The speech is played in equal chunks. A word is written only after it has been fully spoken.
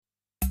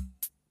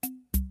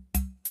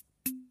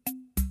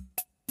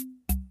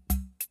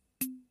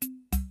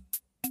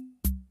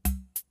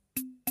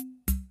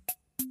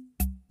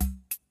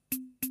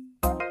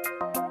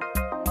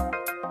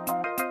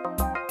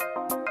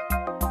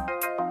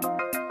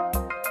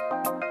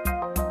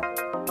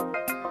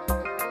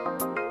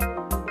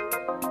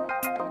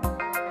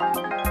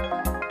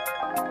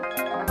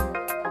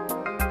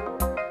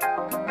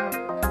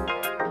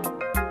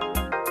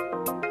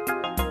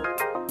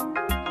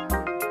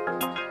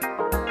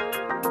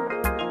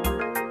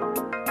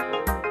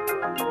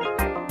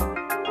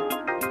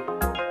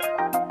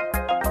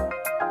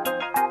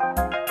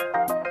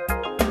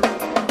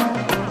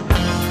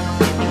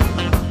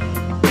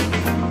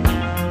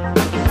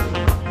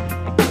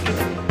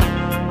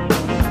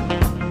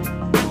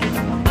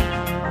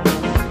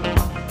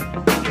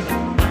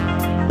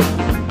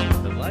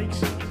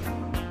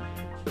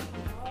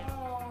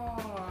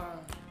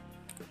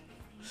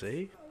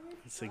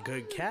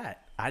good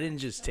cat. I didn't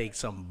just take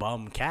some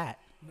bum cat.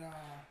 Nah.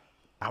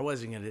 I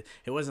wasn't gonna.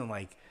 It wasn't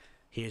like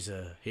here's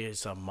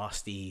some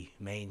musty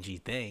mangy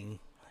thing.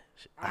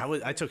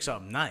 I took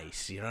something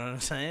nice. You know what I'm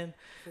saying?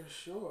 For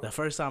sure. The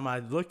first time I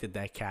looked at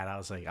that cat, I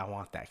was like, I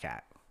want that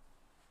cat.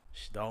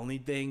 The only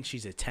thing,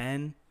 she's a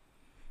 10,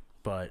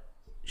 but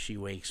she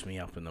wakes me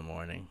up in the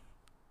morning,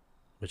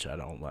 which I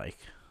don't like.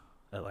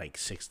 At like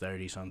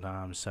 6:30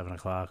 sometimes, 7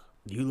 o'clock.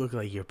 You look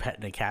like you're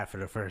petting a cat for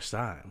the first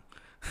time.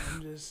 I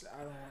don't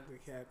want the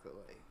cat to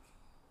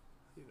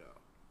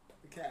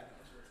the cat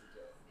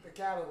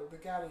knows what to do. The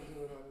cat will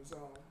do it on its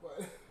own,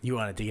 but. You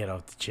want it to get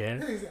off the chair?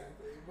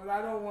 Exactly, but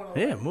I don't want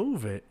to. Yeah,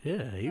 move it.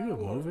 Yeah, you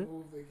can move it.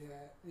 Move the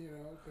cat,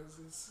 because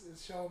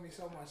it's showing me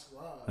so much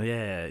love.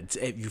 Yeah,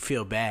 you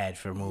feel bad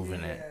for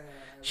moving it.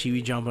 She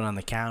be jumping on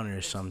the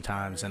counters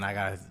sometimes, and I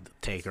gotta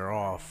take her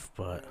off.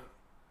 But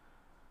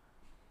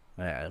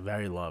yeah,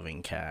 very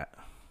loving cat.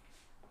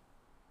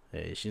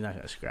 Hey, she's not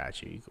gonna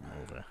scratch you. You can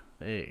move her.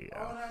 There you go.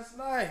 Oh, that's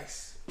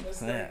nice.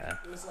 It's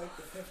like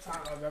the 5th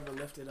time I've ever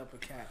lifted up a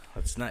cat.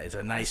 It's nice. It's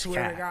a nice cat. I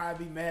swear to God, I'd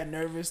be mad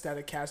nervous that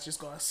a cat's just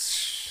gonna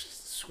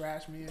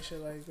scratch me and shit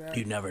like that.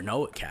 You never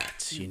know with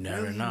cats. You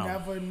never know. You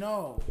never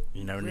know.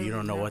 You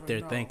don't know what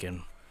they're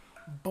thinking.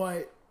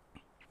 But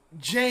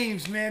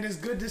James, man, it's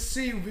good to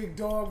see you, big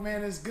dog,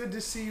 man. It's good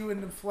to see you in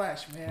the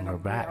flesh, man. We're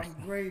back.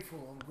 I'm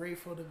grateful. I'm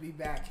grateful to be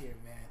back here,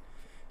 man.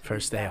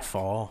 First day of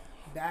fall.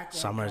 Back like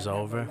Summer's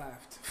over.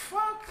 Left.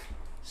 Fuck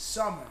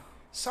summer.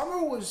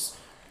 Summer was,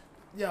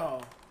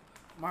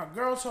 my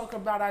girl talk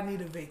about I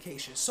need a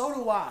vacation. So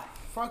do I.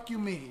 Fuck you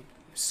mean.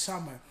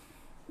 Summer.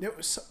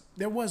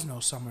 There was no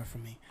summer for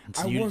me.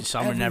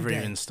 Summer never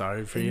even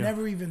started for you? It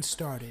never even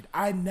started.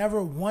 I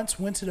never once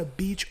went to the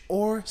beach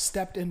or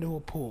stepped into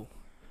a pool.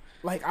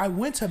 Like, I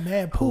went to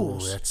mad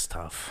pools. Oh, that's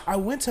tough. I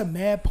went to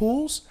mad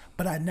pools,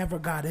 but I never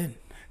got in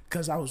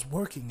because I was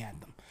working at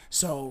them.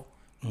 So,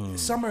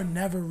 summer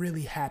never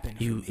really happened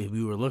for me.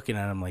 We were looking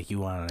at him like you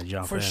wanted to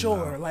jump in. For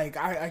sure. Like,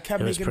 I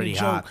kept making a joke.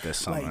 Hot this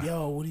summer. Like,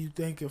 yo, what do you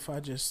think if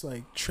I just,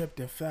 like, tripped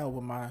and fell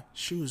with my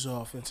shoes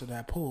off into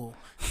that pool?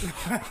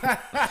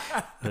 That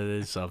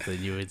is something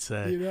you would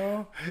say.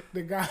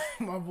 The guy,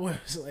 my boy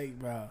was like,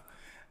 bro,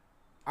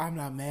 I'm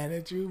not mad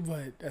at you,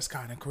 but that's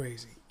kind of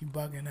crazy. You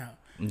bugging out.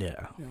 Yeah.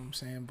 You know what I'm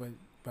saying?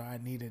 But I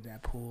needed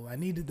that pool. I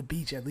needed the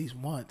beach at least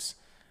once.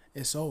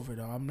 It's over,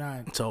 though.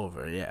 It's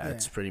over, yeah.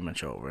 It's pretty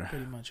much over.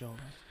 Pretty much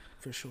over,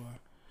 for sure.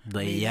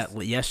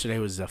 Yesterday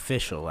was the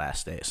official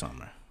last day of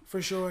summer.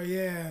 For sure,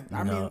 yeah.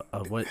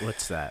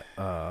 What's that?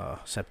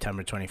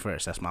 September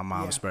 21st. That's my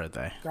mom's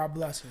birthday. God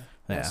bless her.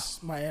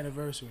 That's my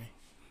anniversary.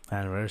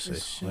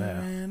 It's your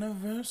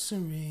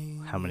anniversary.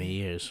 How many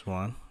years?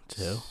 1,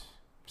 2?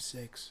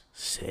 6.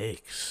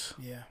 6?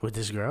 Yeah. With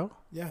this girl?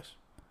 Yes.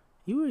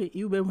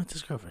 You been with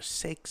this girl for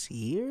 6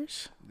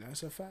 years?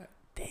 That's a fact.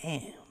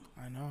 Damn.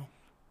 I know.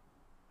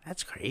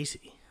 That's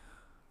crazy.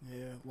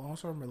 Yeah,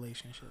 long-term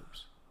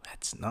relationships.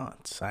 That's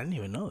nuts. I didn't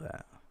even know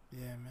that.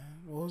 Yeah,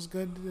 man. Well, it's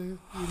good to,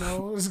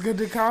 it's good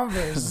to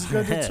converse. It's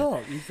good to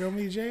talk. You feel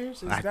me,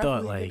 James? It's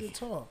definitely good to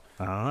talk.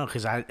 I don't know,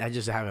 because I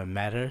just haven't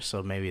met her,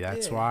 so maybe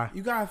that's why.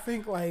 You got to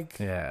think,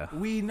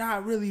 we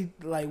not really,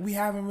 we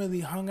haven't really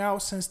hung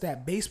out since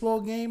that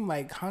baseball game,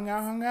 hung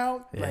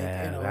out.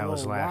 Yeah, that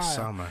was last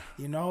summer.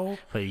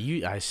 But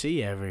I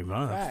see you every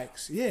month.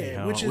 Facts,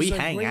 yeah, which is a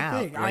hang great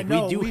out. thing. I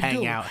know, we do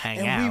hang out.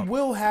 And we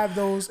will have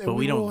those. But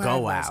we don't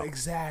go out.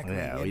 Exactly.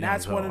 Yeah, and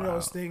that's one of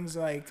those things,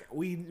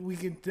 we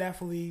could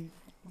definitely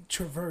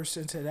traverse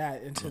into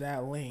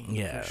that lane,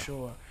 for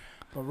sure.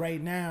 But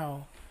right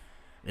now,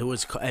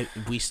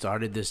 we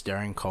started this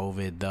during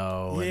COVID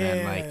though, and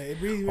then it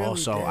really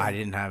also did. I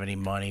didn't have any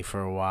money for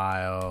a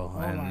while,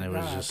 and it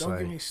was just don't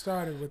get me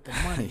started with the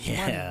money.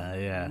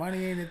 Yeah.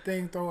 Money ain't a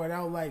thing. Throw it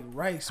out like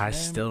rice. I man.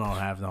 still don't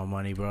have no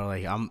money, bro.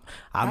 Like I'm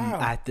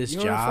at this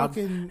job,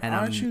 and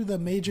aren't you the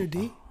major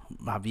D?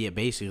 Yeah,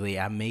 basically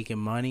I'm making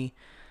money,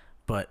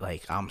 but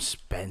I'm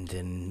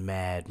spending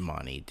mad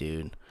money,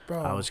 dude.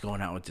 Bro. I was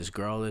going out with this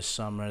girl this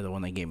summer, the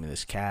one that gave me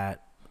this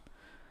cat.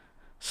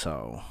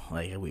 So,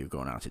 we were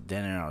going out to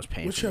dinner. I was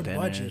paying for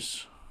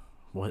dinners.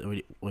 What's your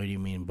budget? What do you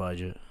mean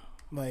budget?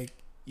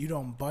 You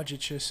don't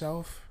budget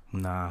yourself?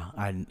 Nah,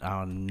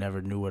 I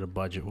never knew what a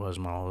budget was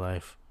my whole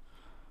life.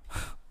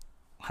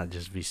 I'd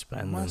just be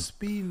spending. Must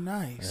be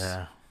nice.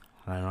 Yeah,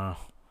 I know.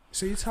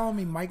 So you telling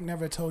me Mike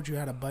never told you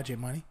how to budget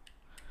money?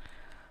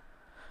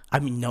 I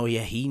mean, no,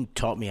 yeah, he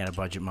taught me how to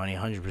budget money.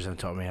 100%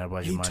 taught me how to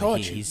budget money. Taught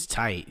you. He's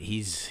tight.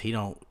 He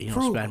don't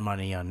spend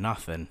money on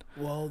nothing.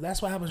 Well,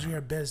 that's what happens when you're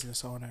a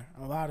business owner.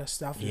 A lot of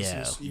stuff is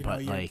just, you're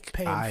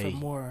paying for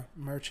more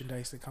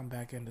merchandise to come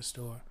back in the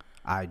store.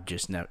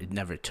 It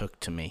never took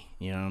to me.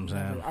 You know what I'm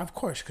saying? Of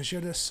course, because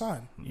you're the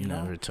son. You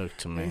know? Never took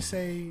to me. They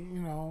say,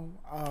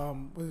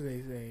 what do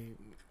they say?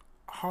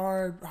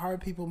 Hard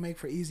people make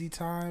for easy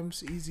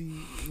times, and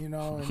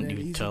then you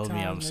easy told times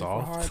me I'm make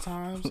soft. for hard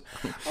times.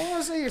 I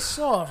want to say you're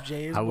soft,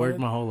 James. I worked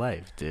my whole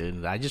life,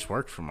 dude. I just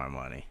worked for my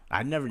money.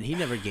 He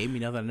never gave me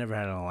nothing. I never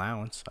had an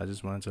allowance. I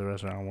just went to the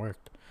restaurant and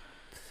worked.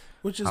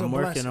 which is I'm a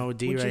working blessing,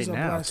 OD right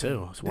now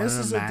too. One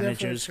of the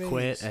managers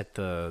quit at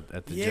the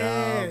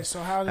job.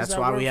 So how does That's that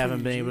why work we for haven't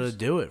you, been able Jeez? to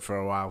do it for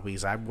a while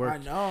because I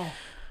worked. I know.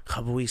 A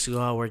couple weeks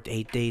ago, I worked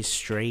 8 days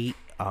straight.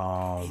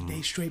 8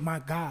 days straight, my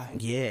God.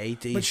 Yeah,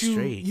 8 days but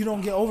straight. You don't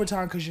get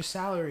overtime because your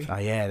salary. Oh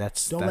yeah,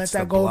 don't let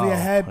that go over your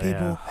head, people.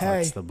 Yeah, hey,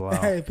 that's the blow.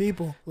 Hey,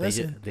 people,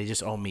 listen. They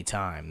just owe me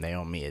time. They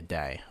owe me a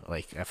day.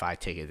 Like if I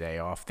take a day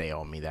off, they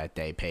owe me that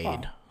day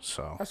paid.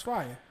 So that's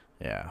fire.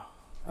 Yeah,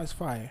 that's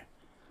fire.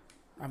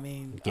 I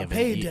mean, a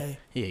payday.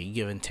 Yeah, you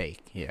give and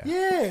take. Yeah.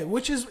 Yeah,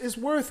 which is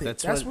worth it.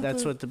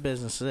 That's what the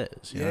business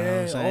is. You know what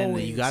I'm saying?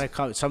 Always. You gotta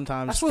come.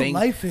 Sometimes that's what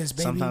life is,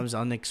 baby. Sometimes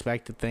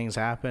unexpected things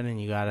happen,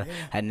 and you gotta. Yeah.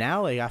 And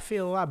now, like, I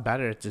feel a lot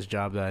better at this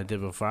job than I did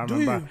before. I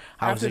remember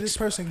after this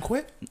person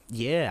quit.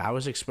 Yeah, I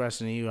was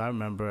expressing to you. I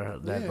remember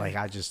that like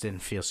I just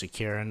didn't feel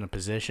secure in the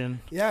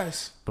position.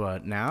 Yes.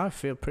 But now I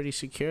feel pretty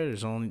secure.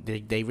 There's only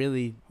they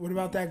really. What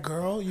about that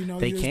girl? You know,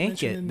 they can't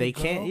get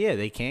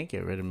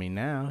rid of me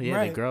now.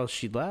 Yeah, the girl,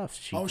 she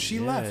left. She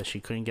left. She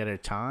couldn't get her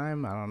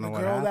time. I don't know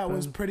what happened. The girl that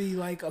was pretty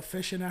like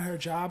efficient at her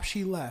job,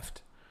 she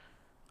left.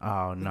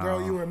 Oh no. The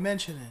girl you were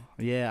mentioning.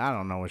 Yeah, I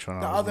don't know which one.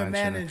 The other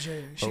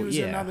manager. She was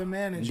another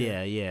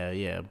manager.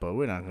 Yeah. But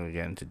we're not gonna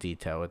get into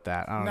detail with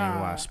that. I don't even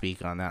want to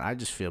speak on that. I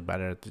just feel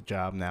better at the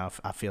job now.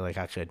 I feel like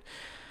I could,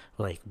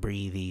 like,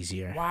 breathe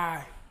easier.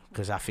 Why?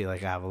 Because I feel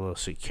like I have a little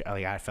secure.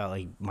 Like I felt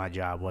like my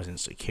job wasn't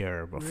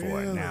secure before.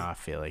 Really? Now I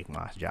feel like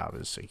my job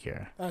is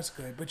secure. That's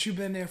good. But you've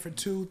been there for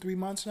 2-3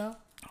 months now.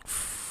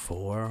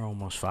 4,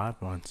 almost 5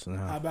 months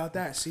now. How about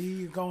that? See,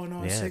 you're going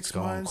on 6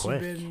 months.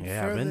 Quick. You've been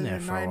I've been there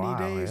than for 90 a while.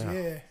 days.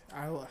 Yeah.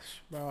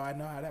 Bro, I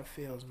know how that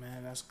feels,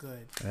 man. That's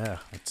good. Yeah,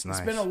 it's nice.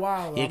 It's been a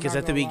while. Yeah, because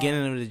at the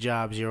beginning of the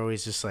jobs, you're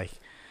always just like,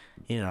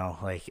 you know,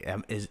 like,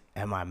 am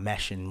I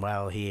meshing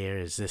well here?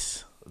 Is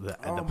this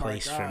the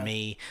place for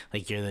me?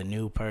 Like, you're the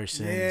new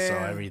person, so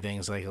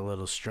everything's like a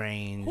little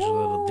strange, a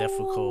little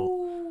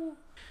difficult.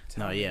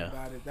 Tell me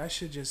about it. That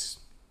shit just,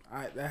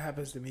 that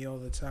happens to me all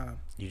the time.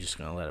 You just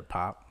gonna let it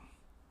pop?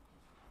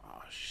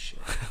 Oh shit!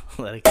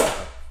 Let it go.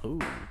 Ooh.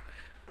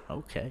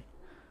 Okay.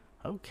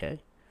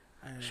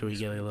 Should we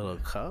get a little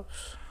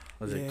cups?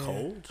 Was it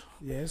cold?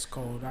 Yeah, it's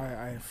cold.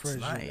 I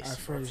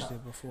fridged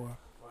it before.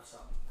 What's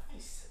up?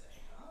 Nice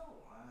today. Oh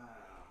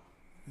wow.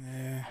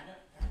 Yeah.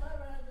 Have I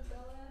ever had the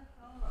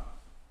BLWNL?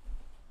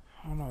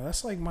 I don't know.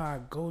 That's like my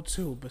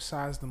go-to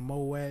besides the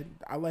Moet.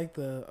 I like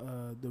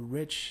the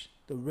rich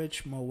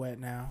Moet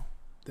now.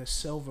 The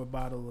silver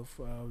bottle of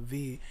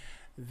Veve.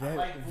 I'm a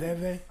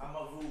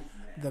Voof, man.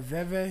 The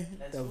Veve,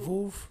 the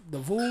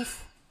Voof,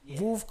 yeah.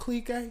 Voof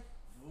Clique. Voof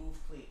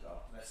Clique,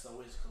 that's the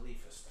Wiz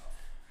Khalifa stuff.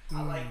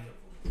 I like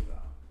the Voof,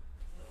 though.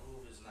 The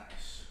Voof is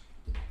nice.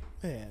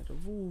 Yeah, the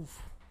Voof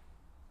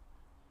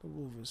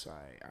is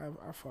alright.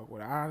 I fuck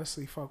with it. I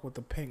honestly fuck with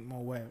the pink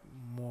Moet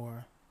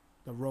more.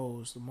 The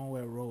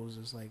Moet Rose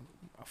is like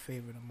a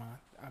favorite of mine.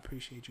 I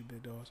appreciate you,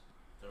 Big Dogs.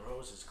 The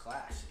Rose is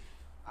classy.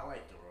 I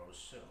like the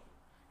Rose too.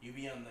 You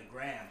be on the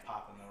gram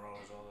popping the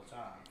Rose all the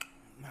time.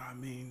 No, I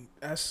mean,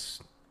 that's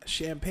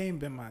champagne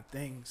been my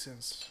thing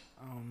since,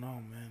 I don't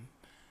know, man.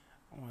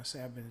 I want to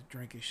say I've been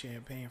drinking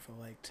champagne for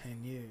like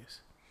 10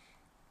 years.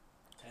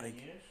 10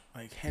 years?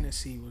 Like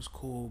Hennessy was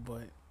cool,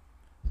 but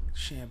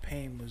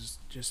champagne was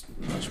just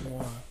much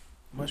more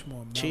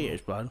mellow.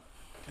 Cheers, bud.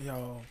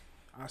 Yo,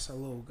 I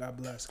salute. God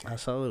bless. I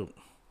salute.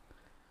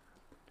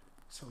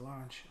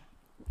 Solange.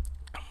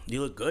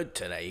 You look good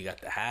today. You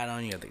got the hat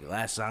on. You got the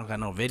glasses on. Got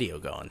no video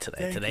going today.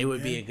 Thank today you, would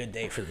man. be a good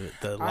day for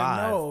the live.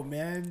 I know,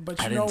 man.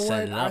 But you know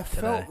what? I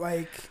felt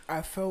like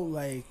I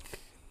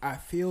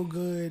feel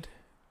good.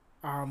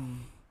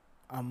 I'm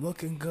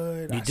looking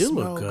good. You do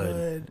look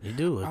good. You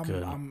do look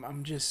good.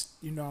 I'm just,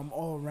 you know, I'm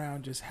all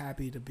around just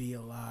happy to be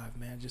alive,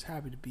 man. Just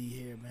happy to be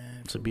here,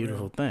 man. It's a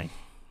beautiful thing.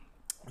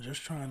 I'm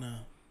just trying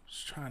to,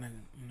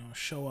 you know,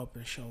 show up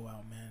and show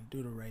out, man.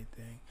 Do the right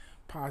thing.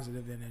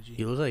 Positive energy.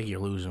 You look like you're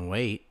losing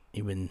weight.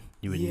 You been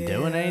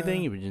doing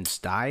anything? You've been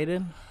just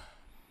dieting?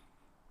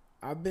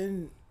 I've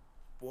been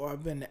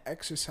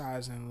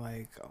exercising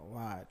like a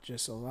lot.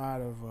 Just a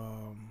lot of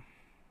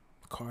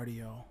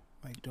cardio.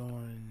 I've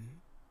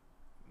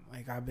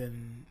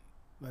been,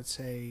 let's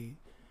say,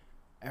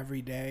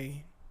 every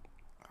day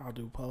I'll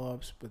do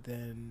pull-ups, but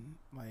then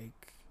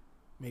like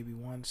maybe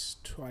once,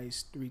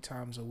 twice, 3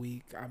 times a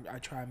week. I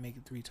try and make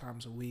it 3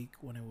 times a week.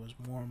 When it was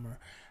warmer,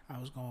 I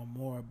was going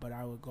more, but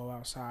I would go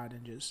outside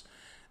and just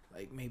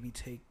like maybe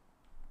take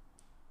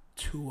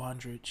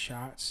 200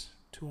 shots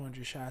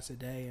a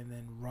day and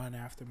then run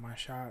after my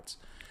shots,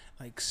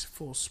 like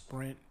full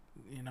sprint.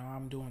 You know,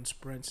 I'm doing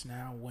sprints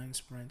now, wind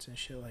sprints and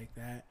shit like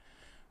that.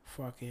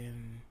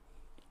 Fucking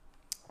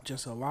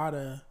just a lot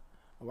of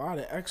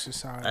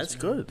exercise. That's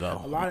man. good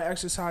though. A lot of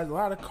exercise, a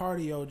lot of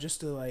cardio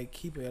just to like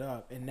keep it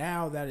up. And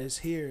now that it's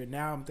here,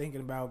 now I'm thinking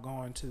about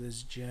going to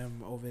this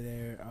gym over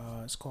there.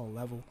 It's called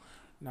Level,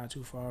 not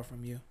too far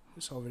from you.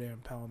 It's over there in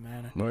Pelham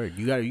Manor. Word,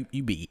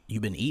 you You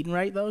been eating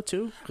right though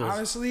too?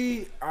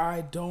 Honestly,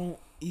 I don't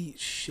eat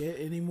shit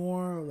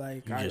anymore.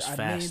 Like I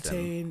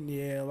maintain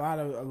a lot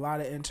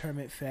of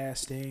intermittent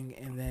fasting,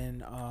 and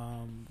then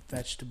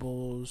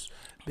vegetables.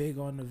 Big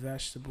on the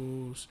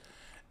vegetables.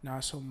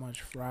 Not so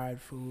much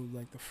fried food,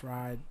 like the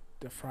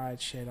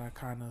fried shit. I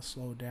kind of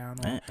slowed down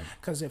on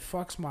because it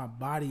fucks my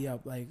body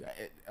up. Like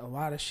a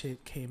lot of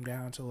shit came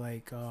down to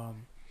like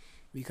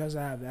because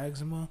I have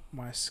eczema,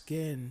 my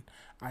skin.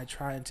 I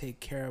try and take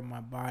care of my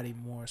body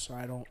more, so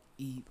I don't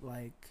eat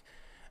like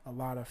a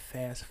lot of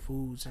fast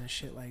foods and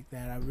shit like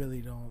that. I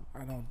really don't.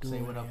 I don't do it.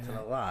 Say what up to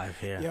the live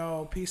here.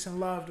 Yo, peace and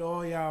love to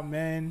all y'all,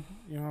 man.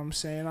 You know what I'm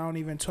saying? I don't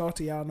even talk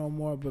to y'all no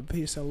more, but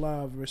peace and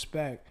love,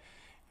 respect.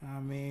 I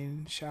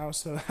mean,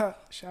 shouts to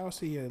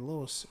your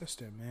little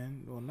sister,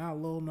 man. Well, not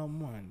little no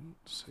more.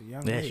 It's a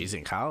young lady. She's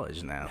in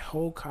college now.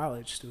 Whole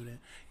college student.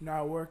 You know,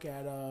 I work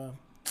at the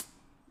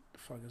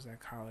fuck is that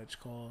college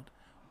called?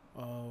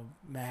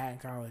 Manhattan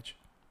College.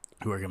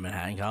 You work at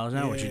Manhattan College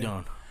now? Yeah. What you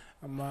doing?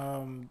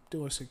 I'm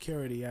doing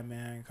security at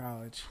Manhattan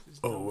College. It's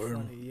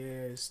funny.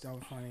 Yeah, it's dumb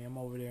funny. I'm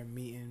over there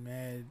meeting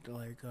mad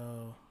like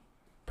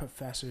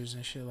professors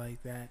and shit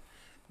like that.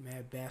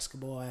 Mad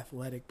basketball,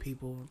 athletic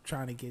people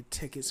trying to get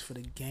tickets for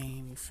the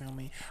game. You feel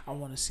me? I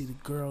want to see the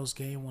girls'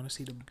 game. Want to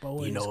see the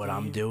boys' You know what game,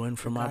 I'm doing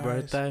for my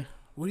birthday?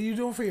 What are you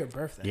doing for your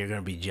birthday? You're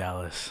gonna be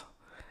jealous.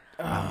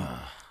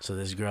 So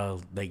this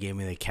girl, they gave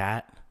me the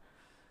cat.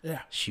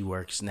 Yeah. She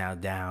works now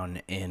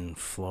down in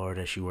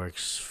Florida. She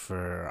works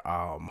for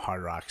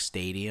Hard Rock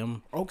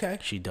Stadium. Okay.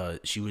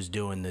 She was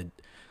doing the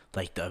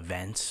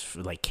events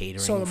for like catering.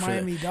 So the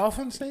Miami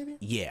Dolphins Stadium?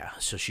 Yeah.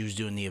 So she was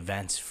doing the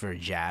events for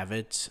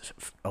Javits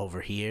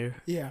over here.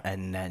 Yeah.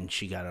 And then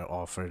she got an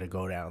offer to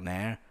go down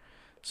there.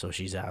 So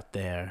she's out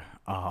there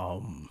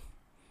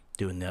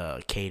doing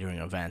the catering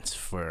events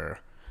for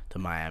the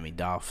Miami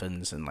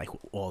Dolphins and like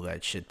all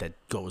that shit that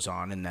goes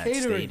on in that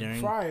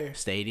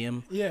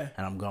stadium. Yeah.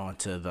 And I'm going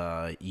to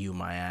the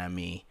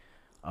Miami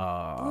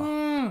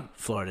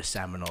Florida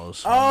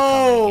Seminoles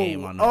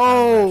game on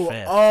November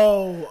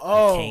 5th.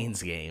 The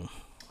Canes game.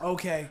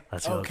 Okay.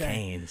 Let's go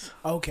Canes.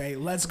 Okay,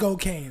 let's go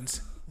Canes.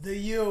 The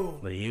U,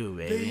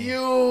 baby. The U.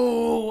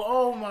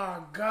 Oh my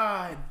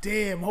God,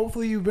 damn.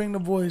 Hopefully you bring the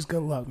boys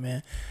good luck,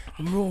 man.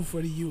 I'm rooting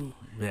for the U.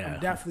 Yeah. I'm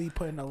definitely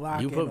putting a lock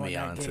in on that game. You put me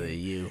on to the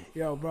U.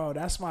 Yo, bro,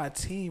 that's my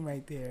team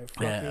right there.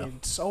 Fucking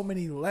so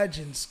many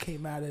legends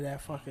came out of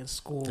that fucking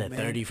school, man.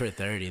 30 for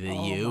 30, the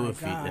U.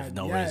 If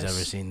nobody's ever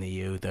seen the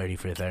U, 30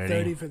 for 30.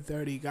 30 for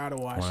 30, gotta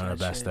watch that shit. One of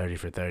the best 30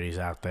 for 30s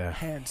out there.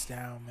 Hands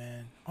down,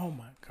 man. Oh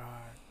my God.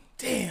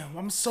 Damn,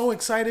 I'm so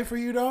excited for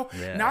you though.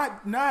 Yeah.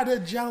 Not a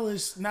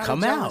jealous.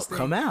 Come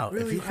out.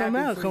 Really, if you come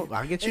out,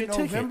 I'll get you a ticket.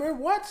 November?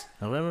 What?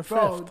 November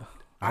 5th.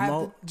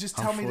 Bro, just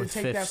tell me to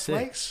take that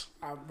flight.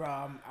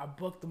 Bro, I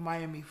booked the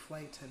Miami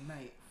flight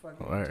tonight.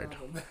 Word.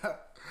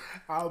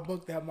 I'll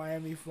book that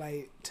Miami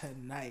flight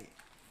tonight.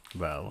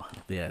 Bro,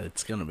 yeah,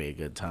 it's gonna be a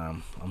good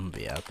time. I'm gonna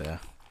be out there.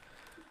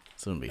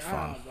 It's gonna be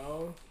fun.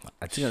 Bro.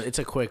 It's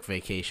a quick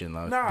vacation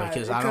though,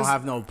 because I don't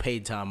have no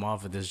paid time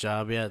off at this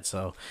job yet,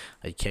 so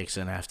it kicks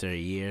in after a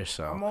year.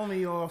 So I'm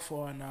only off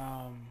on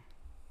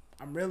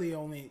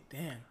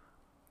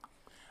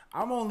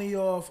I'm only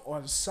off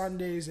on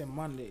Sundays and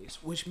Mondays,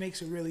 which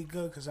makes it really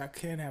good because I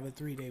can have a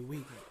 3-day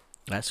weekend.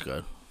 That's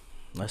good.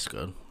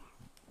 You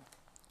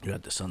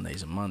got the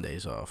Sundays and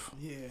Mondays off.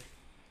 Yeah,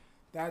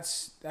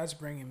 that's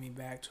bringing me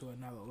back to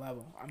another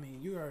level. I mean,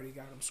 you already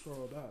got them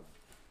scrolled up.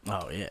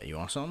 Oh yeah, you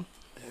want some?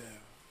 Yeah,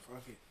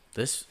 fuck it.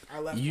 I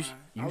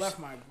left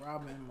my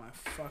grab in my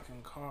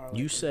fucking car.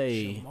 You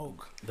say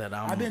that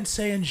I've been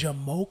saying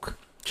jamoke.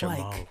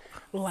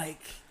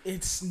 Like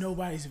it's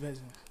nobody's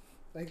business.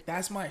 Like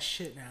that's my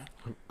shit now.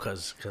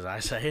 Cause I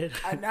say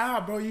it.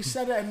 Nah, bro, you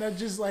said it and that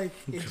just like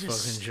it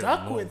just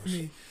stuck with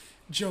me.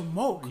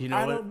 Jamoke.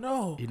 I don't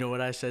know. You know what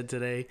I said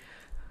today?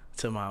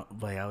 To my,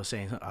 like I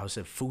said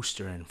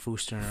foosterin'.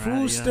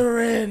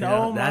 Foosterin'. You know?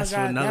 Oh my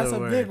God, that's a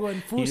big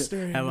one.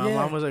 Foosterin'. And my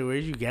mom was like,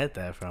 "Where'd you get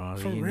that from?" I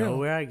was like, "You know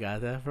where I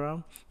got that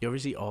from? You ever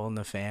see All in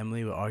the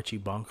Family with Archie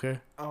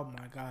Bunker?" Oh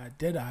my God,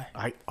 did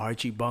I?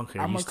 Archie Bunker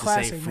I'm used a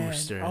classic to say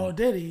foosterin'. Man. Oh,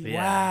 did he?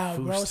 Yeah, wow,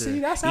 bro. See,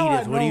 that's how Edith,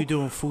 I know. What are you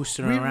doing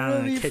foosterin'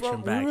 around in the kitchen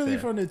back there? We're really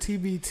from the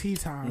TBT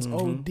times.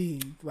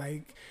 OD.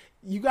 Like,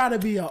 you got to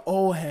be an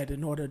old head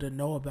in order to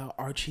know about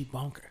Archie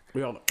Bunker.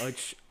 Yo,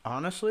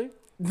 honestly.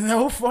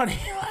 No funny,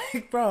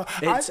 like bro.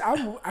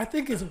 I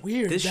think it's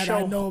weird that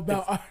I know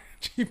about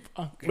Archie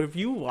Bunker. If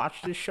you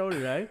watch this show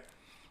today,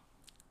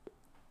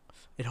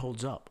 it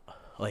holds up.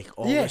 Like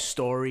all the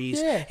stories,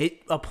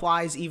 it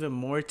applies even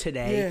more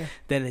today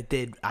than it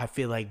did. I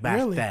feel like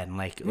back then,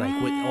 like with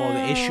all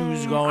the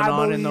issues going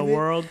on in the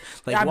world.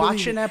 Like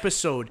watch an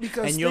episode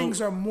because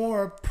things are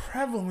more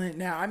prevalent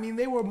now. I mean,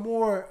 they were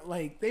more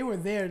like they were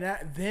there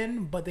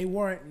then, but they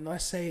weren't.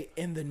 Let's say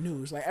in the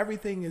news, like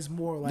everything is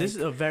more like this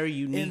is a very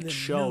unique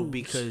show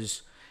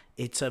because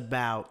it's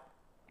about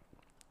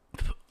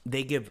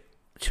they give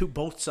to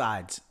both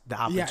sides the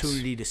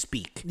opportunity to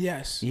speak.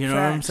 Yes, you know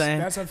what I'm saying?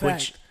 That's a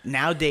fact.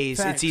 Nowadays,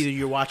 it's either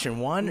you're watching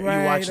one or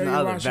you're watching the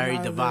other. Very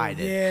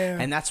divided. Yeah.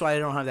 And that's why they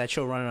don't have that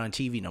show running on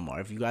TV no more.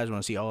 If you guys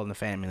want to see All in the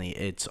Family,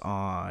 it's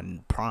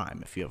on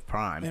Prime. If you have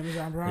Prime.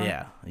 Amazon Prime?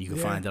 Yeah. You can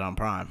find it on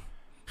Prime.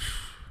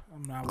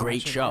 I'm not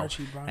Great show.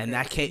 And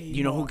that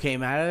you know who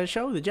came out of the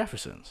show? The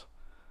Jeffersons.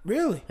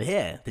 Really?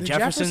 Yeah. The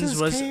Jeffersons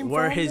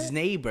were his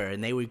neighbor,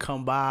 and they would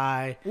come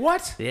by.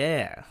 What?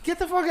 Yeah. Get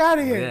the fuck out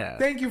of here. Yeah.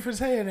 Thank you for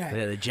saying that.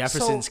 Yeah, the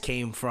Jeffersons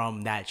came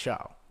from that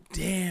show.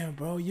 Damn,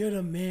 bro, you're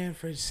the man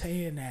for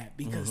saying that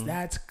because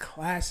that's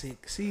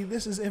classic. See,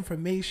 this is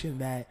information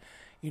that,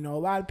 you know, a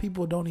lot of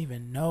people don't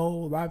even know.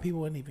 A lot of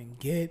people wouldn't even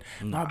get.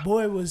 Nah. My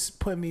boy was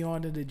putting me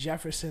on to the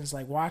Jeffersons,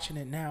 like watching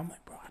it now. I'm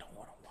like, bro, I don't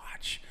want to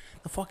watch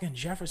the fucking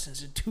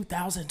Jeffersons in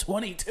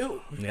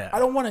 2022. Yeah. I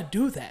don't want to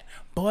do that.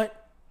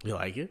 But you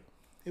like it?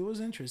 It was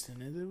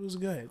interesting. It was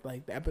good.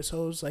 Like the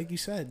episodes, like you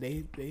said,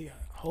 they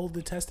hold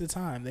the test of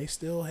time. They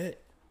still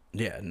hit.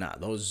 Yeah,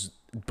 those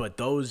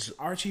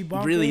Archie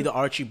Bunker, really the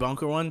Archie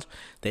Bunker ones,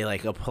 they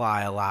like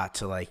apply a lot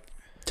to like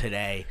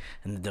today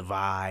and the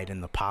divide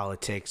and the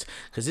politics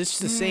because it's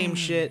the same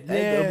shit.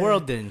 Yeah. The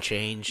world didn't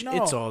change.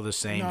 It's all the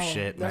same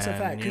shit. That's a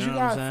fact. Because you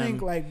gotta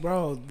think like,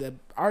 bro, the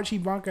Archie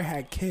Bunker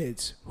had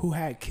kids who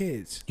had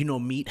kids. You know,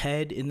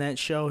 Meathead in that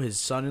show, his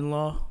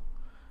son-in-law.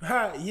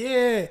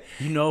 Yeah.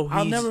 You know,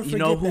 I'll never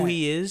forget who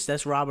he is.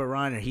 That's Robert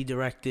Reiner. He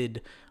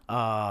directed.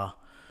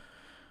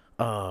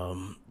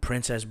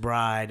 Princess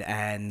Bride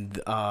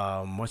and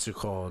what's it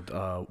called?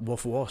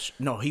 Wolf of Wall Street.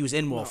 No, he was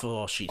in Wolf of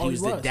Wall Street. He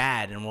was the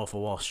dad in Wolf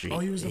of Wall Street. Oh,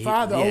 he was the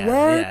father. Yeah,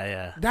 word?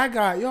 Yeah. That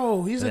guy,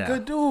 he's a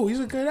good dude.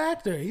 He's a good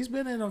actor. He's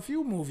been in a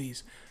few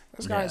movies.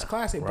 This guy is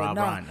classic.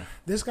 But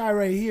this guy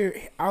right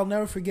here, I'll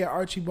never forget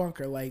Archie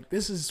Bunker. Like,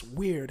 this is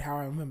weird how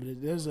I remember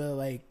it. There's a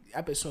like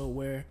episode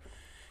where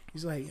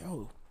he's like,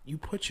 you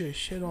put your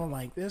shit on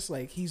like this.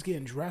 Like, he's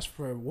getting dressed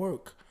for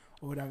work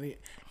or whatever,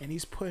 and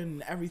he's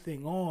putting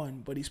everything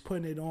on, but he's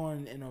putting it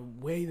on in a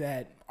way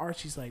that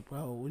Archie's like,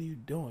 bro, what are you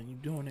doing?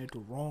 You're doing it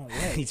the wrong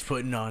way. He's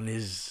putting on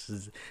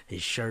his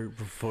shirt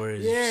before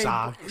his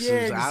socks.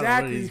 Yeah,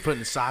 exactly. He's putting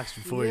the socks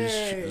before his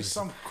shoes.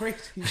 Some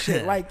crazy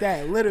shit like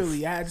that.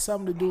 Literally, I had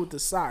something to do with the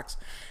socks.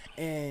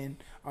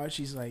 And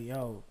Archie's like,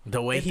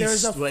 the way he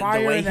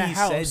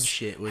said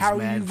shit was how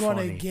mad you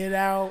gonna funny. Get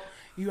out?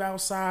 You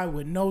outside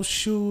with no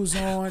shoes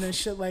on and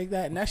shit like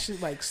that, and that shit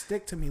like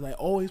stick to me. Like,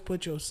 always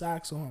put your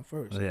socks on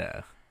first.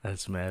 Yeah,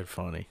 that's mad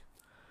funny.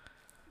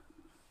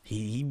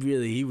 He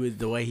was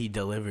the way he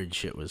delivered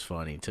shit was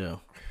funny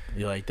too.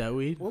 You like that,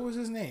 Weed? What was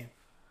his name?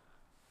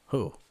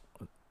 Who?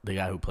 The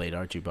guy who played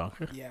Archie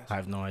Bunker? Yes. I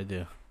have no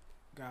idea.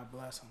 God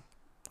bless him.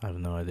 I have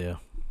no idea,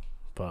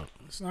 but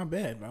it's not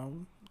bad,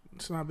 bro.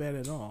 It's not bad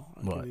at all.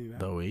 What?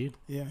 The Weed?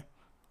 Yeah.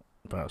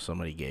 But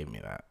somebody gave me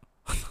that.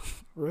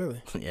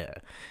 Really? Yeah.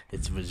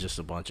 It was just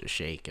a bunch of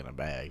shake in a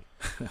bag.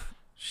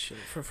 Shit.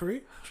 For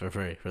free? For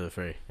the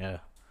free, yeah.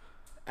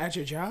 At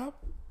your job?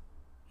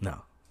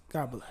 No.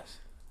 God bless.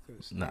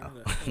 No.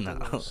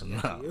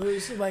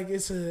 It's like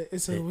it's a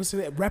what's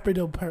it?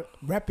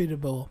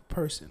 Reputable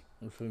person.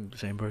 The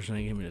same person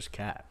that gave me this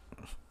cat.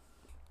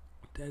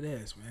 That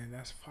is, man.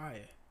 That's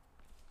fire.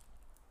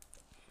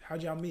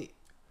 How'd y'all meet?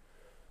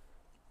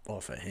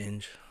 Off a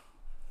Hinge.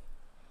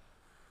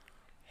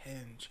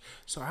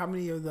 So how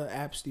many of the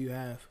apps do you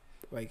have?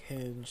 Like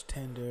Hinge,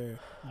 Tinder,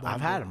 Bumble?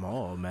 I've had them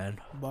all, man.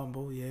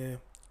 Bumble, yeah.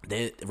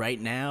 Right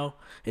now,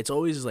 it's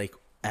always like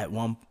at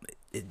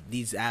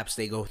these apps,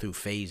 they go through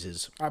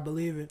phases. I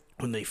believe it.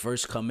 When they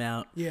first come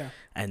out, yeah,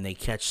 and they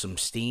catch some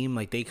steam.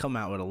 Like, they come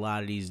out with a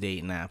lot of these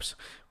dating apps,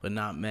 but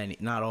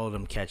not all of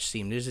them catch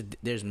steam.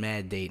 There's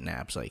mad dating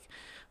apps like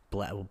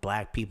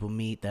Black People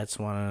Meet, that's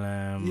one of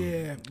them.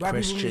 Yeah,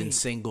 Christian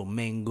Single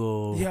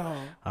Mingle. Yo,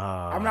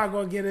 I'm not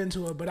gonna get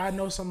into it, but I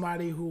know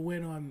somebody who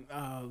went on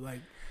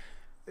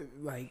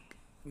like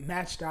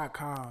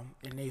Match.com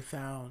and they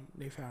found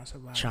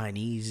somebody.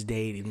 Chinese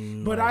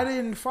dating. But I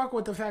didn't fuck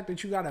with the fact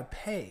that you gotta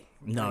pay.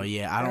 No, like,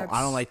 yeah,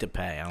 I don't like to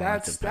pay.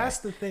 That's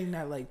the thing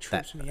that like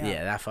trips me out.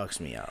 Yeah, that fucks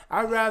me out.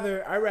 I'd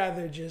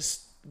rather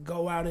just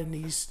go out in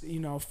these,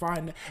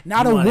 find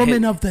not a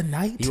woman of the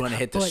night. You want to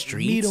hit the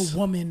streets? Meet a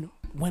woman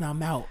when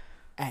I'm out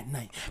at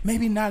night.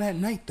 Maybe not at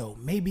night though.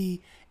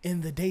 Maybe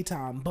in the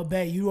daytime. But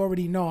babe, you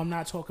already know I'm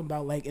not talking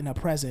about like in the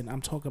present.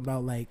 I'm talking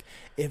about like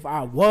if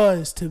I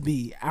was to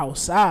be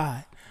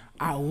outside,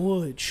 I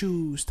would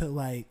choose to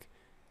like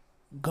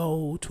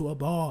go to a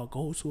bar,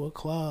 go to a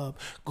club,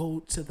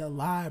 go to the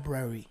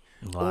library.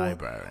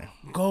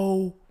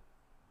 Go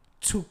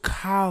to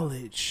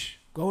college.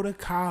 At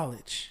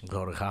college.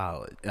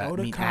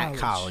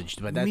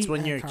 But that's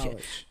when you're a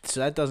kid. So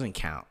that doesn't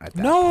count at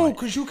that point. No,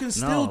 because you can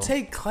still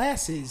take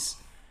classes.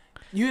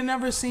 You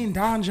never seen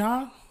Don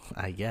John?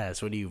 I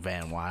guess. What are you,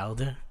 Van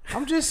Wilder?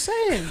 I'm just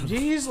saying.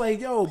 He's like,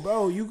 yo,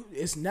 bro,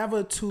 it's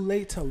never too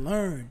late to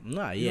learn.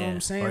 Nah, yeah. You know what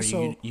I'm saying?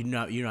 Or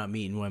you're not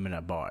meeting women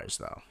at bars,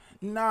 though.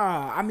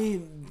 Nah, I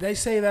mean, they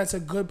say that's a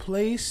good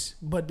place,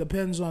 but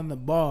depends on the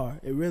bar.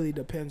 It really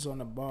depends on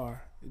the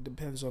bar. It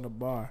depends on the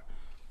bar.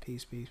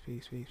 Peace.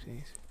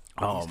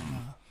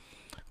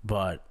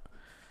 But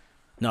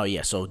No,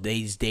 yeah. So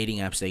these dating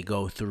apps, they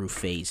go through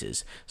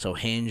phases. So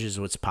Hinge is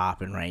what's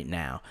popping right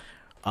now.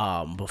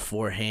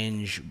 Before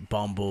Hinge,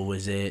 Bumble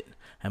was it,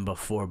 and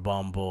before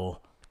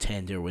Bumble,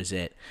 Tinder was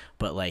it.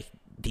 But like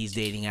these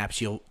dating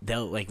apps,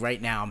 they'll like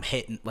right now I'm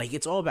hitting, like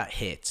it's all about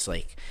hits,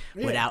 like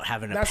without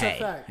having to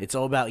pay. It's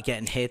all about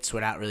getting hits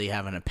without really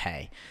having to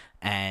pay.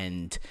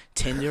 And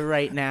Tinder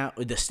right now,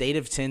 the state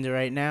of Tinder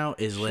right now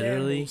is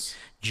literally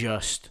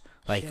just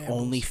like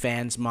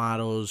OnlyFans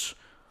models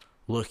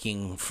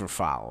looking for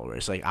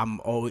followers. Like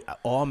all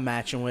I'm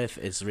matching with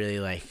is really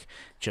like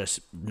just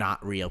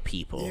not real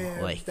people.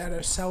 Like that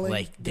are selling.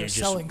 Like they're just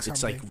selling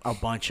something. It's like a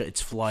bunch of,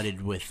 it's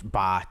flooded with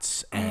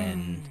bots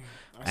and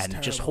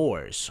just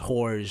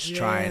whores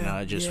trying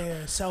to just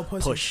sell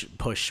pussy.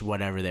 push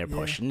whatever they're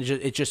pushing.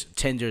 It's just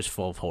Tinder's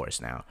full of whores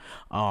now.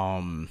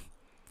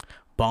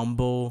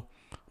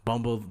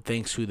 Bumble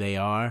thinks who they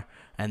are,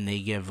 and they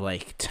give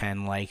like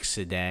 10 likes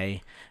a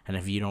day, and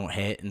if you don't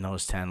hit in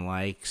those 10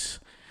 likes,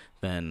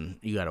 then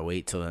you gotta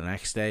wait till the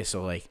next day.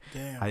 So like,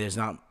 there's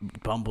not,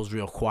 Bumble's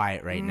real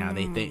quiet right now.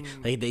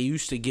 They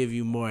used to give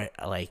you more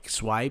like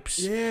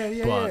swipes.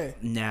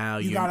 But now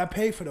you gotta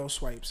pay for those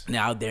swipes.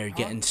 Now they're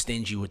getting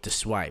stingy with the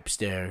swipes.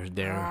 They're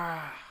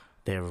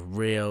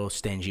real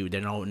stingy.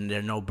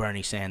 They're no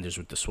Bernie Sanders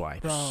with the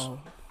swipes. Bro,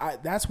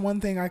 that's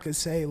one thing I could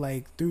say.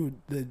 Like through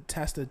the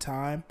test of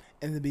time,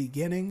 in the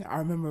beginning, I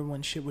remember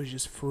when shit was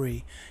just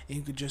free and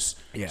you could just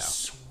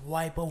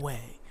swipe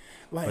away.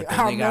 Like, but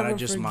then they gotta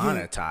just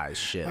monetize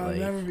shit,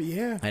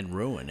 and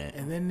ruin it.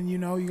 And then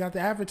you got the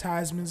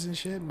advertisements and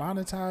shit,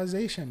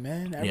 monetization,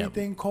 man.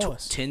 Everything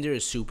costs. Tinder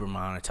is super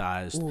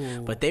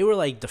monetized, but they were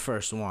like the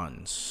first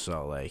ones,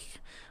 so like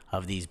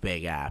of these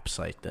big apps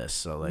like this.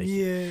 So like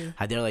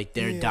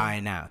they're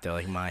dying out. They're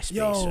like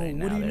MySpace right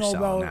now. What do you they're know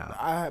selling about?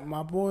 out.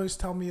 My boys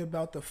tell me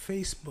about the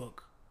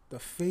Facebook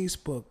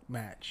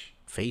match.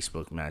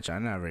 Facebook match. I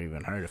never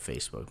even heard of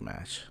Facebook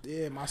match.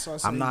 Yeah, my son.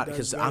 I'm not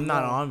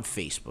on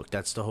Facebook.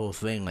 That's the whole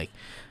thing. Like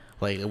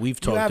we've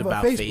talked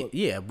about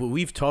Facebook. But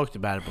we've talked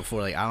about it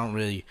before. Like I don't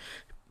really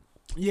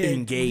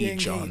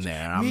engage on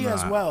there. Me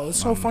as well. It's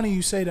so funny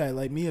you say that.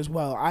 Like me as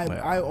well.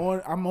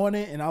 I'm on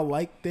it and I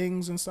like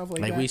things and stuff like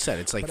that. Like we said,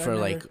 it's like for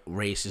like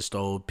racist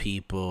old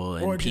people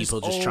and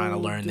people just trying to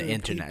learn the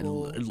internet.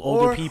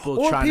 Older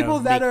people trying to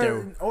make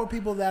their, or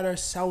people that are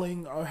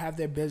selling or have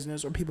their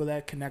business, or people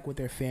that connect with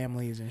their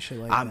families and shit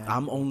like that.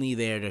 I'm only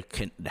there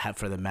to have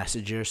for the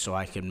messenger, so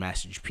I can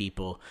message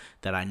people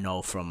that I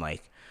know from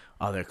like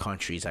other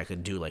countries. I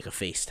could do like a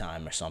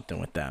FaceTime or something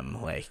with them,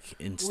 like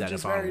instead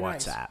of on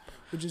WhatsApp.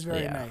 Which is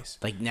very nice.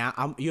 Like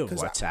now, you have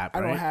WhatsApp, right?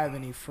 I don't have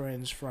any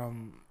friends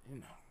from,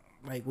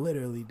 like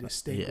literally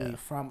distinctly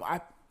from.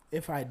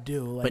 If I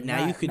do, like, but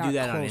now you could do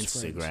that on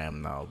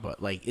Instagram though.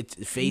 But like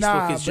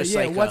Facebook is just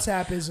like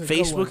WhatsApp is a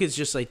Facebook good one. is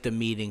just like the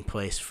meeting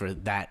place for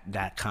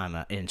that kind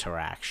of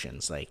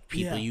interactions. Like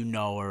people you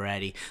know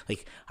already.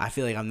 Like I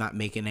feel like I'm not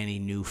making any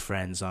new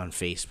friends on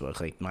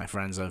Facebook. Like my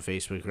friends on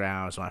Facebook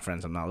now is my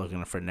friends. I'm not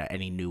looking for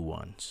any new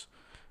ones.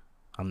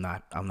 I'm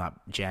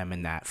not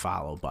jamming that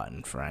follow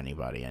button for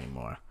anybody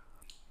anymore.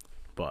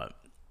 But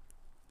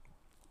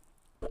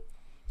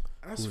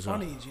that's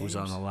funny, James. Who's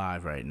on the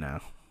live right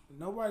now?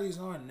 Nobody's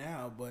on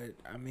now, but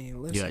I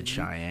mean, listen. You had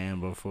Cheyenne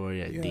before,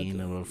 you had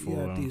Dina before. You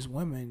had these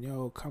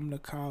women, come to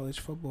college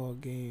football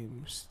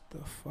games.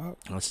 The fuck?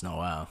 That's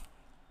Noelle.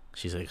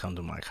 She said, come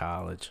to my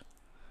college.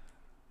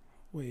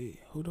 Wait,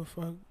 who the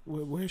fuck?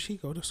 Where'd she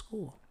go to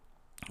school?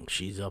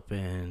 She's up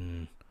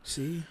in.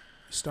 See?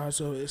 That's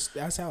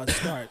how it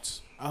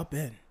starts. Up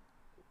in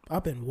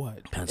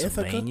what?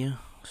 Pennsylvania,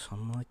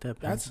 something like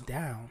that. That's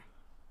down.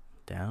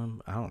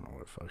 Down? I don't know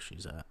where the fuck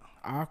she's at.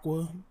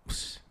 Aqua,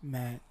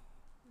 Matt,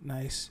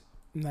 nice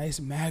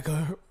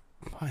mega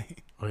pint.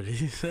 What did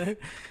he say?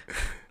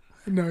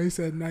 No, he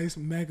said nice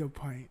mega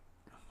pint.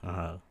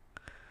 Nah,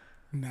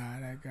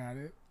 I got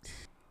it.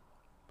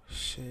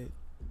 Shit.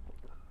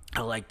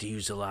 I like to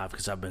use it live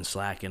because I've been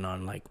slacking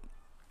on like.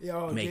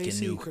 Yo,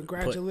 JC,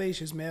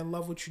 congratulations, man.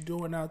 Love what you're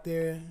doing out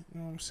there. You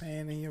know what I'm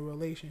saying? In your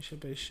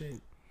relationship and shit.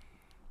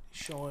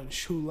 Showing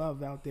true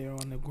love out there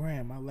on the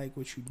gram. I like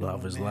what you're doing,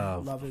 Love is man.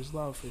 love. Love is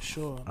love for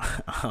sure.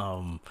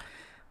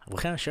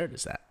 What kind of shirt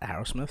is that?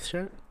 Aerosmith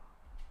shirt?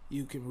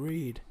 You can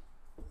read.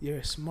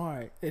 You're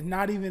smart. It's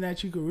not even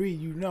that you can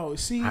read.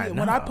 See,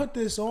 when I put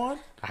this on,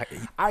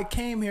 I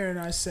came here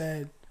and I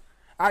said,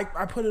 I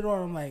put it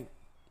on. I'm like,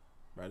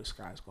 bro, this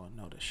guy's gonna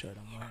know the shirt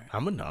I'm wearing.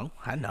 I'm gonna know.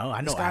 I know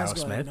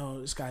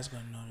Aerosmith. This guy's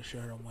gonna know the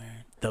shirt I'm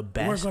wearing. The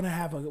best.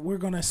 We're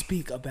gonna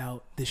speak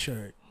about the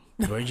shirt.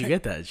 Where'd you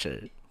get that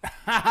shirt?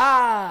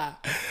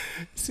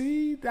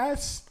 See,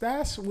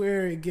 that's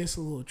where it gets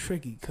a little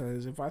tricky.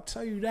 Cause if I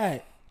tell you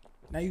that,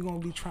 now you're gonna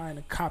be trying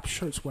to cop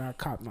shirts where I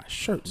cop my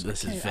shirts.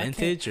 This is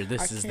vintage, or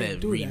this is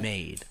that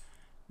remade?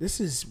 This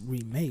is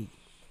remade.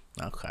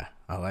 Okay,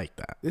 I like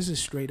that. This is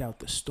straight out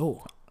the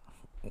store.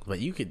 But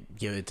you could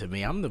give it to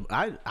me. I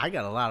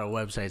got a lot of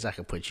websites I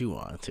could put you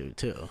on to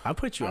too. I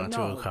put you on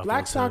to a couple.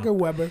 Blackstock and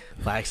Weber.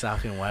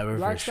 Blackstock and Weber.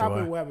 Blackstock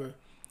and Weber.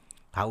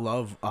 I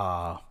love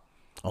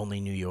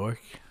Only New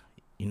York.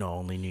 You know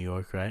Only New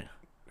York, right?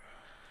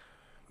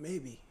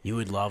 Maybe. You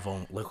would love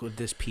them. Look what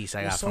this piece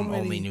I got from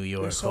Only New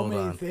York. There's so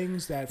many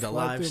things that the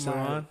live still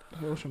on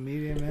social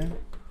media, man.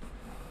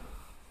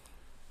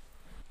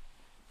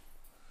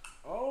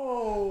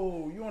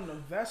 Oh, you on the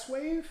vest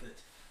wave?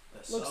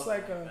 The looks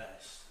like a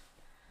vest.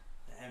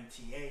 The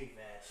MTA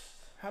vest.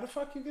 How the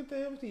fuck you get the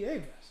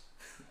MTA vest?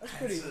 That's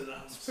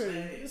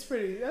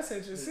pretty. That's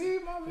interesting. See,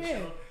 my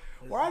man.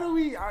 Why do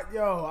we?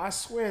 I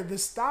swear, the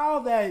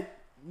style that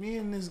me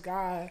and this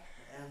guy,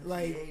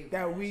 like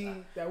that we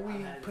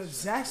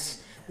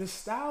possess, the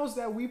styles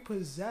that we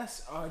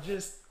possess are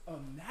just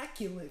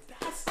immaculate.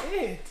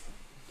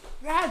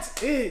 That's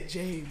it,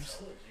 James.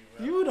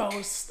 You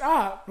don't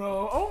stop,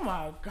 bro. Oh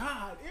my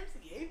God,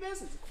 MTA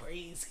vest is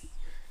crazy.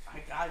 I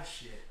got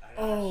shit.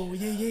 Yeah.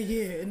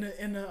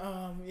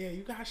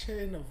 You got shit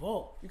in the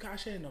vault.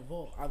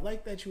 I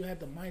like that you had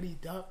the Mighty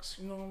Ducks.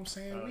 You know what I'm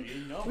saying?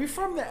 We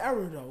from the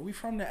era though.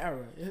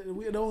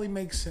 It only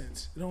makes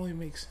sense.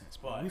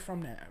 But we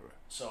from that era.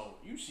 So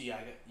you see,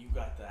 you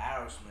got the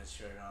Aerosmith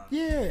shirt on.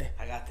 Yeah.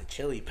 I got the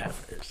Chili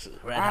Peppers,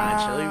 Red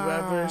Hot Chili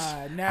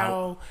Peppers.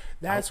 Now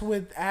that's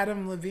with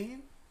Adam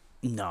Levine.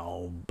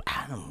 No,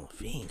 Adam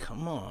Levine.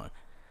 Come on.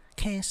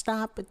 Can't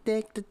stop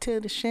addicted to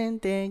the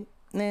shindig.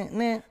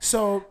 Nah.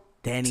 So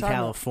Danny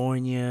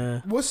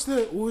California. What's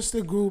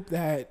the group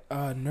that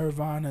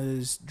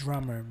Nirvana's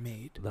drummer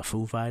made? The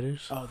Foo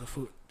Fighters. Oh, the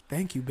Foo.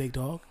 Thank you, big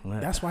dog.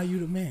 That's why you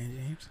the man,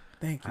 James.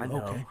 Thank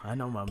you. I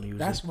know my music.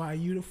 That's why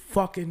you the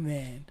fucking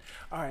man.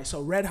 All right,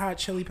 so Red Hot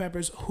Chili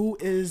Peppers. Who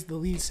is the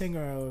lead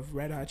singer of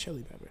Red Hot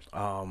Chili Peppers?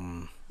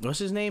 What's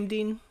his name,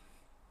 Dean?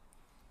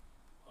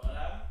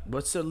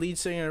 What's the lead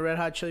singer of Red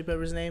Hot Chili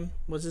Peppers' name?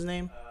 What's his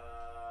name?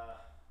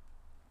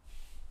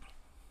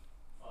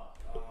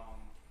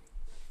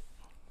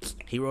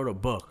 He wrote a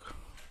book,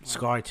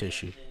 Scar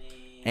Tissue.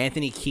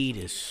 Anthony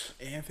Kiedis.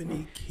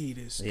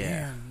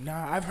 Yeah. Damn.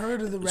 Nah, I've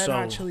heard of the Red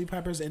Hot Chili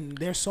Peppers, and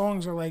their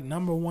songs are like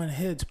 #1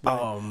 hits,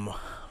 but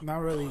not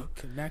really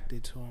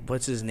connected to them.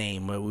 What's his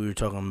name? What we were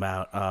talking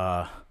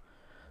about?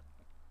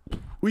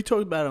 We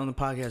talked about it on the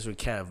podcast with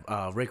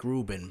Kev. Rick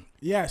Rubin.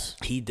 Yes.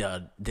 He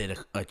did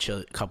a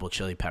couple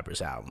Chili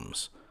Peppers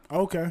albums.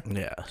 Okay.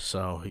 Yeah.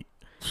 So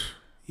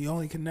he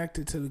only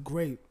connected to the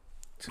great.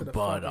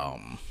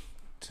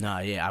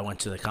 I went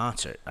to the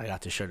concert. I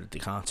got the shirt at the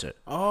concert.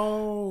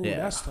 Oh, yeah.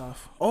 That's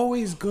tough.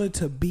 Always good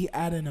to be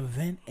at an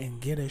event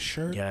and get a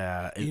shirt.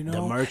 Yeah,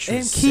 the merch was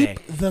and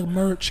sick. Keep the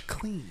merch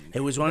clean. It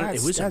was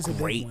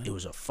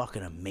a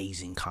fucking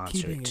amazing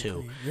concert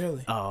too.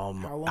 Really?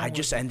 I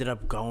just ended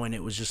up going.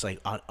 It was just like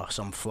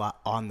some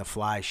on the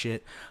fly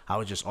shit. I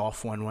was just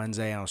off one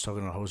Wednesday, and I was talking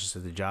to the hostess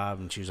at the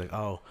job, and she was like,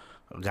 "Oh,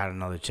 I got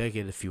another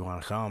ticket if you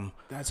want to come."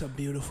 That's a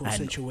beautiful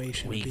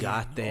situation. We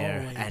got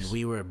there, and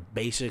we were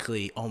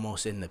basically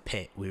almost in the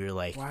pit. We were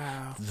like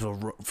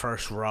the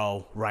first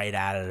row right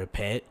out of the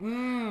pit,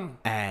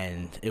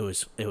 and it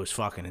was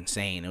fucking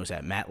insane. It was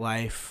at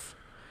MetLife.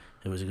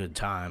 It was a good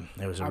time.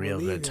 It was a real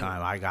good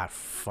time. I got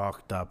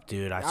fucked up,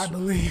 dude. I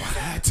believe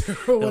that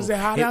too. Was it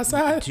hot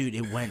outside? Dude,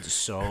 it went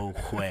so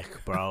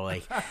quick, bro.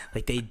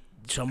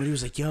 Somebody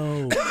was like,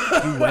 "Yo,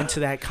 you went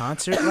to that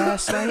concert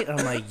last night?"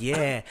 I'm like,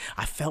 "Yeah."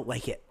 I felt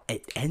like it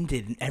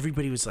ended, and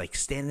everybody was like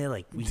standing there,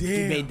 like we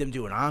made them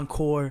do an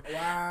encore.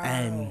 Wow.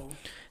 And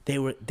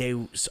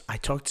I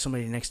talked to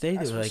somebody the next day.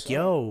 They were like,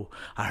 "Yo,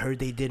 I heard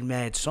they did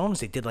mad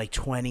songs. They did like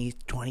 20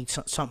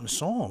 something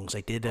songs.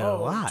 They did a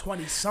lot,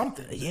 20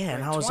 something." Yeah,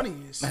 and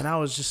I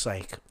was just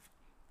like,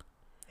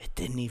 it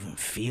didn't even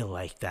feel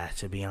like that,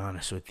 to be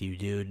honest with you,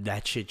 dude.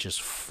 That shit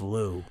just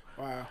flew.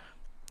 Wow.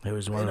 It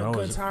was one of those.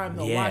 A good time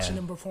though, watching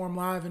them perform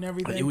live and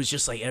everything. It was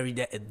just like every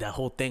day. The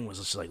whole thing was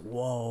just like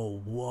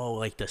whoa.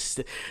 Like the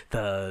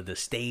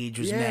stage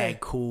was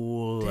mad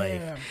cool. Damn.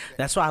 Like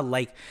that's why I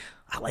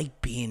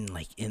like being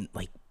like in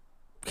like,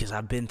 because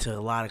I've been to a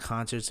lot of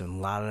concerts and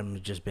a lot of them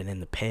have just been in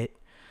the pit.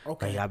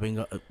 Okay. Like I've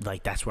been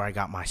that's where I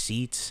got my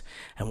seats.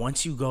 And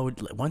once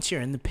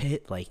you're in the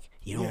pit, like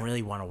you don't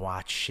really want to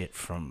watch shit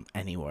from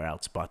anywhere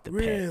else but the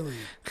pit.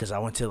 Because I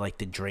went to like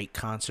the Drake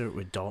concert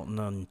with Dalton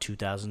in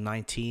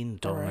 2019,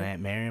 Dalton and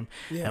Aunt Miriam,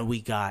 and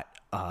we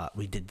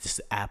did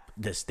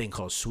this thing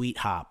called Suite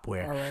Hop,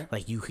 where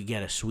like you could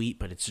get a suite,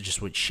 but it's just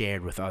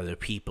shared with other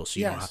people, so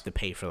you don't have to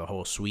pay for the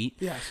whole suite.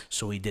 Yes.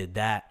 So we did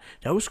that.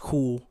 That was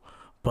cool,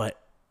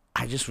 but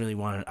I just really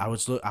wanted. I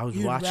was watching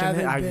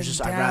it. I'd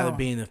rather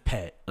be in the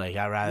pit. Like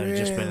I'd rather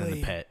just been in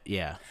the pit.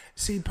 Yeah.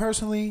 See,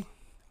 personally,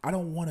 I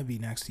don't want to be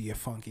next to your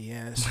funky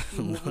ass,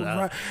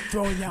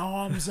 throwing your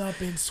arms up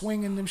and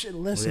swinging them shit.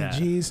 Listen,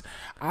 G's,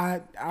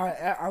 I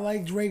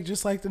like Drake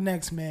just like the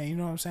next man. You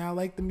know what I'm saying? I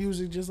like the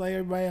music just like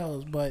everybody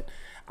else, but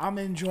I'm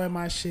enjoying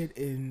my shit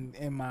in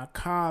my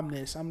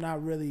calmness. I'm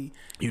not really.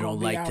 You don't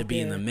like to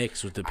be in the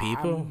mix with the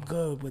people? I'm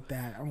good with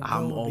that.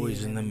 I'm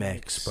always in the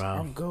mix, bro.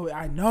 I'm good.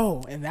 I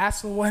know, and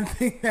that's the one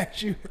thing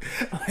that you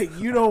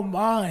don't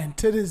mind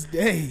to this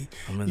day.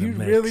 I'm in the mix.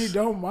 You really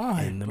don't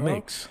mind. In the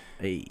mix.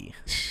 Hey.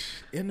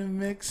 In the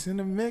mix. Yeah, in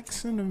the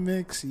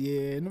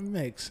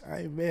mix. I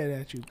ain't mad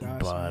at you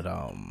guys. But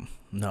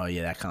no,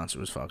 that concert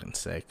was fucking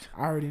sick.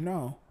 I already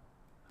know.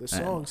 The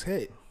songs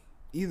hit.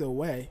 either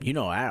way. You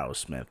know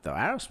Aerosmith though.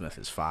 Aerosmith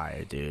is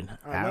fire, dude.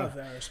 I love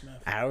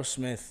Aerosmith.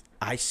 Aerosmith.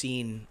 I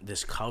seen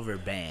this cover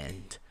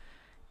band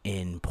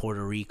in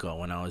Puerto Rico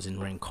when I was in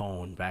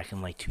Rincon back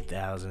in like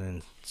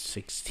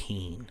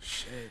 2016.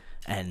 Shit.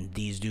 And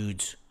these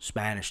dudes,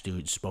 Spanish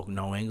dudes, spoke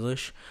no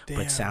English,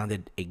 but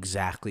sounded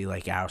exactly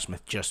like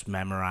Aerosmith. Just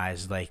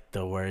memorized like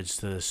the words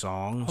to the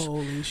songs.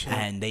 Holy shit!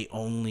 And they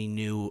only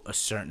knew a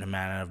certain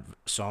amount of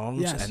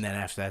songs, and then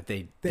after that,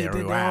 they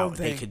were out.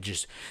 They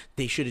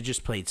should have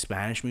just played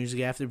Spanish music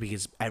after,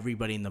 because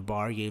everybody in the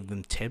bar gave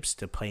them tips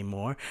to play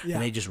more,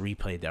 and they just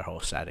replayed their whole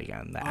set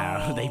again.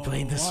 They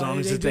played the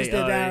songs that they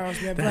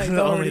already. That's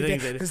the only thing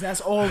because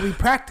that's all we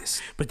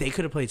practiced. But they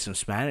could have played some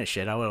Spanish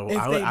shit. I would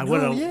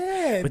have.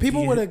 Yeah,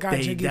 people would have got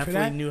jiggy for that. They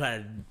definitely knew how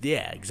to.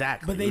 Yeah,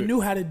 exactly. But they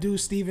knew how to do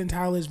Steven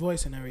Tyler's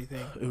voice and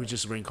everything. It was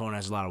just Rincon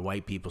has a lot of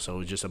white people, so it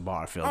was just a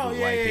bar filled with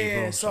white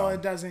people. Yeah. So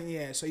it doesn't.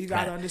 Yeah. So you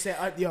gotta understand.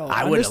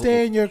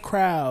 Understand your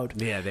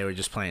crowd. Yeah, they were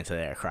just playing to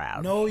their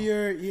crowd. Know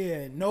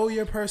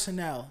your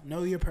personnel.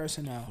 Know your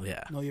personnel.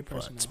 Yeah. Know your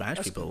personnel. But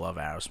Spanish people love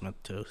Aerosmith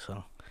too.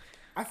 So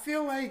I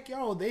feel like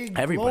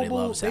everybody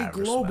loves Aerosmith.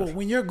 They global.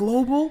 When you're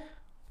global,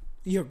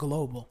 you're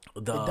global.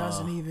 It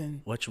doesn't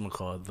even.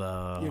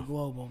 Whatchamacallit, you're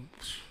global.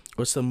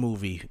 What's the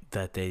movie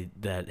that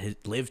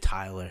Liv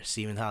Tyler,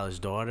 Steven Tyler's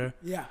daughter?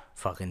 Yeah.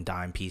 Fucking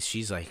dime piece.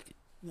 She's like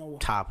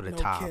top of the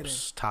tops. Kidding.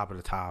 Top of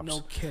the tops.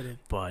 No kidding.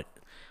 But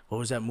what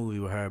was that movie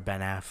with her,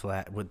 Ben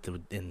Affleck, when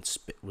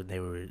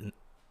they were in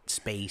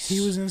space? He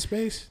was in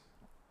space?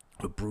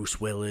 With Bruce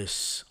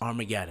Willis.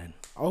 Armageddon.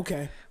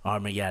 Okay.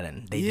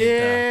 Armageddon. They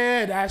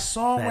did that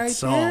song right there. That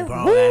song,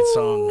 bro. Woo! That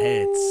song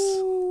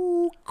hits.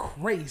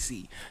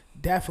 Crazy.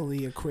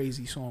 Definitely a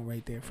crazy song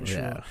right there for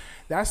sure.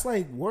 That's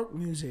like work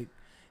music.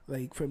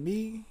 Like for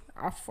me,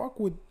 I fuck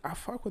with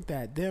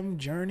that. Them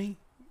Journey.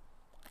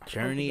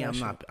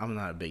 I'm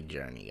not a big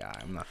Journey guy.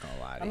 I'm not gonna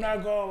lie to you. I'm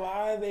not gonna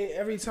lie.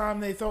 Every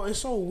time they throw, it's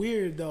so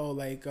weird though.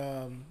 Like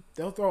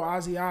they'll throw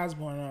Ozzy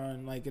Osbourne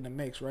on like in the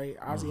mix, right?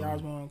 Ozzy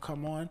Osbourne will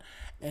come on,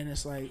 and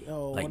it's like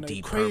like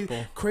Deep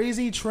Purple,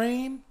 Crazy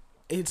Train.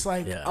 It's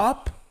like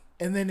up,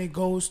 and then it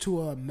goes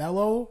to a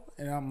mellow,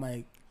 and I'm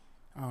like,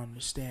 I don't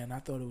understand. I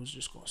thought it was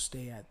just gonna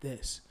stay at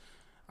this.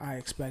 I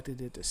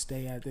expected it to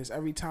stay at this.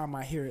 Every time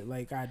I hear it,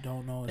 like I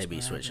don't know. They be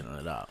switching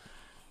it up.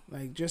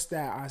 Like just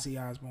that Ozzy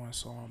Osbourne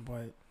song,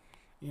 but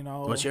you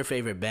know. What's your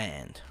favorite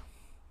band?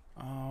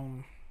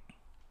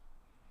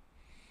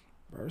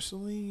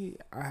 Personally,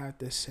 I have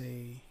to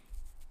say,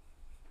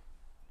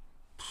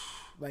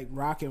 like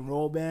rock and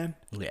roll band.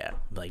 Yeah,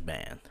 like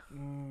band.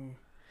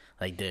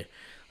 Like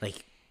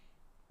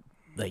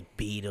like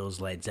Beatles,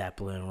 Led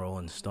Zeppelin,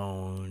 Rolling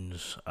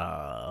Stones.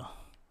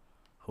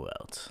 Who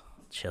else?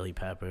 Chili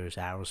Peppers,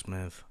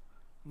 Aerosmith,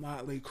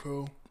 Motley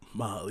Crue.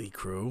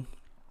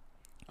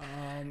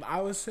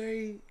 I would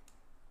say.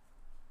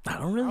 I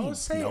don't really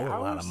know a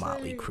lot of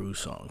Motley Crue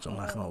songs. I'm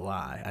not gonna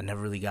lie. I never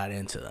really got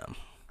into them.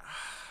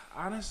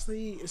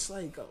 Honestly, it's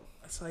like a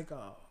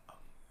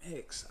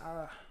mix.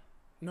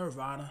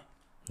 Nirvana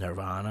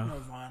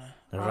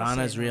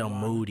is real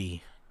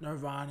moody.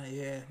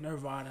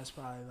 Nirvana's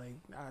probably like,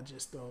 I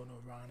just throw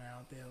Nirvana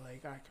out there.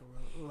 Like I could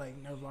like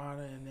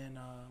Nirvana, and then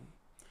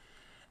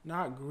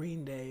not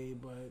Green Day,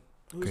 but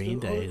Green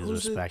Day is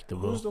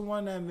respectable. Who's the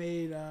one that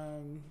made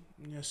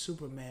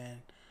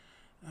Superman?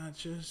 Not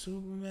just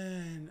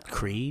Superman.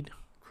 Creed,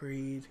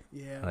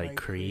 yeah. I like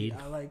Creed.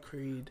 I like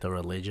Creed. The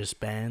religious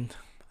band.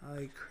 I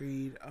like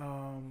Creed.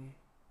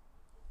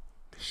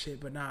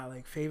 But not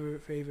like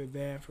favorite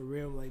band for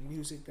real. Like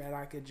music that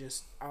I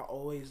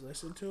always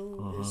listen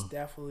to is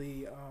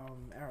definitely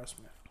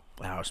Aerosmith.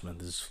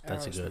 Aerosmith is a good.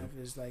 Aerosmith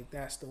is like,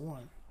 that's the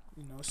one.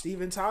 You know,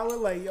 Steven Tyler,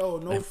 like,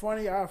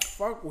 funny, I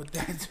fuck with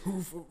that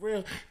dude for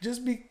real.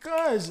 Just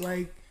because,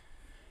 like,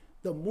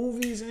 the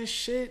movies and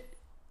shit,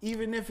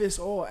 even if it's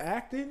all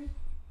acting,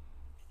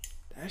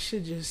 that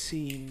shit just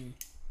seem,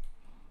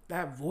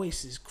 that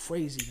voice is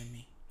crazy to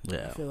me.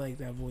 Yeah. I feel like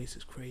that voice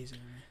is crazy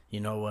to me. You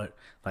know what?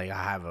 Like,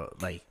 I have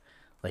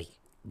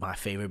my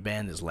favorite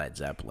band is Led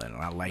Zeppelin,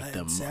 and I like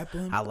them.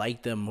 I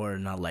like them more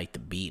than I like the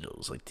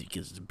Beatles. Like,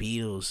 because the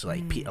Beatles,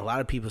 like, a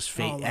lot of people's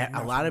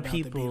a lot of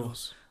people.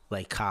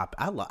 Like cop,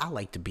 I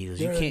like the Beatles.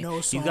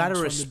 You gotta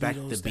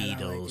respect the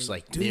Beatles.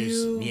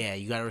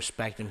 You gotta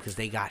respect them because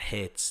they got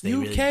hits. They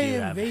really do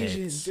have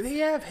hits. They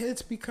have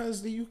hits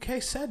because the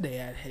UK said they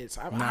had hits.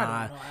 I don't know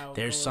how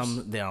there's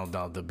some. The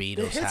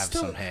Beatles have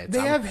some hits.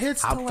 They have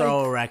hits. I'll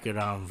throw a record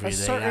on for you.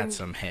 They got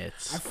some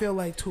hits. I feel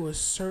like to a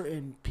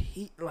certain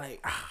I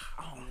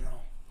don't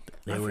know.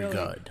 They were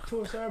good. Like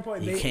to a certain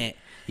point, you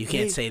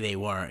can't say they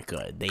weren't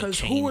good. They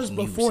changed. Who was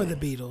before the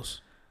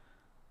Beatles?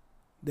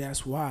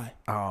 That's why.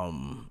 I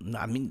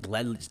mean,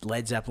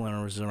 Led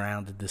Zeppelin was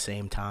around at the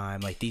same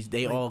time. Like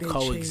they all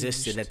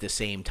coexisted changed. At the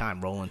same time.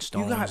 Rolling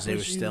Stones, they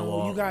were still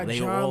all they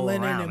were all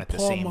around at the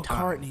same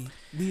time.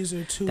 These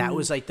are two. That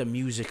was like the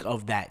music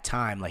of that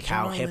time. Like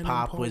how hip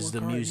hop was the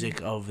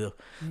music of the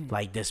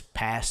like this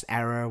past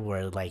era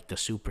where like the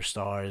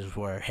superstars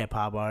were hip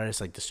hop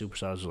artists. Like the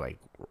superstars were like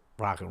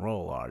rock and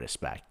roll artists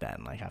back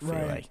then. Like I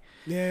feel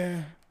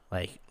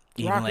like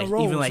rock and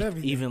roll,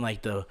 even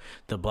like the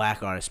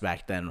black artists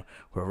back then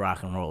were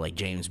rock and roll, like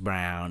James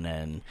Brown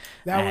and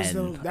that was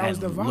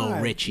the vibe.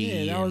 Lil Richie,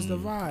 yeah, that was the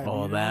vibe.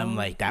 All them,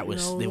 like that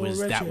was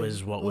that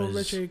was what Lil was.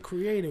 Richard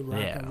created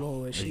rock and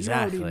roll and shit.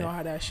 Exactly. You already know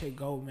how that shit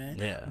go, man.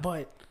 Yeah.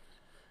 But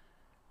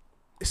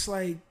it's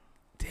like,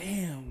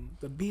 damn,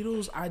 the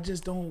Beatles. I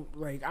just don't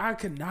like. I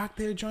can knock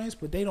their joints,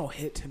 but they don't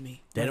hit to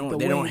me. They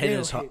don't hit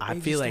as hard. I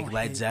feel like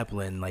Led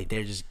Zeppelin, like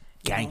they're just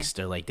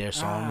gangster, like their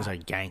songs are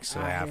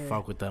gangster. I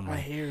fuck with them. I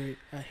hear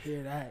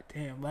that.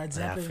 Damn, Led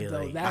Zeppelin. I feel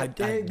though, like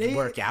they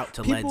work out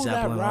to Led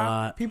Zeppelin a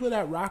lot. People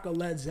that rock a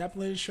Led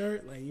Zeppelin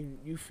shirt, like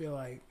you feel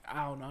like,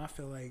 I don't know. I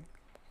feel like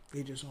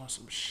they just want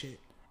some shit.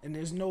 And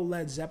there's no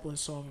Led Zeppelin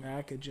song that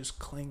I could just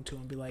cling to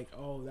and be like,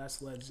 oh,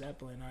 that's Led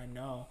Zeppelin. I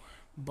know,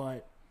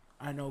 but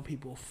I know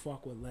people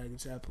fuck with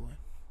Led Zeppelin.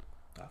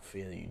 I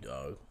feel you,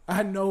 dog.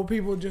 I know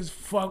people just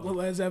fuck with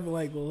Led Zeppelin,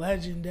 like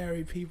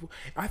legendary people.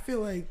 I feel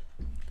like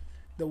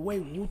the way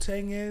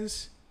Wu-Tang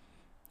is,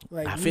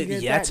 like I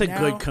feel that's a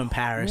good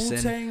comparison.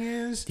 Wu-Tang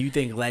is. Do you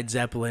think Led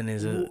Zeppelin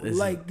is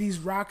like these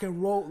rock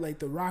and roll, like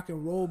the rock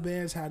and roll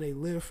bands, how they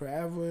live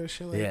forever,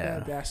 shit like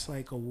that? That's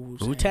like a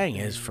Wu-Tang. Wu-Tang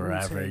is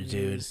forever, Wu-Tang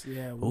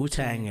dude.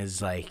 Wu-Tang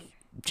is like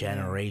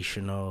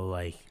generational,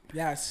 like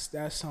that's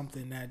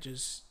something that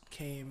just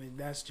came, and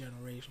that's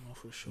generational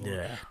for sure.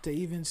 Yeah. To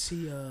even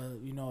see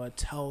a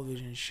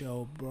television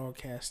show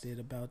broadcasted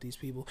about these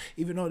people,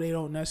 even though they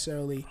don't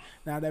necessarily,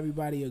 not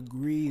everybody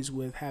agrees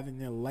with having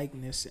their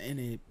likeness in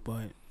it,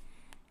 but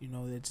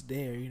it's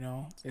there.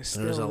 It's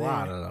still there's a there.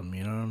 lot of them.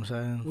 You know what I'm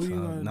saying? What are you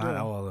gonna not do?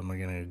 all of them are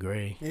gonna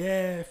agree.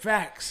 Yeah,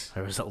 facts.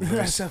 There was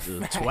That's a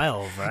fact.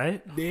 12,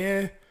 right?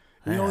 Yeah,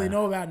 we only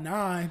know about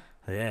 9.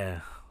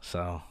 Yeah,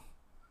 so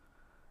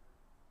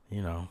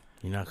you're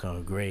not gonna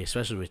agree,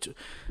 especially with.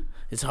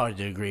 It's hard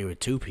to agree with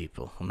 2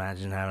 people.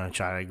 Imagine having to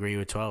try to agree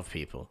with 12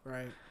 people.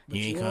 Right. But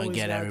you ain't gonna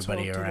get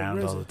everybody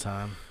around all the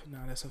time. No,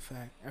 that's a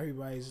fact.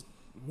 Everybody's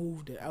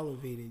moved and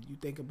elevated. You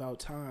think about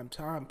time.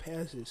 Time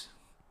passes.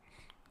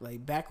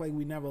 Like, back like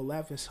we never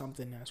left is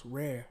something that's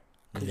rare.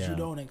 Because you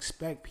don't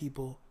expect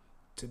people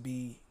to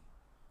be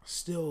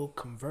still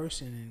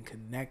conversing and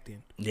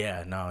connecting.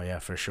 Yeah,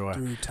 for sure.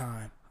 Through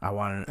time.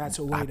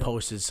 I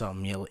posted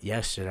something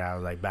yesterday. I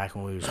was like, back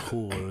when we was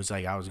cool, it was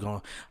like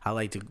I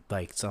like to,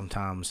 like,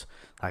 sometimes,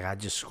 like, I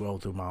just scroll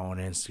through my own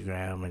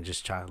Instagram and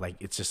just try, like,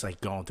 it's just like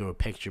going through a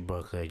picture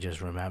book, like, just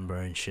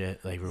remembering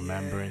shit.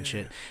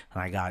 And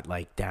I got,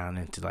 like, down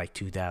into, like,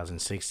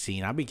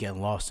 2016. I be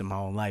getting lost in my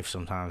own life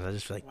sometimes. I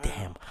just feel like,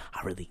 damn,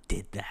 I really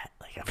did that.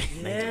 Like, I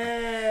mean,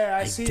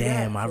 I see that.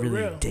 Damn, I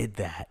really real. did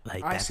that.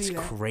 Like, that's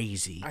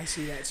crazy. I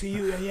see that. So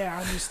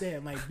I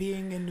understand. Like,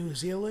 being in New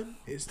Zealand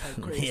is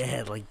like crazy.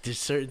 Yeah, like, there's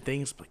certain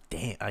things, like,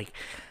 damn, like,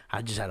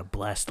 I just had a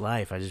blessed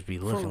life. I just be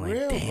looking for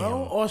real, like, damn.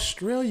 Bro,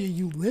 Australia,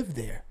 you live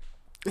there.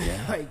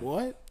 Yeah. Like,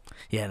 what?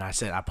 Yeah, and I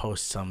said, I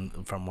posted some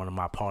from one of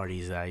my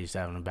parties that I used to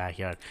have in the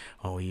backyard.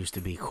 Oh, we used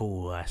to be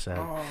cool, I said.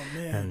 Oh,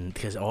 man. And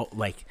because,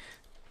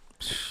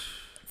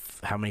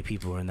 how many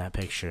people were in that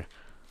picture?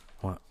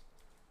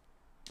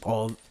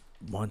 All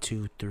 1,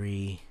 2,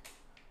 3,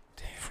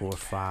 4,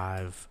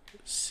 5,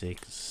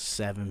 6,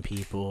 7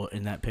 people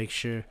in that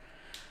picture.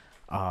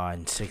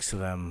 And 6 of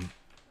them,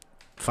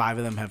 5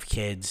 of them have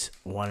kids.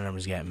 1 of them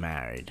is getting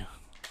married.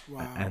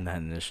 Wow. And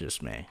then it's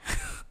just me.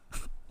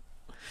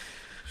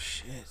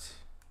 Shit.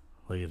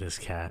 Look at this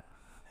cat.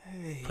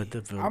 Hey, put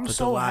the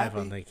live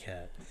on the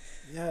cat.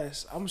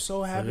 Yes, I'm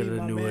so happy.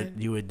 Look at the man.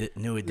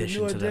 new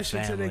addition to the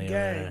family. To the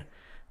gang.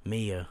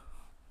 Mia.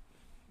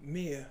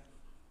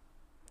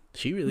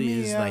 She really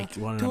is like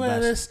one of the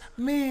best.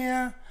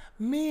 Mia.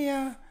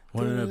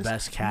 One of the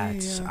best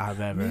cats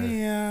I've ever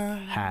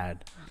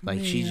had.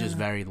 Like, she's just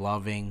very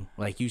loving.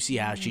 Like, you see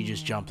how she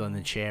just jumped on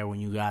the chair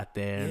when you got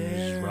there and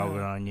was just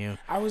rubbing on you.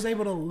 I was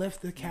able to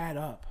lift the cat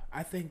up.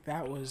 I think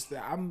that was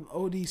I'm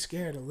OD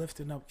scared of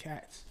lifting up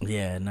cats.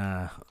 Yeah,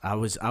 nah. I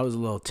was a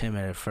little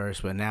timid at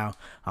first, but now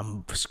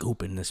I'm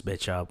scooping this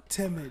bitch up.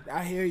 Timid.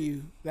 I hear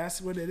you. That's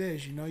what it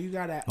is. You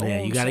gotta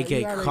you gotta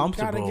get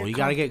comfortable. You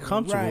gotta get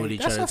comfortable with each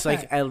other. It's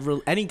like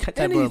any type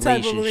of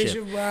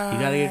relationship. Right. You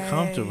gotta get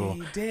comfortable.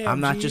 Damn, I'm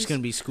not just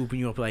gonna be scooping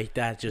you up like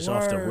that just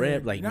off the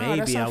rip. Like,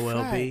 maybe I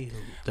will be.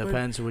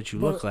 Depends on what you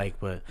look like,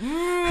 but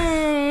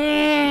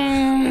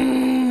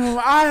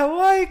I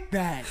like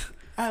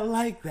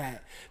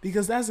that.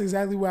 Because that's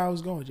exactly where I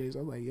was going, Jace. I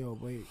was like, yo,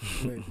 wait.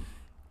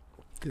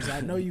 Because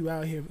I know you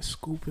out here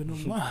scooping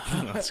them up.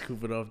 I'm not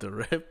scooping off the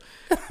rip.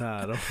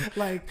 Nah, I don't.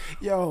 Like,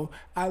 yo,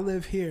 I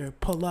live here.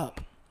 Pull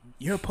up.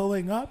 You're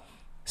pulling up?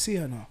 See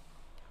or no?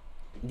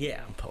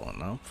 Yeah, I'm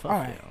pulling up. Fuck all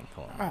right. Yeah, I'm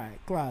pulling up. All right,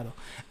 claro.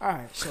 All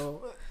right,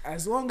 so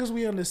as long as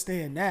we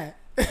understand that,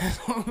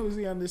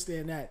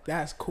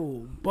 that's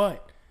cool.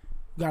 But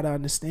you got to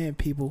understand,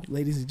 people,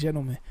 ladies and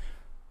gentlemen,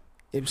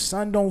 if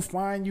son don't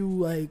find you,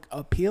 like,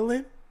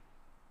 appealing,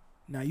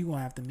 now you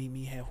gonna have to meet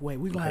me halfway.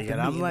 We gonna have to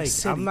meet in the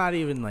city. I'm not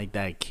even like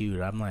that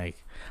cute. I'm like,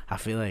 I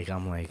feel like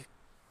I'm like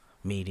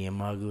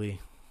medium ugly.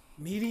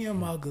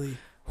 Medium ugly.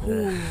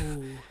 Ooh,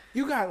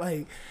 you got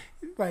like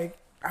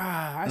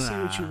I see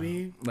what you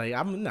mean. Like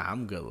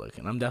I'm good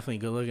looking. I'm definitely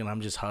good looking.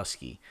 I'm just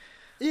husky.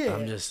 Yeah.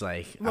 I'm just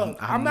like look.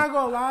 I'm not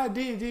gonna lie,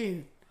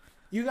 Dean.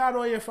 You got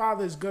all your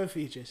father's good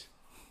features.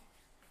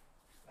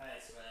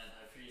 Thanks, man.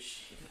 I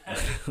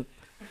appreciate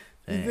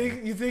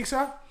that. You think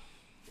so?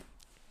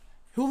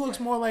 Who looks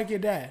more like your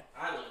dad?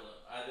 I think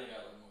I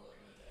look more like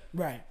my dad.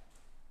 Right.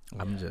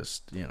 I'm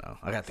just,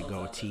 I got the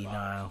goatee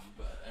now.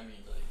 But I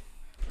mean, like,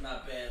 we're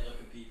not bad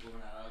looking people. We're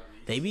not ugly.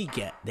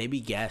 They be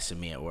gassing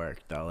me at work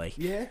though. Like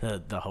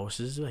the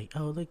hostess is like,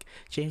 oh look,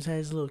 James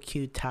has a little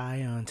cute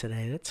tie on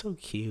today. That's so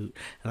cute.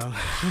 And I'm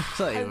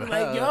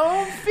like, yo,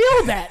 I don't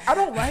feel that. I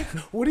don't like.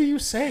 What are you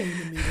saying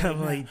to me? Right I'm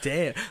now? like,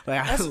 damn.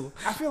 Like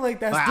I feel like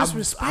that's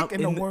disrespect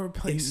in the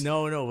workplace.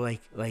 No,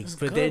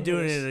 but they're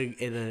doing it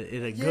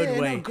in a good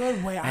way. In a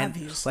good way, and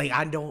obviously.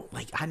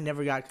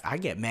 I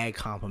get mad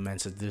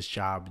compliments at this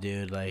job,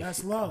 dude. Like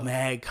that's love.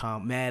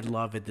 Mad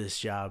love at this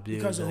job, dude.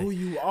 Because of who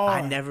you are.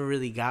 I never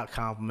really got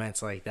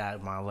compliments like that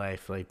in my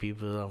life. Like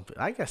people don't.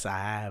 I guess I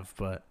have,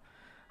 but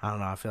I don't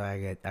know. I feel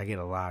like I get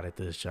a lot at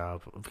this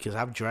job because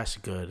I'm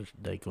dressed good.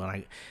 Like when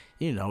I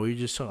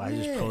just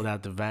pulled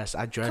out the vest.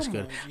 I dress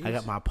good. I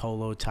got my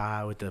polo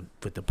tie with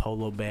the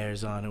polo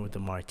bears on it with the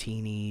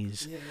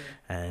martinis,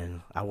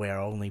 and I wear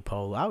only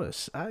polo.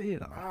 facts.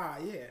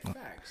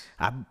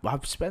 I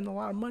spend a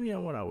lot of money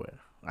on what I wear.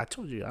 I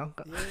told you,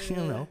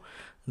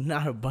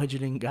 not a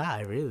budgeting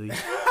guy really.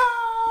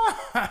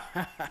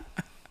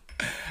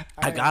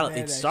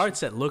 It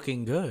starts at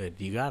looking good.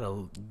 You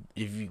gotta,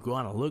 if you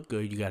want to look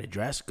good, you gotta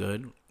dress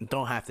good. It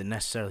don't have to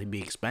necessarily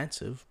be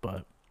expensive,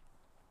 but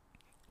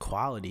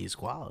quality is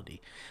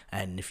quality.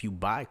 And if you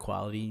buy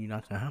quality, you're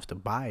not gonna have to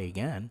buy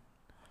again.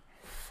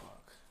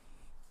 Fuck.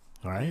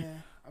 Right? Yeah.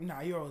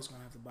 Nah, you're always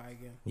gonna have to buy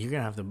again. You're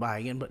gonna have to buy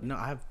again, but no,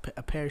 I have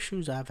a pair of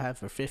shoes I've had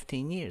for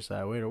 15 years that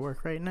I wear to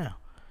work right now.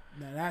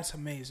 Now that's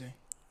amazing.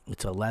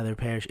 It's a leather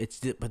pair.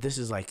 But these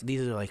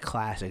are like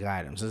classic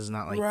items. This is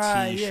not like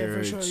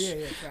t-shirts. Yeah, for sure.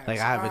 Yeah. Like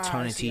I have a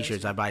ton of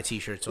t-shirts. I buy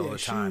t-shirts all the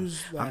time.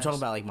 I'm talking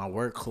about like my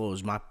work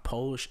clothes, my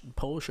polo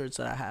shirts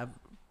that I have.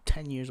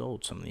 10 years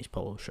old. Some of these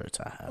polo shirts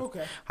I have.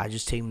 Okay. I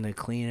just take them to the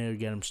cleaner,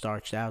 get them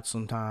starched out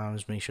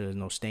sometimes, make sure there's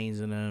no stains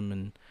in them,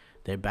 and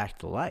they're back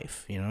to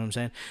life. You know what I'm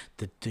saying?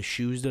 The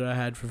shoes that I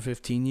had for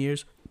 15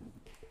 years,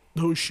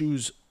 those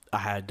shoes I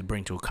had to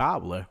bring to a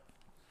cobbler,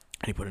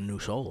 and he put a new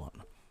sole on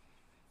them.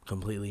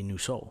 Completely new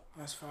sole.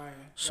 That's fire.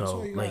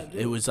 So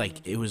it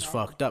was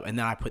fucked up, and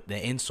then I put the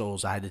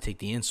insoles. I had to take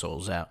the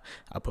insoles out.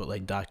 I put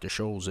like Dr.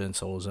 Scholl's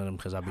insoles in them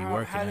because I'll be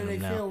working in them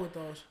now. How do they feel with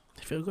those?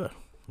 They feel good.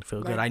 They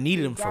feel good. I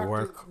needed them for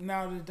work.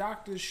 Now the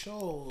Dr.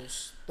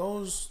 Scholl's,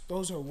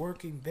 those are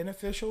working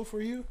beneficial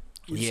for you?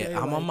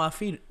 I'm on my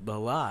feet a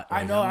lot.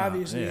 I know,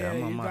 obviously. Yeah,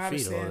 I'm on you my gotta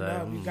feet stand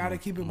up. You gotta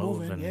keep it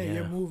moving. Yeah,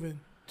 you're moving.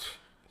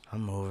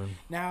 I'm moving.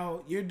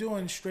 Now you're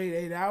doing straight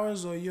 8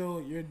 hours, or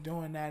you're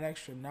doing that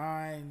extra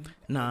 9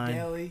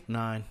 daily.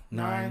 9.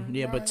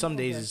 Yeah, but some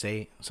days it's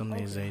 8. Some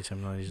days it's 8.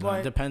 Some days it's 9.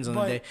 It depends on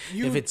the day.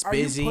 If it's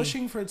busy, are you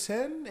pushing for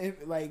 10? If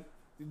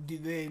do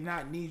they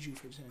not need you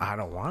for 10? I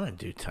don't want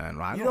to do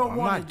 10. I'm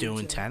not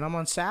doing 10. I'm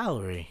on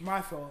salary.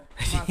 My fault.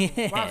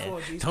 My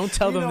fault, G's. Don't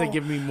tell them to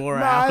give me more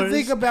hours. I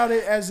think about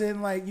it as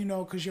in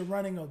because you're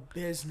running a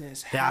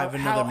business. I have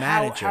another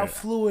manager. How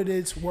fluid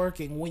it's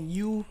working. When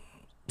you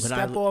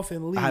step off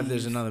and leave,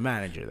 there's another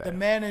manager there. The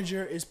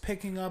manager is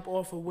picking up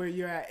off of where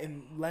you're at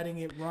and letting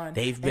it run.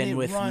 They've been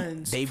with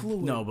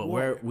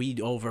we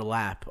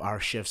overlap. Our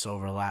shifts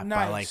overlap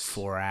by like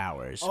 4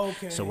 hours.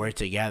 Okay. So we're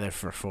together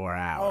for 4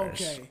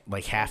 hours. Okay.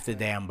 Like half the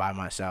day I'm by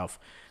myself,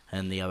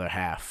 and the other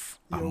half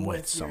I'm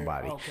with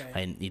somebody.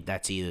 And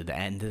that's either the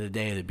end of the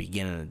day or the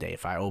beginning of the day.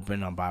 If I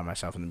open, I'm by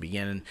myself in the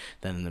beginning.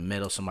 Then in the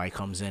middle, somebody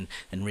comes in,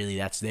 and really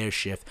that's their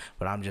shift.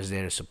 But I'm just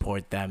there to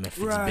support them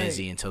if it's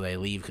busy until they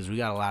leave. Because we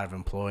got a lot of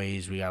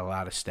employees. We got a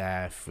lot of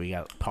staff. We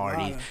got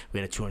parties. We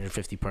had a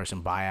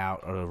 250-person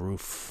buyout of the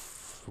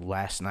roof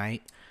last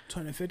night.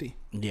 250.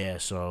 Yeah,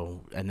 so,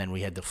 and then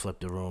we had to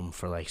flip the room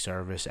for, like,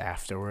 service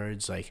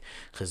afterwards. Like,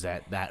 because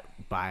that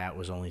buyout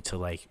was only to,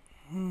 like,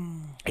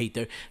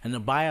 8:30, and the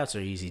buyouts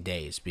are easy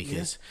days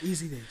because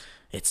easy days.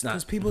 It's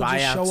not people buyouts.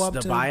 Just show up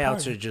the to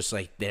buyouts the are just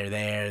like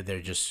they're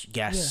just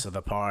guests of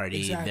the party.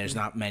 Exactly. There's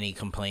not many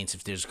complaints.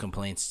 If there's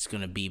complaints, it's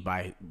gonna be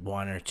by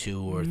 1 or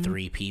 2 or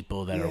 3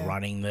 people that are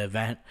running the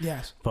event.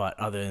 Yes. But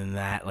other than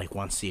that, like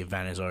once the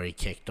event is already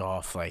kicked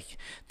off, like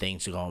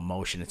things go in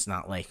motion. It's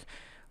not like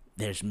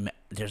there's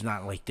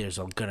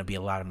gonna be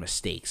a lot of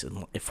mistakes,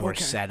 and if we're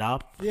set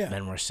up,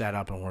 then we're set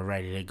up and we're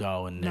ready to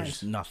go, and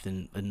there's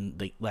nothing,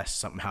 unless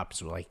something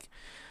happens with like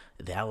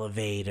the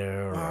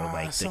elevator or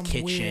like the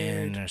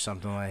kitchen or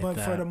something like that.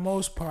 But for the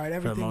most part,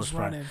 everything's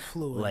running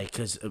fluid. Like,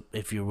 because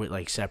if you're with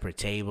like separate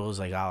tables,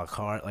 like a la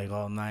carte, like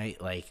all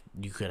night, like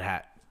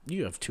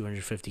you have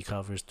 250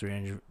 covers,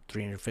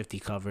 350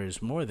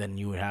 covers, more than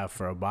you would have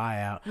for a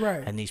buyout.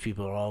 Right. And these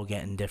people are all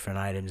getting different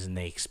items, and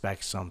they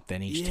expect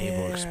something. Each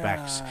table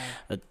expects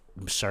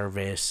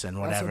service and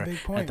whatever.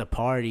 At the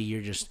party,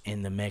 you're just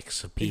in the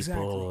mix of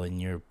people,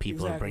 and your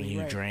people are bringing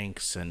you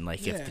drinks, and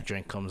like if the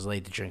drink comes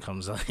late, the drink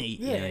comes late.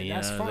 Yeah, you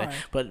that's know, fine.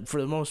 But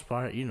for the most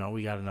part,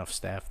 we got enough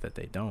staff that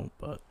they don't.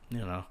 But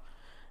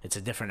it's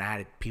a different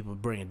attitude. People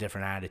bring a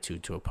different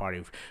attitude to a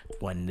party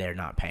when they're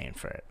not paying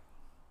for it.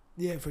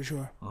 Yeah, for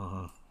sure.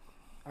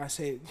 I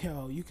say,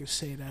 you can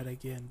say that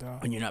again,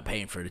 dog. When you're not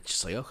paying for it, it's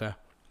just like, okay.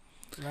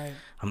 Right.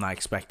 I'm not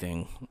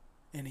expecting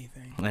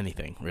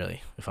anything,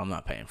 really. If I'm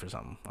not paying for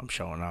something, I'm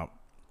showing up.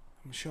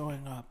 I'm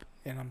showing up,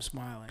 and I'm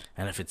smiling.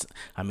 And if it's,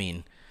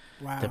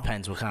 wow.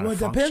 Depends what kind of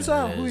function it depends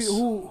on it is.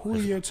 who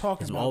you're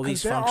talking about. All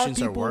these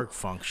functions are work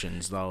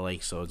functions, though.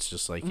 Like, so it's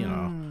just like, you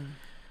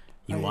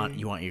want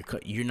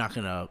you're not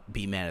gonna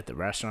be mad at the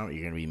restaurant, but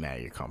you're gonna be mad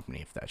at your company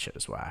if that shit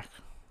is whack.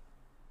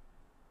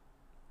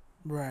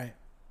 Right.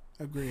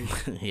 Agreed.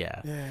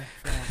 Yeah. Yeah.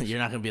 You're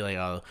not gonna be like,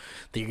 oh,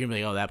 you're gonna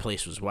be like, oh, that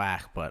place was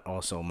whack, but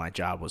also my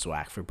job was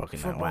whack for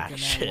booking that whack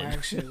shit.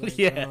 Like,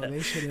 yeah.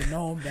 They should have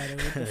known better.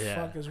 What the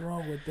fuck is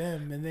wrong with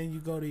them? And then you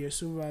go to your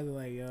supervisor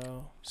like,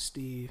 yo,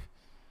 Steve,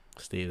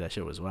 that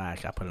shit was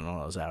whack. I put in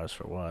all those hours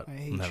for what?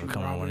 I'm never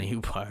coming to one of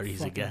you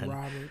parties again.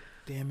 Robert,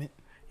 damn it.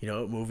 You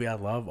know what movie I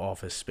love?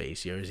 Office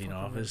Space. You ever seen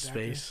Office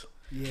Space?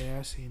 Yeah,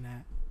 I've seen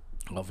that.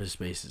 Office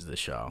Space is the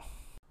show.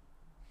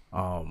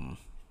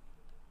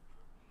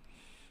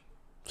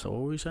 So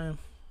what were we saying?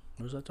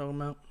 What was I talking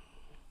about?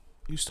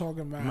 You was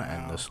talking about. I'm gonna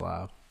end this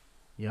live.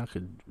 Y'all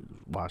could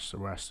watch the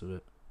rest of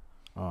it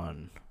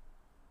on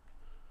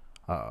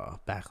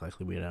Back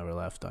Likely We Never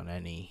Left on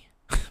any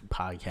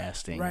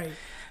podcasting, right?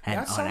 And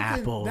that's on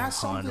Apple,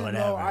 that's on whatever.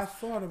 Though, I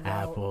thought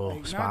about Apple,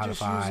 like,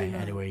 Spotify,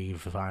 anywhere you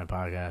can find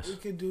podcasts. We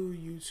could do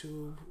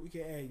YouTube. We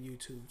could add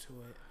YouTube to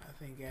it. I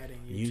think adding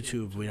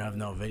YouTube. We don't have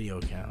no video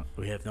account.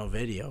 We have no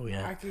video.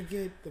 I could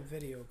get the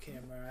video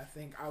camera. I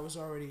think I was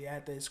already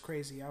at this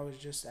crazy. I was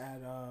just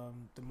at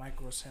the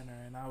Micro Center,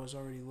 and I was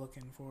already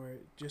looking for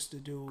it just to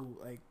do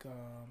like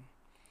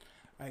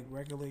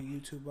regular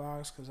YouTube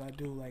blogs, because I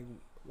do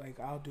like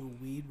I'll do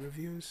weed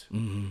reviews.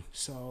 Mm-hmm.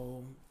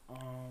 So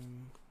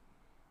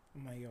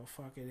I'm like, yo,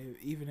 fuck it.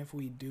 Even if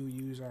we do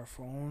use our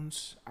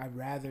phones, I'd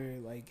rather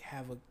like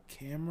have a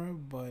camera,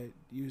 but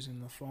using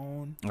the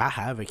phone. I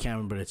have a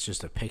camera, but it's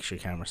just a picture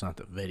camera. It's not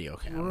the video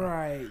camera.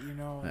 Right.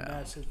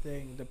 That's the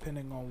thing.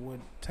 Depending on what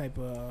type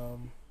of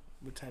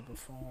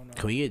phone.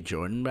 Can we get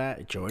Jordan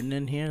back? Jordan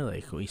in here?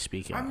 Like, can we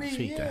speak to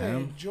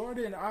him?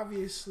 Jordan,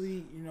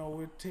 obviously,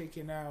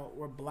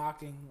 we're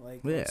blocking,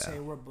 let's say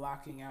we're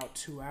blocking out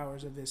 2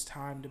 hours of his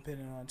time,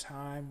 depending on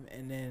time,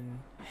 and then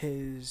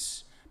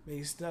his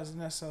base doesn't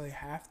necessarily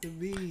have to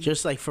be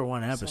just like for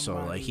one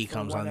episode. Like, he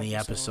comes on the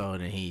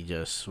episode and he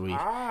just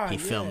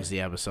films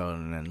the episode,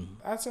 and then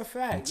that's a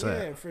fact.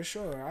 For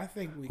sure. I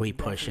think we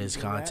push his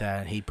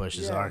content, he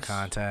pushes our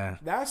content.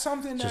 That's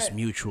something just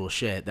mutual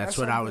shit. That's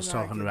what I was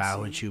talking about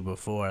with you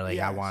before. Like,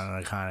 I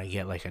wanted to kind of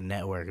get like a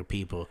network of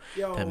people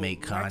that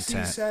make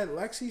content.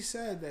 Lexi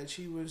said that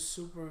she was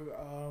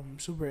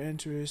super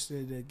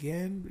interested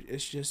again.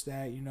 It's just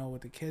that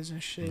with the kids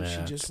and shit,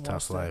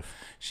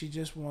 she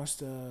just wants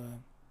to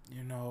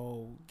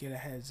get a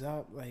heads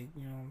up, like,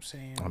 what I'm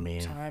saying?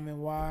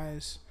 Timing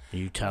wise.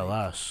 You tell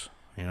us,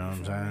 what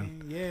I'm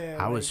saying? Yeah.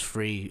 I was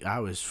free,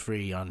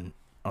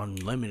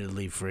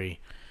 unlimitedly free.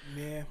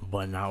 Yeah.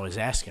 When I was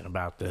asking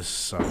about this,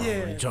 so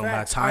you're talking about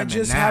I timing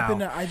just now.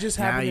 happened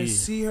to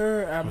see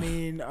her.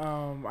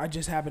 I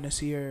just happened to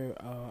see her.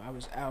 I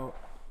was out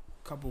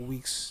a couple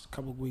weeks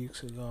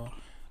ago.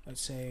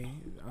 Let's say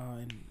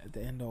at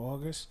the end of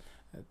August.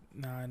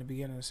 In the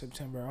beginning of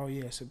September. Oh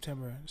yeah,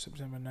 September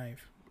 9th.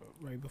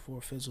 Right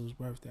before Fizzle's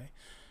birthday.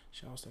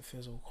 Shouts to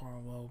Fizzle,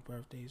 Cornwell,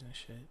 birthdays and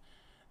shit.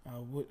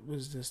 What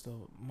was this the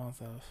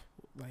month of?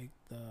 Like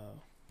the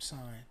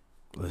sign?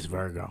 It's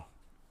Virgo.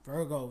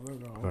 Virgo.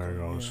 Okay.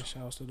 Virgos. Yeah,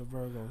 shouts to the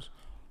Virgos.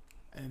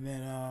 And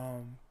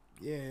then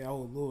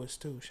Lewis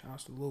too.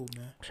 Shouts to Lou,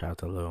 man. Shout out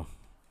to Lou.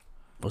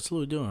 What's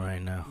Lou doing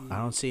right now? I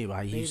don't see him.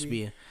 He used to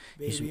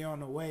be on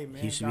the way, man.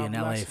 He used to be in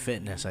LA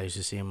Fitness. I used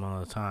to see him all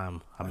the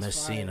time. I miss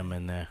seeing him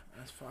in there.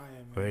 That's fire,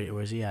 man.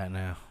 Where's he at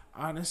now?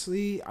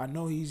 Honestly, I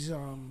know he's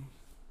doing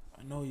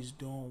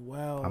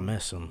well. I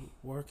miss him.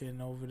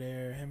 Working over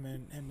there. Him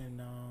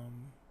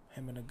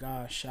and the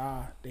guy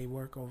Shaw, they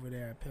work over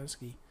there at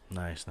Penske.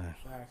 Nice.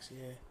 Facts,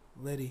 yeah.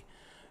 Liddy,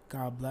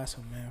 God bless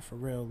him, man. For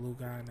real, Lou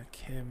Guy and the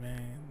kid,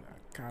 man.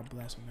 God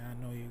bless him, man.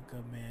 I know you're a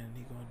good man.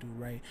 He gonna do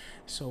right.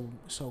 So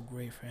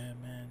great for him,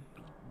 man.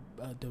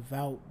 A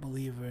devout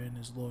believer in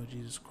his Lord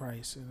Jesus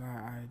Christ, and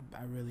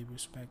I really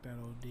respect that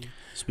OD.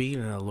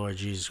 Speaking of the Lord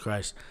Jesus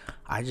Christ,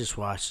 I just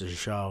watched a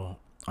show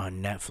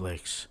on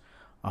Netflix.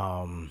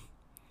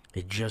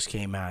 It just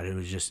came out. It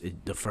was just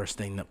the first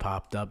thing that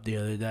popped up the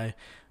other day,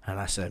 and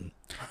I said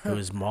it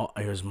was Mark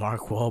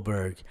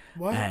Wahlberg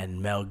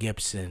and Mel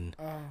Gibson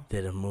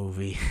did a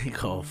movie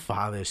called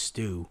Father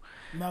Stew.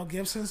 Mel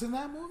Gibson's in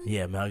that movie?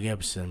 Yeah, Mel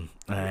Gibson.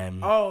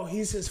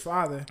 He's his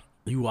father.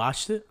 You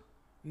watched it?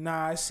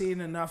 Nah, I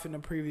seen enough in the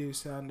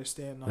previews to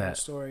understand the whole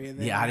story. And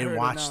then I didn't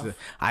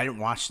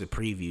watch the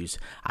previews.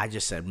 I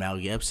just said Mel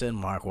Gibson,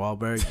 Mark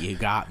Wahlberg, you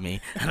got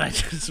me, and I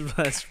just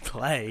pressed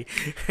play,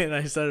 and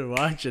I started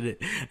watching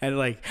it, and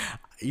like,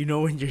 you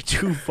know, when you're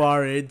too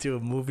far into a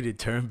movie to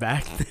turn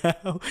back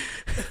now.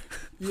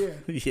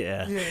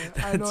 Yeah.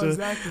 I know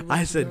exactly what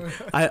I said.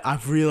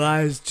 I've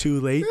realized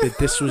too late that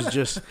this was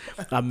just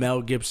a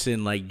Mel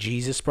Gibson like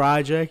Jesus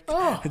project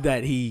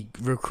that he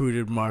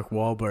recruited Mark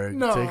Wahlberg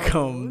to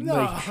come.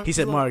 Like, he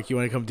said, "Mark, you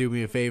want to come do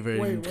me a favor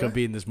and come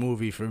be in this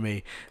movie for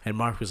me?" And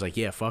Mark was like,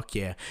 "Yeah, fuck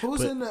yeah."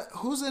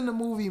 Who's in the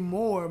movie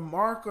more,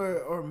 Mark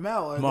or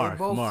Mel? Are they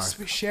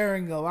both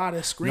sharing a lot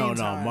of screen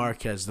time? No,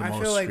 Mark has the most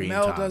screen time. I feel like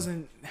Mel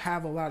doesn't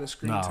have a lot of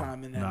screen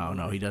time in that movie.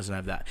 No, he doesn't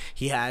have that.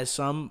 He has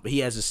some. He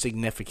has a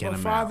significant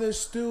amount. Father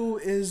Stu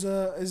is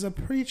a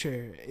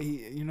preacher.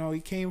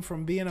 He came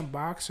from being a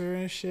boxer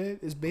and shit.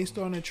 It's based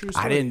on a true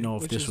story. I didn't know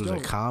if this was a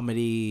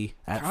comedy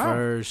at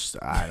first.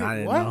 I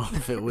didn't know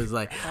if it was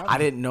like. I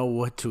didn't know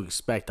what to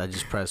expect. I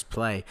just pressed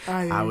play.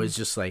 I was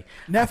just like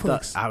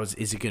Netflix.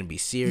 Is it gonna be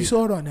serious? You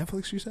saw it on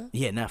Netflix? You said?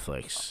 Yeah,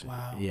 Netflix.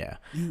 Wow. Yeah.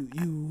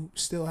 You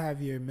still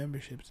have your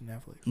membership to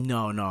Netflix?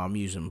 No, I'm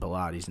using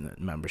Pilates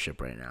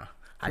membership right now.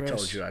 I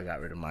told you I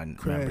got rid of my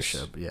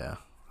membership. Yeah.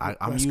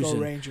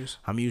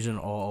 I'm using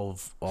all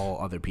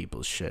other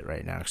people's shit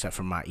right now, except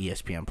for my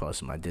ESPN Plus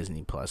and my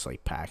Disney Plus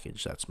like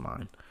package. That's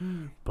mine.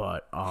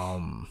 But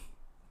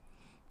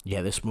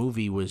yeah, this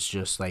movie was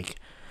just like,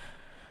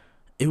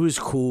 it was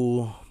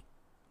cool,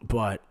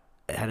 but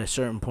at a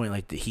certain point,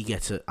 like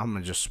I'm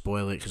gonna just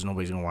spoil it because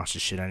nobody's gonna watch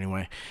this shit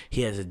anyway.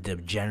 He has a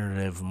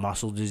degenerative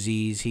muscle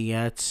disease he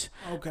gets,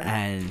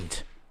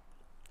 and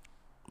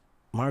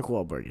Mark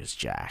Wahlberg is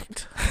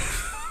jacked.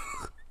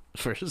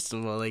 First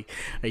of all, like,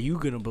 are you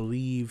gonna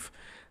believe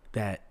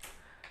that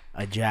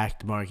a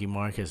jacked Marky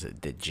Mark has a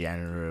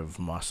degenerative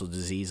muscle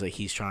disease? Like,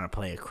 he's trying to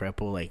play a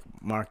cripple. Like,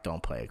 Mark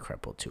don't play a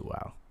cripple too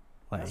well.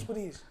 Like, that's what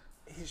he's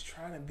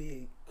trying to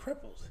be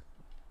crippled.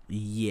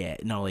 Yeah,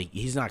 no, like,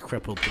 he's not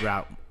crippled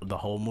throughout the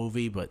whole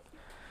movie, but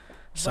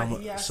some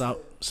of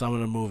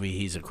the movie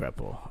he's a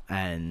cripple,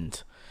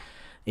 and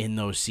in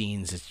those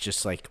scenes, it's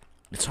just like,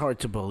 it's hard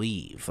to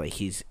believe. Like,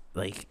 he's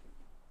like,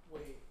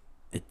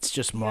 it's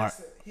just Mark.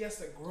 He has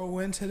to grow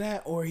into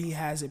that, or he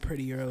has it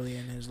pretty early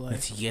in his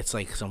life. He gets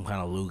like some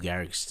kind of Lou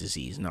Gehrig's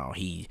disease. No,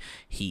 he's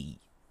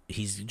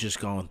just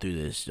going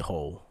through this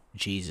whole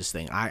Jesus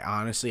thing.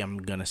 I'm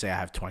gonna say I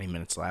have 20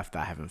 minutes left.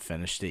 I haven't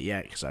finished it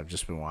yet because I've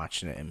just been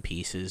watching it in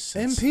pieces.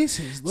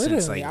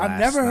 Literally. I've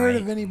never heard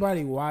of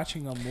anybody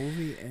watching a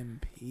movie in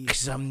pieces.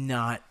 Because I'm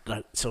not.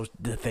 So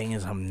the thing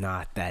is, I'm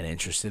not that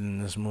interested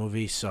in this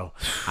movie. So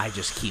I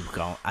just keep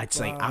going. It's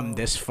like I'm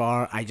this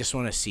far. I just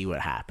want to see what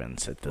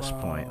happens at this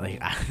point. Like,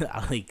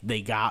 like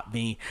they got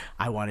me.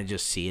 I want to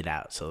just see it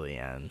out till the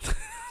end.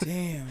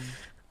 Damn,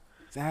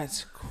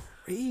 that's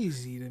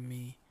crazy to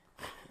me.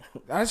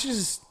 That's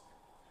just.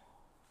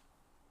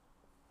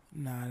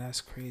 Nah,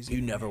 that's crazy.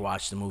 You never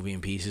watched the movie in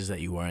pieces that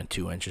you weren't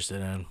too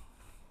interested in?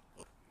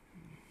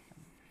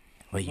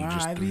 Like, you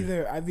just I've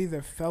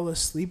either fell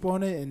asleep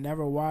on it and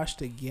never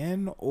watched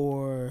again,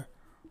 or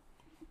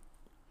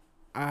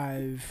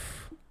I've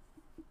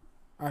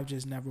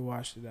just never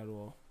watched it at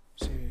all.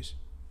 Serious.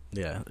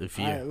 Yeah, if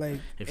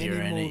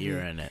you're in it, you're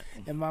in it.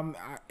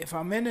 If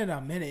I'm in it,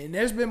 I'm in it. And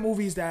there's been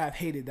movies that I've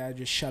hated that I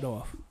just shut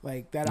off,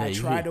 like that I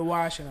tried to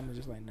watch, and I'm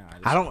just like, nah.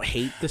 I don't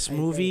hate this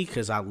movie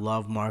because I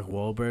love Mark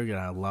Wahlberg and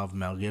I love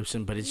Mel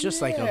Gibson, but it's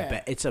just like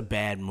it's a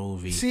bad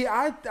movie. See,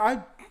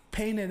 I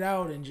paint it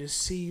out and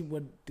just see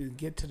what to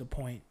get to the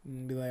point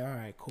and be like, all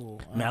right,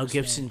 cool. Mel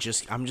Gibson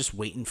I'm just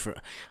waiting for.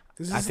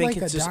 I think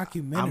like it's a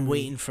documentary. I'm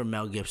waiting for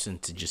Mel Gibson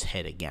to just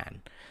hit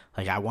again.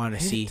 Like, I want to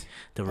see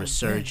the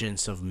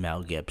resurgence of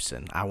Mel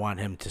Gibson. I want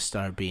him to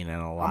start being in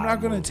a lot of movies. I'm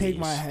not going to take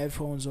my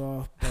headphones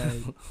off,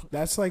 but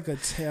that's like a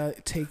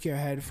take your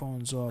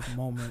headphones off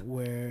moment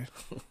where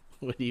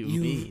what do you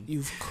mean?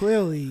 You've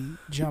clearly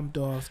jumped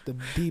off the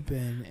deep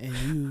end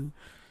and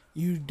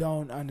you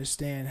don't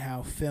understand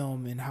how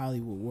film in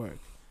Hollywood work.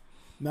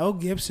 Mel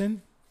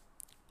Gibson.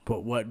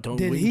 But what don't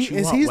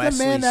is he the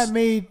man that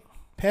made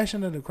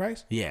Passion of the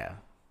Christ? Yeah.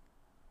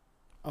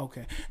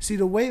 Okay. See,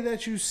 the way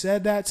that you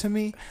said that to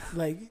me,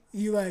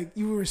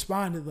 you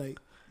responded like,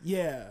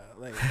 yeah,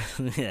 like,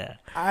 yeah.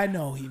 I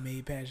know he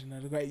made Passion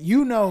of the Christ.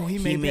 You know he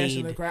made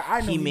Passion of the Christ.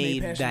 I know he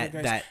made Passion of the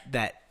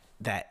Christ.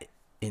 That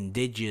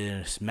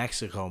indigenous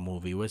Mexico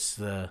movie. What's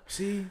the?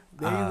 See,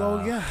 there you go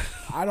again.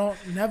 I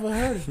never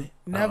heard of it.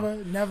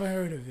 Never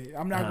heard of it.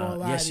 I'm not gonna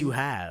lie. Yes, you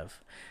have.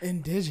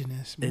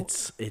 Indigenous.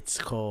 It's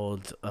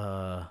called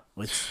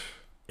it's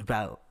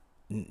about.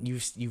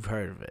 You've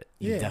heard of it.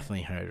 You've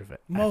definitely heard of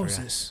it.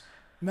 Moses.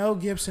 Mel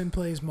Gibson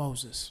plays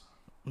Moses.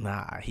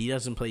 Nah, he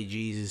doesn't play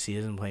Jesus. He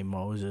doesn't play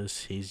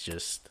Moses.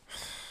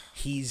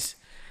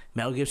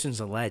 Mel Gibson's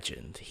a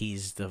legend.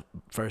 He's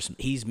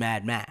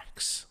Mad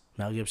Max.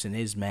 Mel Gibson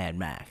is Mad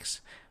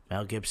Max.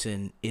 Mel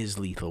Gibson is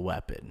Lethal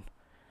Weapon.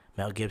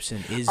 Mel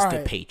Gibson is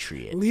the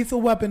Patriot.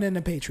 Lethal Weapon and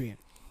the Patriot.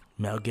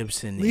 Mel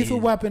Gibson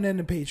Lethal Weapon and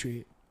the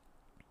Patriot.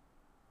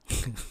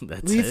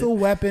 That's Lethal it?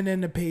 Weapon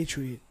and The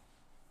Patriot.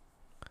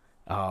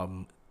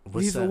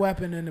 Lethal that?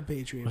 Weapon and The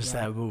Patriot. What's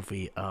bro. that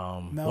movie?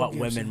 Mel What Gibson.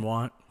 Women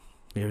Want?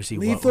 You ever see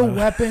Lethal What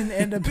Weapon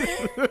and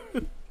The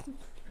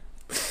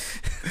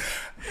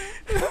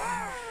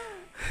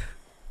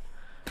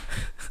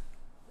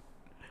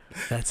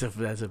That's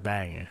a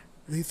banger.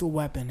 Lethal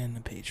Weapon and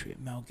The Patriot.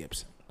 Mel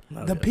Gibson.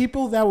 Oh, The yeah.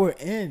 people that were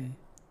in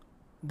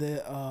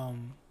the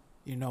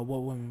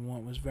What Women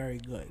Want was very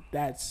good.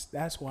 That's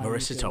why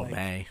Marissa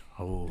Tomei.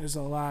 There's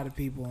a lot of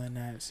people in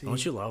that. See,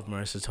 Don't you love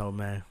Marissa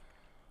Tomei?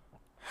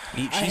 I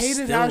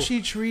hated how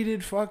she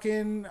treated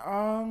fucking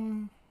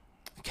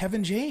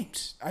Kevin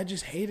James. I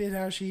just hated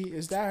how she.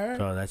 Is that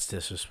her? Oh, that's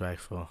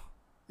disrespectful.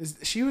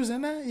 She was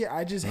in that? Yeah,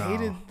 I just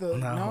hated the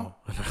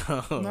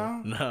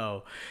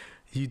no.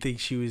 You think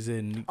she was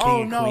in King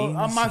Oh of no,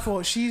 Queens? my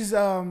fault. She's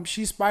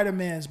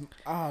Spider-Man's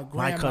grandmother,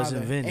 My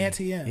cousin Vinny.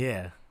 Auntie M.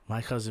 Yeah,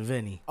 my cousin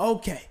Vinny.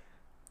 Okay,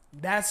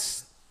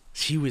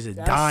 She was a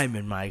dime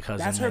in My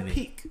Cousin that's Vinny. her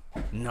peak.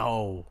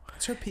 No.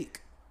 That's her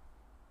peak.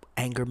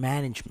 Anger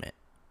management.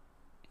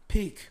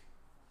 Peak.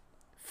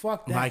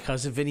 Fuck that. My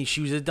cousin Vinny,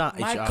 she was a dime.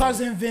 My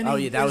cousin Vinny. Oh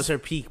yeah, that was her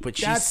peak. But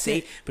she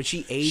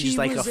aged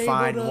like a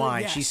fine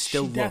wine. She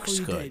still looks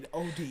good.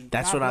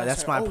 That's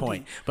that's my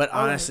point. But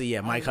honestly,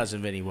 yeah, my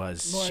cousin Vinny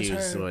was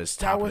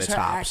top of the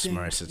tops.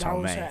 Marissa Tomei. That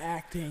was her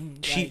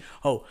acting.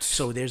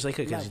 So there's like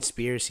a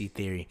conspiracy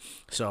theory.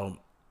 So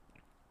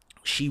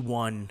she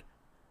won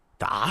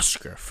the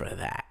Oscar for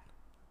that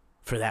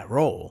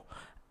role.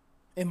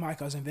 In My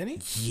Cousin Vinny?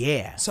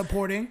 Yeah.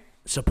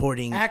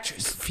 Supporting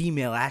actress,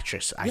 female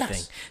actress, I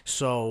think.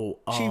 So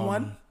she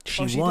won.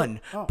 She won,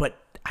 but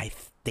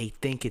they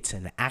think it's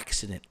an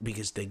accident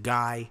because the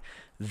guy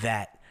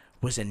that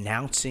was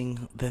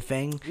announcing the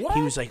thing,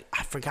 he was like,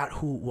 I forgot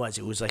who it was.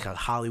 It was like a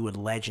Hollywood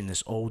legend,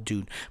 this old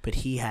dude, but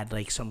he had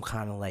like some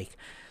kind of like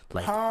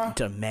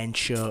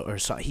dementia or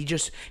something. He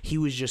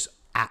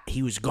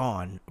was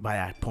gone by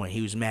that point.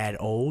 He was mad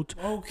old,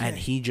 and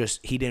he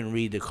didn't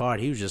read the card.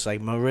 He was just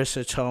like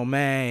Marissa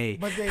Tomei.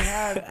 But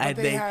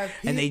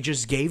they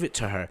just gave it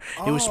to her.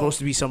 It was supposed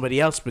to be somebody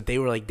else, but they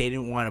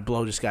didn't want to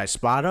blow this guy's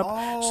spot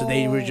up, so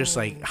they were just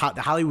like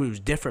Hollywood was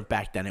different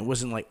back then. It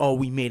wasn't like, oh,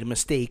 we made a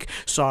mistake.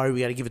 Sorry, we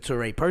got to give it to the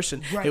right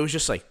person. Right. It was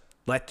just like,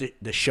 let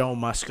the show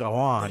must go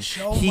on.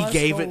 He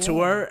gave it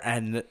to her,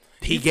 and and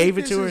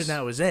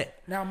that was it.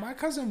 Now, My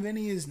Cousin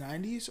Vinny is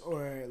 90s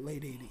or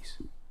late 80s.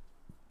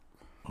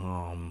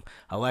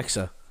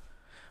 Alexa,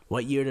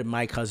 what year did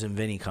My Cousin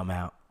Vinny come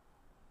out?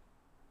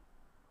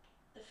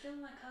 The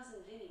film My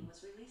Cousin Vinny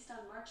was released on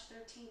March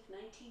 13th,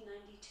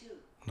 1992.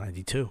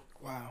 92.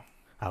 Wow.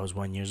 I was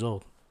 1 year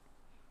old.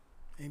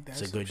 Ain't that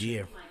it's a good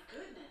year. My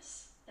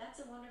goodness, that's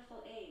a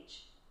wonderful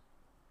age.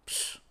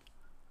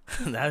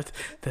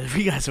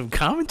 We got some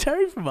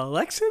commentary from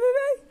Alexa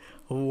today?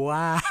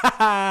 Wow.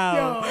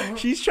 Yo.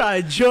 She's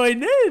trying to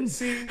join in.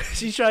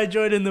 She's trying to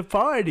join in the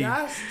party.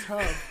 That's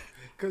tough.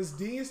 Because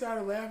Dean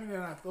started laughing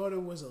and I thought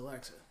it was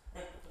Alexa.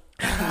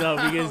 No,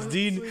 because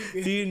Dean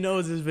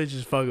knows this bitch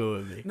is fucking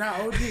with me. Nah,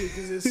 OD,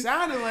 because it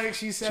sounded like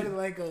she said it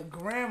like a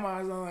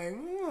grandma. So I'm like,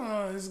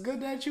 it's good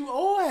that you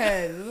old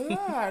head.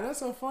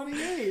 That's a funny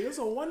age. That's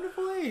a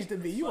wonderful age to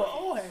be. You an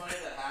old head. It's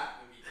funny that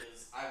happened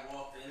because I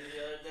walked in the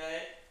other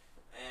day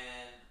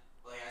and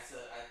like I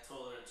said, I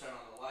told her to turn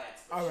on the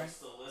lights, but she's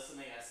still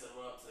listening. I said,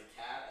 what up to the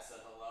cat? I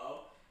said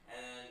hello. And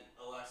then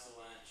Alexa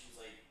went, she was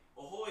like,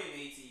 ahoy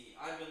matey,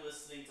 I've been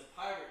listening to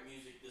pirate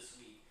music this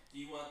week. Do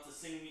you want me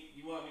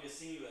to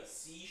sing you a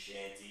sea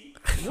shanty?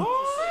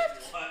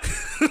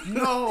 What?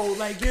 No,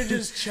 like you're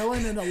just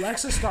chilling and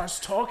Alexa starts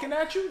talking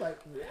at you? Like,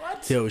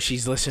 what? Yo,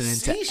 she's listening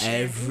to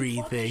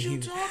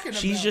everything.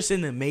 She's just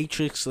in the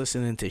Matrix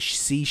listening to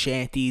sea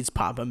shanties,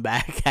 popping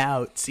back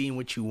out, seeing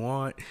what you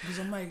want. Because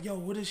I'm like, yo,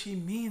 what does she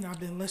mean? I've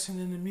been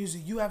listening to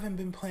music. You haven't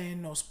been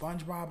playing no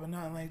SpongeBob or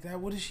nothing like that.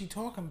 What is she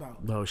talking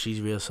about? Bro, she's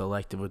real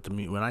selective with the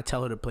music. When I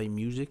tell her to play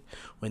music,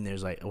 when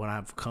I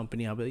have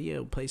company, I'll be like, yeah,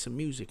 we'll play some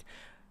music.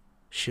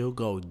 She'll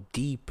go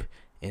deep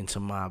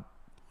into my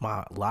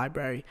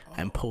library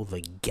and pull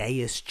the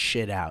gayest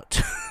shit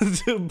out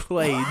to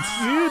play.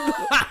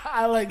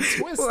 I like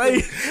twist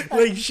like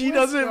she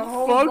doesn't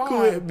fuck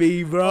with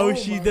me, bro.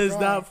 She does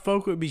not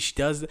fuck with me. She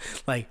does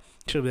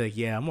she'll be like,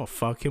 yeah, I'm gonna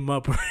fuck him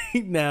up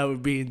right now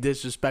with being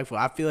disrespectful.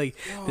 I feel like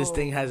this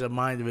thing has a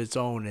mind of its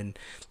own, and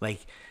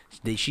like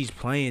she's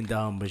playing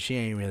dumb, but she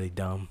ain't really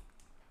dumb.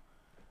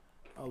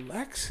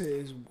 Alexa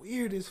is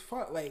weird as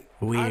fuck. Like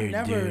weird,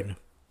 dude.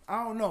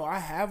 I don't know. I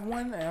have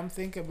one and I'm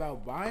thinking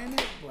about buying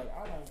it, but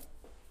I don't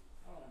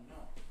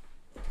know.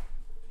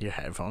 Your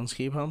headphones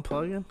keep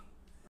unplugging?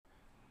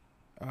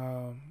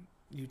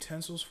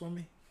 Utensils for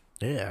me?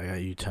 Yeah, I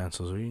got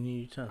utensils. What do you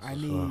need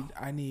utensils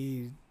I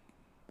need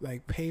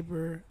like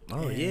paper.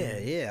 Oh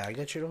yeah. I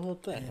got you the whole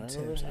thing. And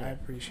tips. I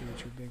appreciate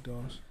you, big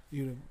dogs.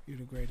 You're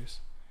the greatest.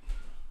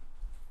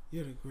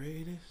 You're the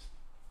greatest.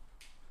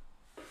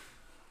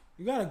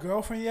 You got a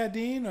girlfriend yet,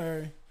 Dean,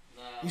 or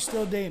you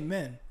still dating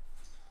men?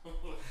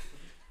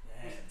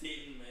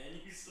 Dating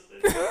men, you said?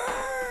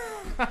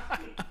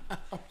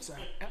 I'm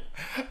sorry.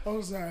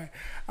 I'm sorry.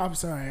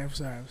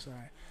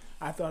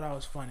 I thought I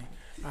was funny.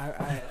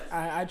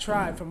 I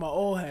tried from my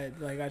old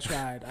head. Like, I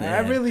tried. Yeah.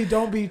 I really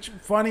don't be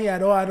funny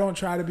at all. I don't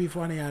try to be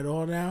funny at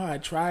all now. I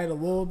tried a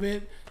little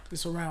bit.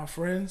 Just around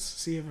friends.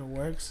 See if it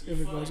works. If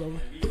it goes over.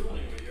 You're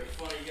a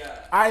funny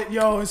guy.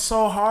 It's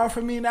so hard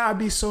for me now. I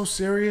be so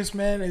serious,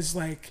 man. It's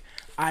like,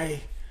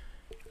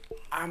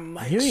 I'm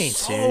like, you ain't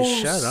so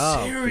serious. Shut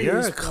up. Serious, You're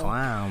a bro.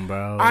 clown,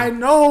 bro. I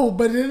know,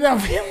 but then I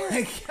feel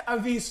like I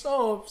be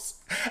so.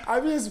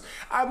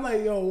 I'm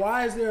like, yo,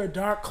 why is there a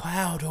dark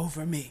cloud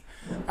over me?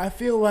 I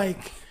feel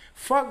like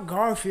fuck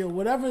Garfield.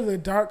 Whatever the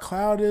dark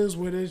cloud is,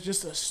 where there's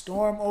just a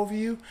storm over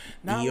you.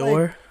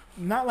 Eeyore?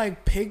 Not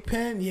like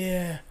Pigpen.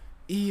 Yeah,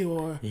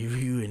 Eeyore.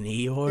 You an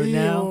Eeyore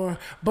now?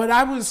 But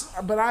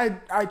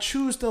I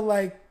choose to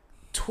like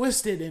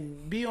twist it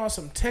and be on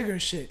some Tigger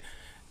shit.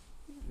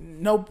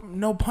 No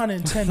pun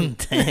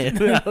intended.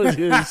 Damn, I was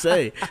gonna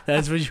say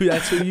that's what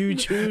you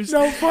choose.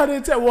 No pun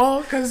intended.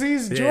 Well, because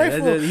he's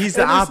joyful. He's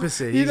the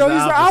opposite. He's the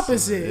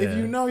opposite. Yeah. If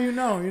you know, you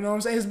know. You know what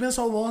I'm saying? It's been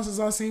so long since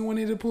I've seen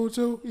Winnie the Pooh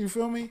too. You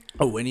feel me?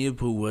 Oh, Winnie the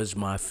Pooh was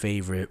my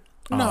favorite.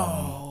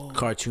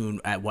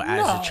 Cartoon as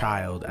a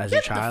child.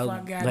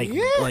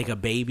 Like a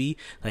baby.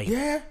 Like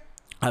yeah.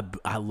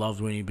 I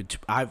loved Winnie the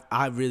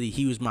Pooh.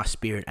 He was my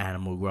spirit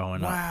animal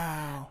growing up.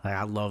 Wow. Like,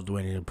 I loved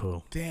Winnie the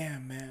Pooh.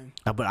 Damn, man.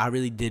 But I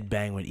really did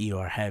bang with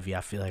Eeyore heavy.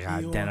 I feel like I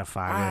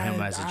identified with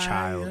him as a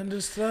child. I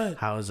understood.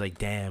 I was like,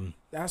 damn.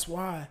 That's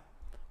why.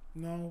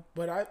 No,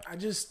 but I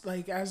just,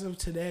 like, as of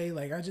today,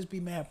 like, I just be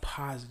mad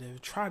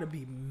positive. Try to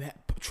be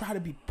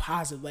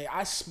positive. Like,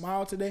 I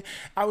smiled today.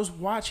 I was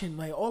watching,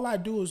 like, all I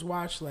do is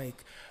watch,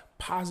 like,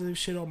 positive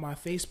shit on my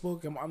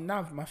Facebook. I'm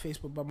not my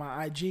Facebook, but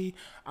my IG.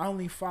 I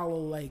only follow,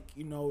 like,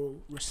 you know,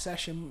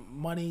 recession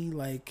money,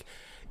 like,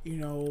 you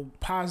know,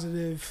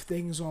 positive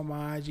things on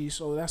my IG.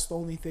 So that's the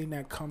only thing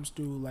that comes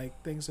through,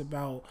 like, things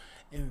about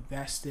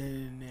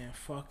investing and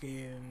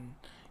fucking,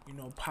 you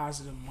know,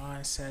 positive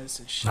mindsets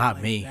and shit. Not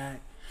like me.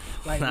 That.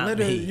 Like, Not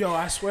literally, me. yo,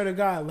 I swear to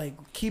God,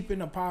 like,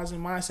 keeping a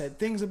positive mindset.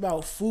 Things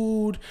about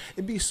food,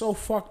 it'd be so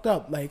fucked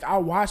up. Like, I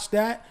watch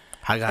that.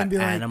 I got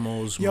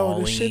animals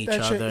mauling each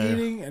other. You're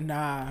eating,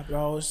 nah,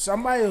 bro.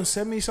 Somebody will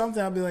send me something.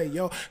 I'll be like,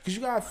 yo, because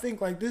you gotta think,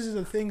 like, this is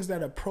the things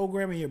that are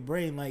programming your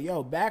brain. Like,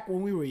 yo, back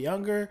when we were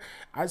younger,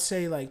 I'd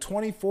say like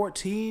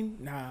 2014,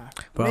 nah,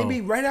 bro.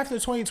 Maybe right after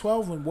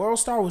 2012 when World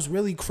Star was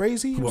really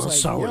crazy. World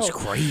Star was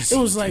crazy. It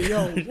was like,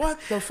 yo, what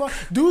the fuck?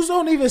 Dudes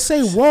don't even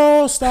say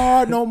World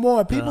Star no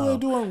more. People are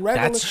doing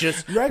regular. That's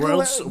just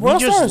regular. We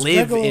just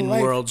live in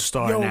World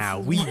Star now.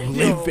 We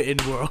live in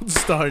World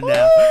Star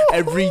now.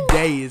 Every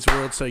day is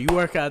World Star. You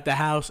work out the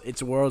house,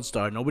 it's World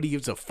Star. Nobody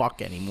gives a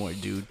fuck anymore,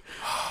 dude.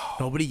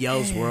 Nobody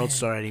yells World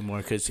Star anymore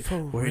because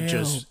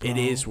it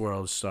is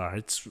World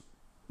Star.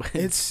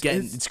 It's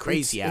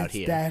crazy out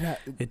here.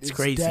 It's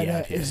crazy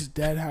out here. It's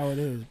dead how it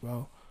is,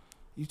 bro.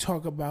 You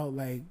talk about,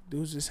 like,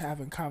 dudes just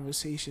having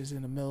conversations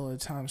in the middle of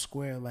Times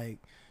Square, like,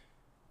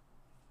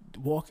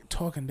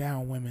 talking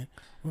down women.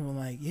 Women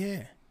like,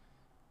 yeah,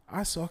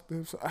 I sucked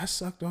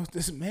off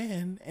this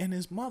man and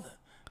his mother.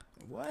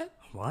 What?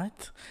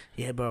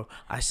 Yeah, bro.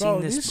 I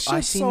seen this.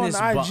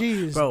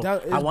 Bro,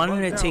 I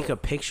wanted to take a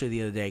picture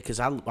the other day because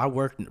I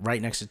work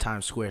right next to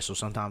Times Square, so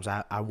sometimes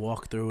I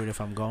walk through it if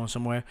I'm going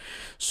somewhere.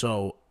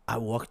 So I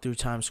walked through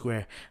Times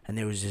Square, and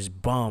there was this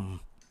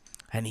bum,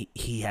 and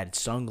he had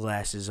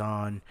sunglasses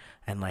on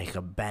and like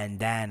a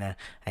bandana,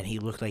 and he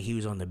looked like he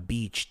was on the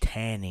beach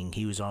tanning.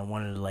 He was on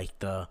one of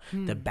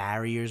the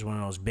barriers, one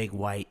of those big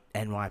white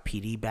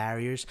NYPD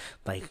barriers,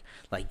 like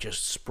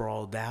just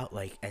sprawled out,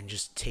 like, and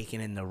just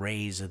taking in the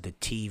rays of the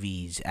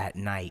TVs at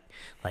night,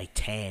 like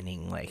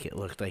tanning. Like, it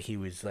looked like he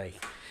was like,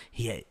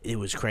 it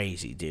was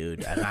crazy,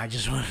 dude. And I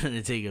just wanted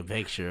to take a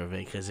picture of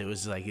it because it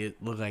was like,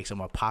 it looked like some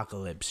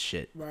apocalypse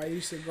shit. Bro, I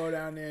used to go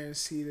down there and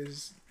see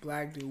this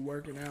black dude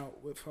working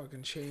out with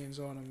fucking chains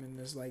on him in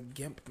this like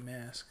gimp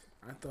mask.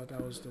 I thought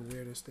that was the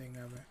weirdest thing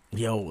ever.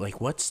 Yo, like,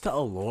 what's the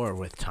allure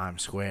with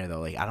Times Square, though?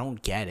 Like, I don't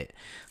get it.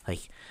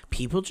 Like,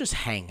 people just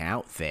hang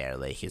out there.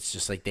 Like, it's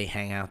just like they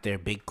hang out there,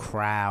 big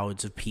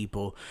crowds of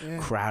people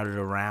crowded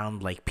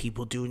around, like,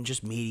 people doing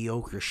just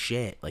mediocre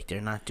shit. Like,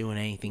 they're not doing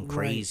anything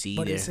crazy.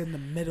 But it's in the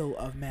middle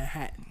of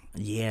Manhattan.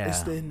 Yeah.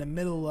 It's in the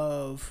middle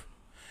of...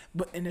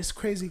 And it's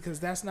crazy because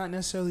that's not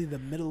necessarily the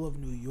middle of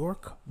New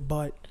York,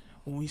 but...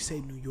 When we say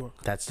New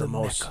York, that's the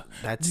most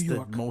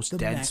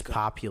dense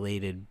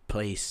populated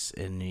place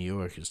in New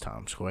York is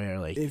Times Square.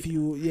 Like, if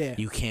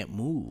you can't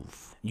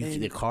move.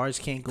 The cars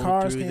can't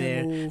go through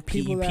there. Move.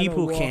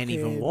 People can't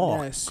even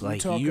walk. Yes,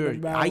 like,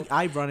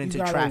 I run into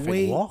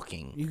traffic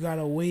walking. You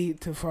gotta wait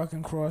to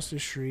fucking cross the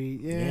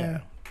street.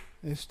 Yeah.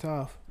 It's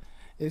tough.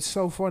 It's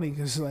so funny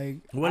because, like,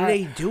 what are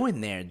they doing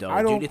there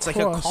though, dude? It's like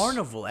a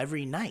carnival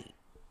every night.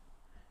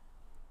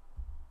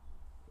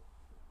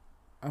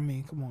 I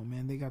mean, come on,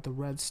 man. They got the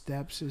red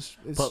steps. It's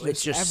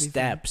just everything.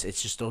 Steps.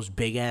 It's just those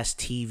big-ass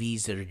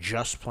TVs that are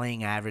just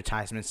playing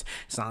advertisements.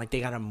 It's not like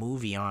they got a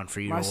movie on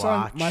for you to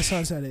watch. My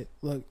son said it.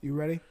 Look, you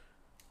ready?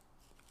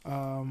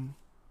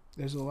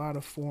 There's a lot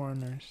of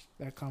foreigners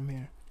that come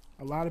here.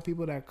 A lot of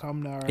people that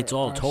come to our it's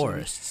all our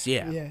tourists.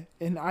 city, yeah,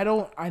 and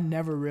I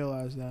never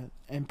realized that.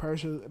 And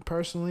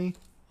personally,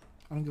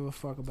 I don't give a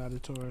fuck about a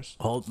tourist.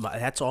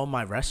 That's all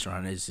my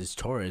restaurant is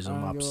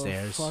tourism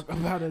upstairs. Give a fuck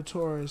about a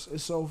tourist.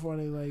 It's so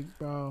funny, like,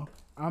 bro.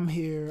 I'm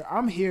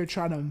here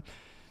trying to.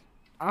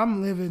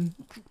 I'm living,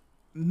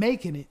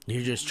 making it.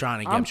 You're just trying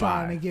to get by. I'm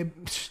trying to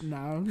get. No,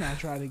 I'm not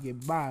trying to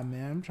get by,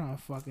 man. I'm trying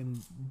to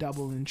fucking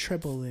double and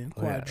triple and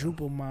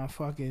quadruple my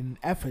fucking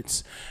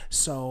efforts.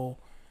 So,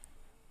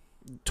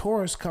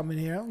 tourists coming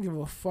here, I don't give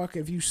a fuck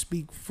if you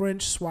speak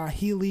French,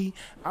 Swahili.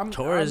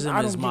 Tourism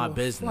is my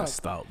business,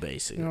 though,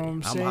 basically. You know what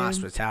I'm saying?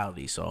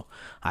 Hospitality, so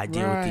I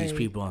deal with these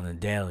people on the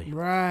daily.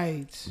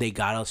 Right. They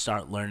gotta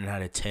start learning how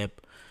to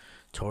tip.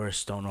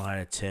 Tourists don't know how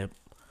to tip.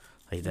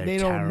 Like they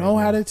don't know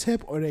how to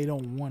tip, or they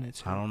don't want to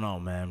tip. I don't know,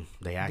 man.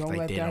 They act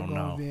like they don't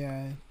know.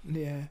 Yeah.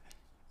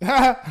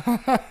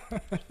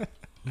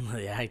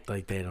 They act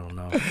like they don't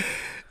know.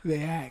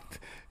 They act.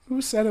 Who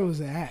said it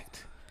was an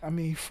act? I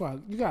mean,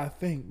 fuck. You gotta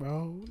think,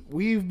 bro.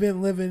 We've been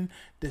living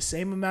the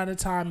same amount of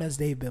time as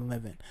they've been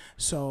living,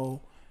 so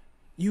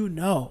you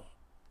know.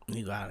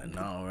 You gotta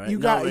know,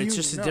 right? It's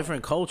just a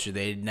different culture.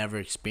 They'd never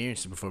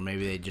experienced it before.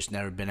 Maybe they just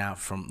never been out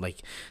from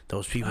like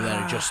those people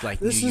that are just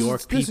like New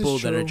York people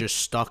that are just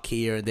stuck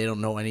here. They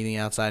don't know anything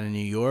outside of New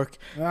York.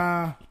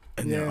 And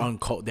they're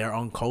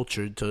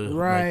uncultured to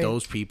like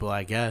those people,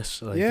 I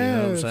guess. Like, you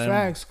know what I'm saying?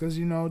 Facts. Because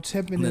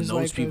tipping and then is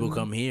those people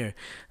come here.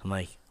 I'm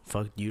like,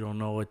 fuck, you don't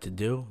know what to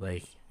do.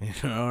 Like, you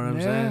know what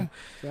I'm saying?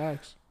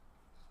 Facts.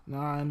 No,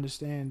 I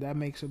understand. That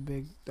makes a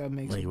big.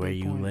 Like where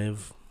you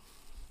live.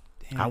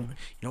 You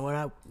know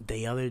what?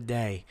 The other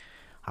day,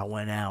 I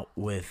went out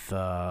with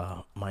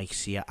Mike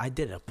C. I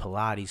did a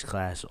Pilates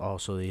class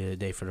also the other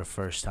day for the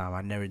first time.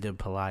 I never did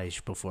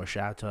Pilates before.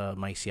 Shout out to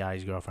Mike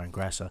C.I.'s girlfriend,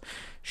 Gressa.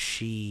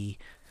 She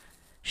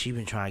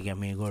been trying to get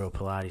me to go to a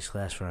Pilates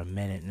class for a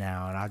minute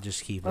now, and I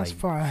just keep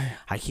fine.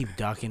 I keep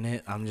ducking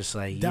it. I'm just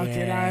like,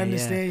 ducking. I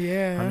understand.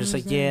 Yeah. I'm just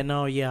like,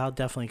 I'll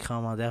definitely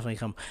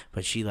come.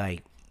 But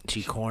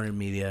she cornered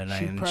me the other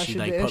night, and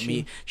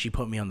she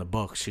put me on the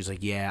books. She's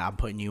like, yeah, I'm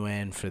putting you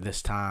in for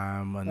this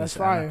time. And that's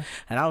fire.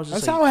 And I was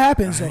just that's how it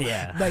happens. So,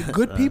 yeah. Like,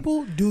 good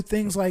people do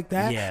things like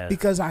that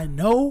because I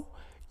know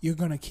you're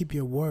going to keep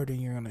your word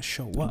and you're going to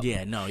show up.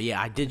 Yeah, no,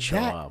 yeah, I did show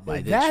up.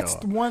 That's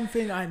one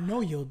thing I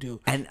know you'll do.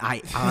 And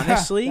I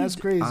honestly, that's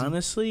crazy.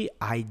 Honestly,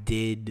 I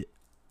did.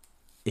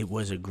 It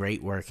was a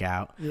great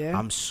workout. Yeah.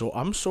 I'm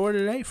sore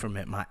today from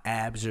it. My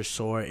abs are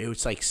sore. It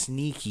was like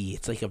sneaky.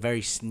 It's like a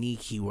very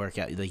sneaky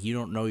workout. Like you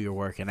don't know you're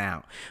working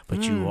out,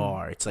 but you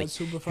are. It's like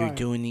you're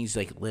doing these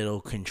like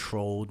little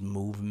controlled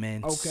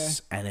movements. Okay.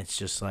 And it's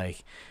just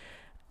like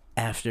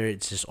after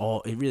it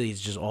really is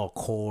just all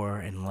core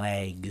and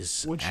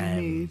legs. What you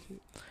need.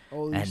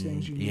 All these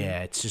things you need.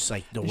 Yeah, it's just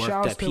like the work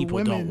that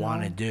people don't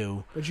want to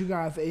do. But you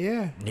got,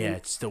 yeah,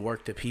 it's the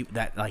work that people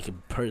that like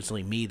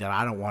personally me that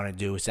I don't want to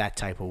do. It's that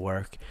type of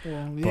work.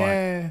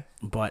 Well,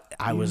 but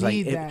I was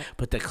like,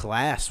 but the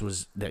class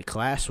was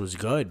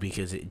good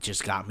because it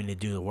just got me to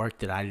do the work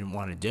that I didn't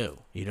want to do.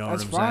 You know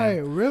what I'm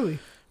saying? Really.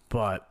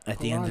 But at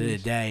the end of the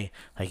day,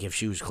 like if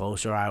she was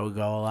closer, I would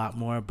go a lot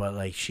more. But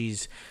like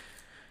she's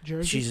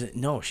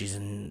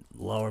in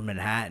Lower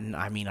Manhattan.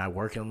 I mean, I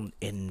work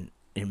in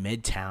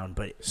Midtown,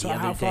 but so the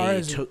other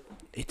day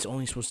it's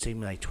only supposed to take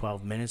me like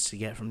 12 minutes to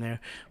get from there,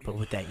 but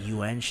with that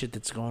UN shit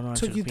that's going on, it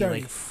took me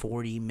 30. like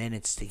 40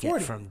 minutes to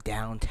get from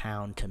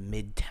downtown to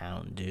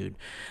Midtown, dude.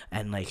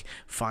 And like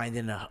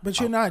finding but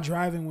you're not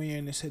driving when you're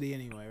in the city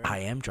anyway, right? I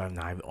am driving.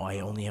 I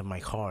only have my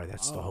car.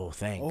 That's the whole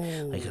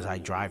thing. Like, cause I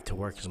drive to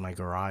work because my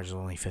garage is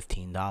only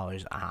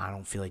 $15. I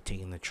don't feel like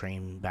taking the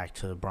train back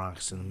to the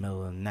Bronx in the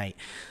middle of the night.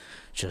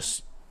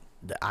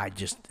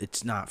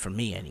 It's not for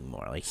me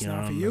anymore. Like, you know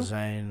what I'm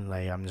saying?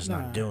 Like, I'm just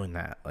not doing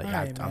that.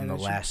 Like, I'm the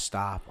last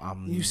stop.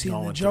 I'm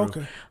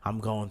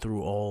going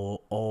through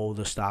all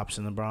the stops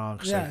in the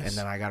Bronx, and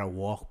then I gotta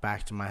walk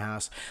back to my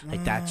house.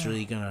 Like, that's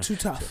really gonna too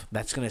tough.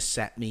 That's gonna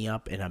set me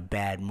up in a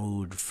bad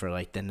mood for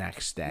like the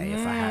next day if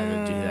I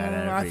had to do that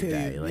every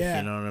day. Like,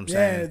 you know what I'm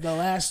saying? Yeah, the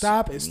last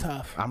stop is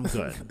tough. I'm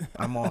good.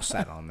 I'm all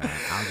set on that.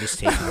 I'll just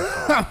take my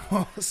car. I'm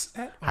all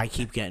set. I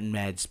keep getting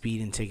mad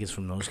speeding tickets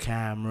from those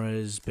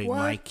cameras. Big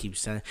Mike keeps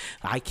sending.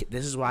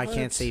 This is why I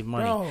can't save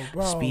money.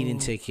 Bro. Speeding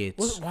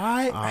tickets.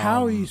 Why?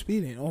 How are you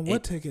speeding? On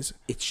what tickets?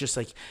 It's just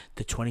like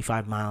the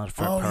 25 miles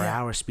per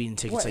hour speeding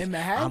tickets. What, like in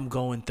Manhattan? I'm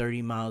going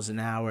 30 miles an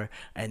hour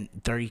and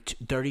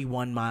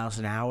 31 miles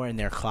an hour, and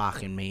they're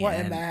clocking me. What,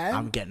 and in Manhattan?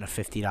 I'm getting a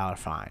 $50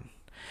 fine.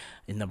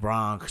 In the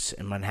Bronx,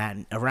 in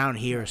Manhattan, around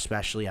here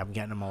especially, I'm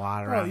getting them a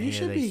lot around here. You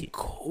should be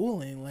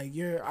cooling. Like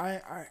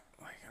I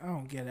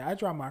don't get it. I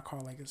drive my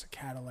car like it's a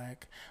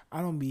Cadillac.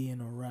 I don't be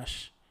in a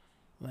rush.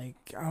 Like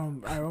I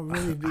don't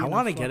really be. I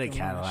want to get a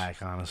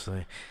Cadillac,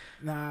 honestly.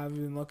 Nah, I've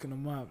been looking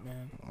them up,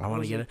 man. I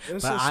want to get it,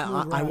 but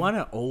I want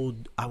an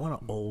old. I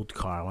want an old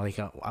car. I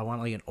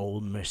want like an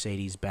old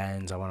Mercedes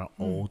Benz. I want an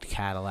old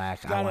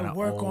Cadillac. I want to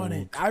work on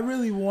it. I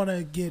really want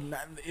to get.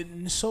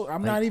 So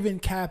I'm not even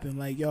capping.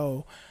 Like,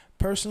 yo,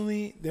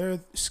 personally, there are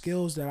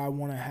skills that I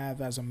want to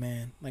have as a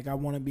man. Like, I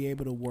want to be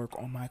able to work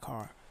on my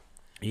car.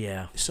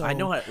 Yeah, so I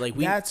know how. Like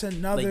that's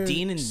another. Like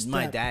Dean and step.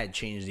 my dad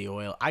changed the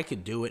oil. I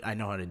could do it. I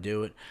know how to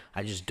do it.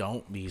 I just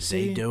don't because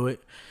they do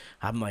it.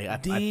 I'm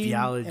like, Dean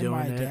y'all are and doing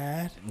my it.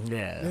 Dad.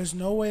 Yeah. There's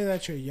no way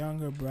that your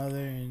younger brother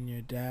and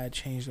your dad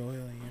changed the oil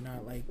and you're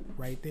not like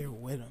right there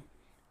with them.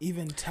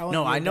 Even telling.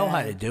 No, I know dad,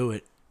 how to do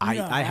it.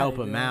 I help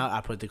him out.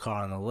 I put the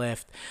car on the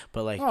lift,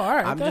 but like, all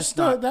right, I'm that's just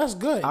good. not. That's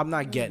good. I'm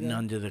not that's getting good.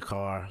 under the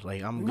car.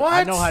 Like I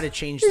What? know how to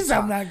change the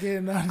I'm tire. not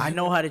getting under. I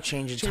know how to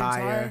change a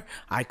tire.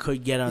 I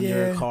could get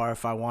under a car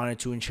if I wanted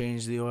to and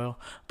change the oil,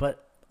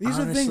 but. These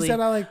honestly, are things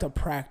that I like to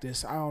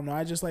practice. I don't know.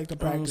 I just like to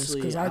practice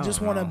because I just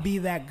want to be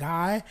that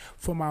guy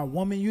for my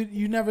woman.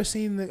 You never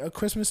seen A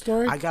Christmas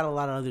Story? I got a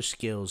lot of other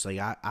skills. Like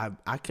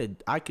I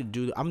could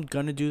do. I'm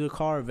gonna do the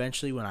car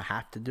eventually when I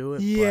have to do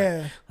it.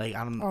 Yeah. But like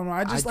I don't know.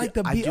 I just like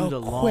to be I do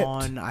the equipped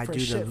lawn. I for do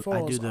shit the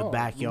falls. I do the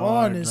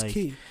backyard. Lawn is like,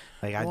 key.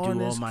 Like I Lawn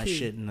do all is my key.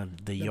 shit in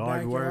the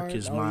yard work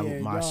is my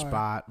yard.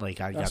 spot.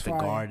 Like I got the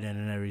garden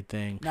and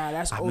everything. Nah,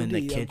 that's I'm OD. in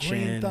the kitchen. A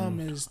green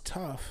thumb is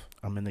tough.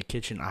 I'm in the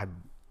kitchen. I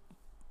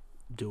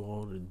do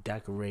all the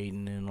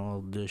decorating and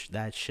all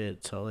that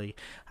shit. So like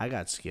I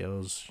got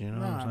skills, you know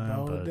what I'm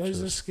saying? Bro, but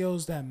there's the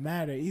skills that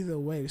matter. Either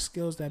way, the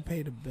skills that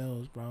pay the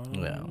bills, bro.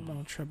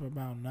 Don't trip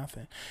about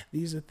nothing.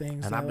 These are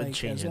things. And that, I've been like,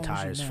 changing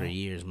tires for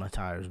years. My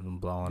tires been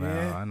blowing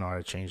out. I know how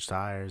to change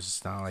tires.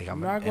 It's not like I'm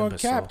not gonna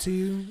cap to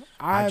you.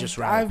 I just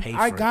rather pay for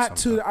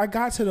it. I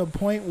got to the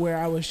point where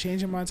I was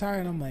changing my tire,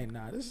 and I'm like,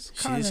 nah, this is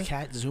kind of. See this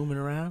cat zooming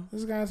around?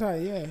 This kind of tire,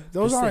 yeah.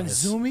 Those aren't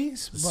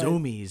zoomies.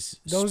 Zoomies.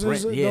 Those are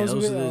the zoomies.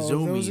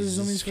 Those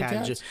are zoomies for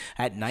cats.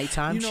 At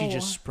nighttime, she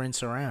just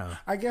sprints around.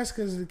 I guess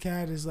because the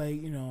cat is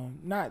like,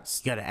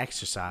 not. You gotta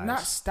exercise.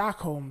 Not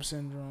Stockholm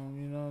syndrome,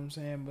 you know what I'm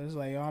saying? But it's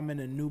like, I'm in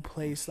a new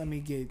place. Let me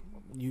get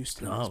used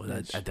to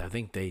this. I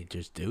think they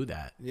just do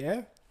that.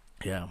 Yeah?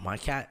 Yeah,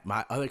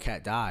 my other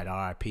cat died.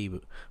 R.I.P.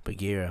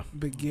 Bagheera.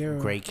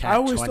 Great cat. I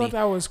always thought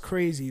that was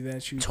crazy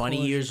that you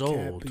 20 years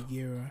old.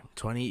 Bagheera.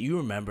 20. You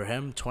remember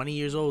him? 20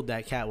 years old.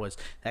 That cat was.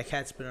 That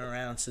cat's been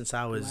around since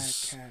I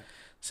was.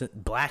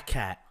 Black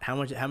cat. How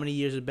many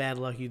years of bad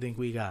luck you think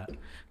we got?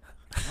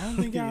 I don't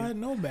think I had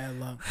no bad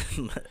luck.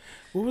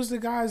 What was the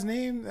guy's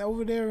name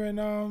over there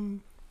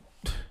in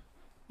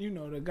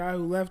the guy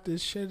who left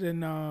his shit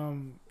in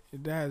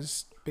your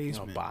dad's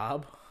basement?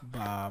 Bob.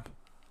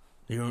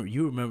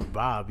 You remember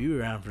Bob? You were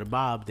around for the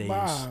Bob days.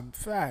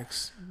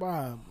 Facts.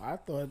 Bob. I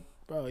thought,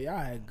 bro, y'all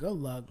had good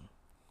luck.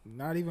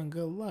 Not even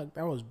good luck.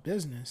 That was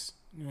business.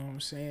 You know what I'm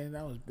saying?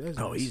 That was business.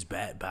 Oh, he's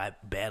bad. That's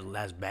bad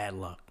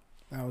luck.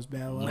 That was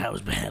bad luck. That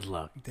was bad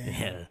luck. Damn.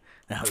 Yeah,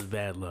 that was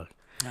bad luck.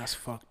 That's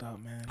fucked up,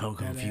 man. Don't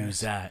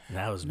confuse that.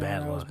 That was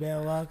bad luck. That was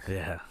bad luck.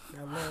 Yeah.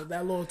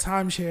 That little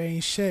timeshare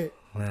ain't shit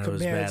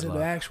compared to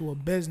the actual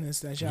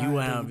business that y'all. You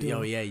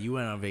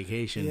went on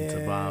vacation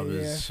to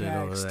Bob's shit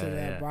over there. To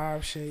that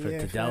Bob shit.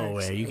 To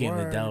Delaware. You came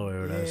to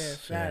Delaware with us.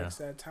 Facts.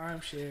 That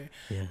timeshare.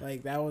 Yeah.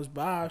 Like that was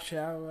Bob's shit.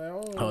 I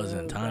was like, I was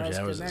in timeshare.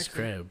 That was his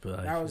crib.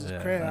 That was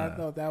his crib. I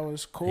thought that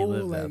was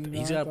cool.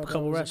 He's got a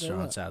couple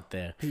restaurants out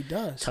there. He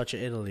does. Touch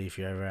of Italy. If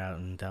you're ever out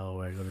in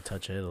Delaware, go to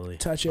Touch of Italy.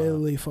 Touch of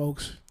Italy,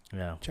 folks.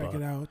 Yeah, check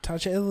it out.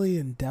 Touch of Italy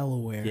in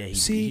Delaware. Yeah,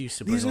 he used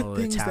to bring all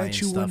the Italian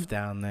stuff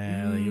down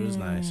there. Like, it was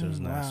nice. It was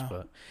nice,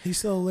 but he's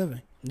still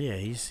living. Yeah,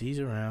 he's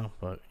around,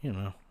 but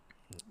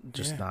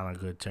just not on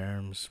good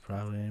terms.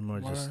 Probably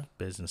anymore. Just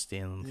business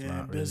dealings.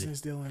 Yeah, business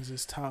dealings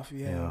is tough.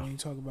 Yeah, when you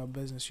talk about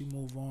business, you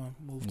move on,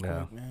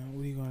 quick, man.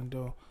 What are you gonna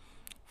do?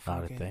 A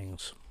lot of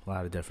things. A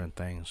lot of different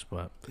things,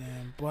 but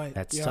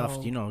that's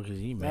tough, because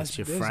you mix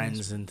your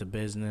friends into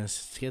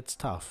business. It gets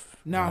tough.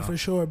 Nah, for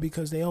sure,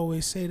 because they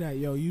always say that,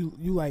 you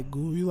like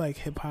goo, you like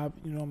hip hop,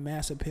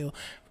 mass appeal,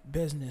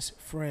 business,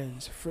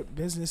 friends,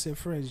 business and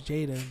friends,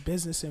 Jada,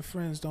 business and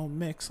friends don't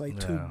mix like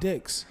two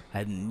dicks.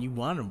 And you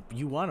want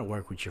to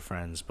work with your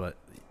friends, but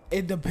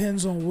it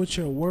depends on what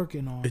you're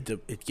working on.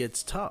 It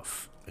gets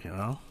tough,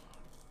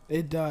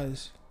 It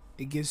does.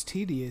 It gets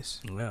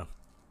tedious. Yeah,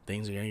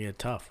 things are gonna get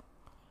tough.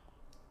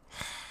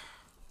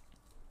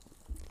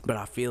 But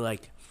I feel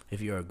like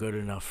if you're a good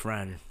enough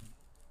friend,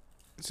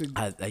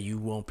 you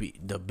won't be,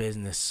 the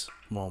business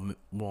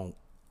won't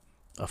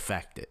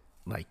affect it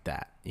like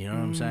that. You know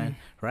what I'm saying?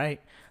 Right?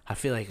 I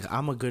feel like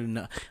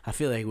I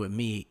feel like with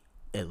me,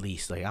 at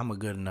least, like I'm a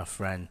good enough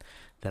friend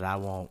that I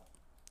won't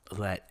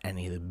let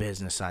any of the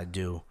business I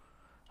do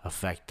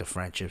affect the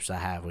friendships I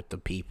have with the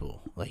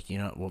people. Like,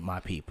 with my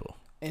people.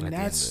 And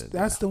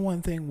that's the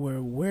one thing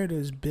where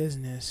does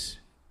business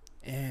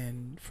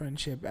and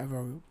friendship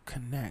ever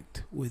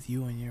connect with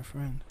you and your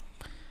friend?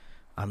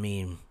 I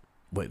mean,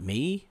 with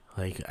me,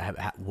 like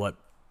what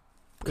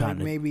kind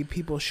of, maybe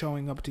people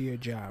showing up to your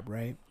job,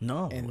 right?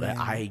 No,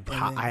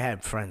 I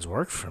had friends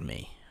work for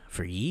me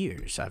for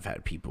years. I've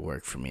had people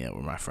work for me that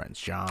were my friends,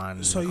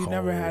 John. So Nicole. You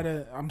never had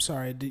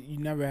you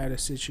never had a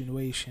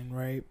situation,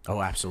 right? Oh,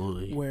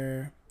 absolutely.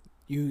 Where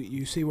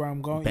you see where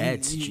I'm going? I've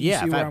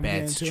had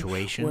bad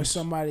situations where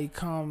somebody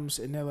comes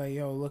and they're like,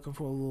 yo, looking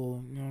for a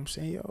little, you know what I'm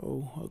saying?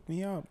 Yo, hook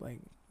me up.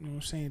 Like, You know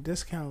what I'm saying?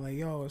 Discount, like,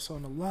 yo, it's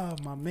on the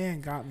love. My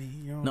man got me.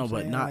 You know what No, I'm but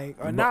saying? not Like,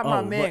 or not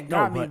my man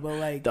got me, but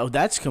like, oh,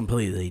 that's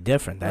completely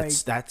different. That's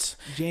like, that's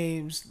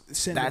James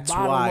sent a that's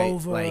bottle why,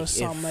 over like, or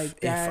something if like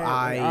that.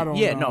 I don't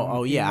yeah, know, no,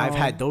 oh yeah, you I've know?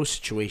 had those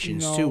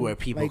situations You too know, where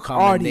people like come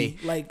Artie,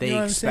 and like, they you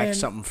know expect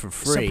something for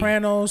free.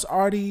 Sopranos,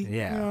 Artie,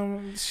 Yeah. you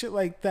know, shit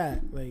like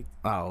that, like,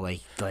 Oh,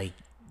 like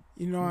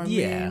you know what I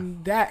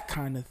mean? That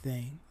kind of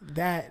thing.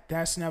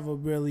 That's never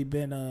really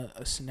been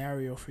a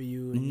scenario for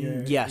you.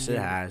 Yes, it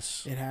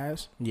has. It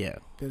has. Yeah.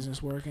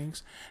 Business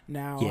workings.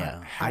 Now.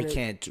 Yeah, I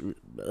can't.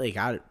 Like,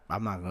 I'm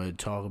not going to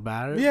talk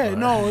about it. Yeah, but,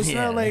 no, it's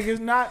yeah. not like it's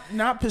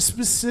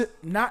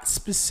not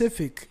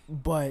specifics,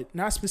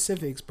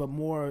 but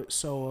more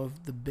so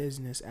of the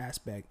business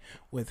aspect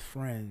with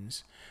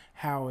friends.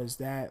 How is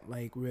that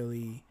like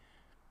really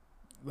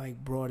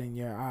like broadened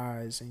your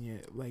eyes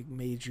and like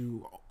made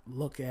you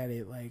look at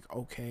it like,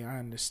 okay, I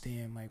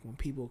understand. Like when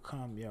people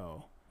come,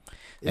 yo,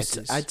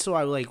 that's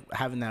why like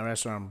having that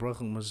restaurant in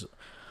Brooklyn was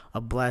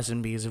a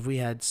blessing, because if we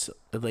had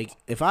like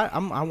if I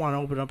want to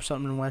open up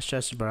something in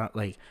Westchester, but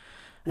like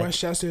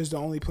Westchester is the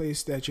only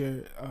place that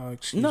you're.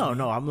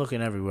 No, I'm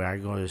looking everywhere. I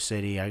go to the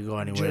city. I go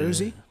anywhere.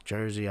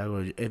 Jersey. I go.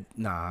 I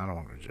don't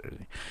want to go to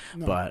Jersey.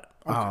 No. But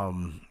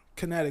okay.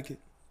 Connecticut.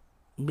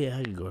 Yeah,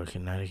 I can go to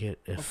Connecticut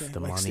if the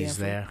like money's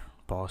Stanford? There.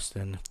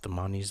 Boston, if the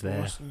money's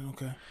there. Boston,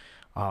 okay.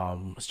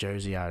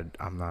 Jersey,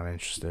 I'm not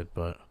interested,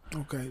 but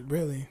okay,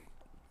 really,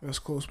 that's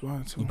close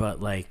by too.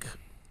 But like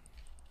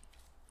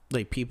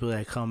people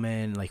that come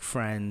in, like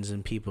friends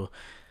and people,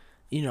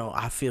 you know,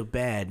 I feel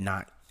bad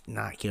not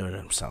giving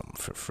them something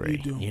for free. You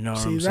do. You know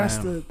what I'm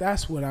saying?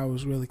 That's what I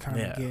was really kind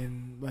of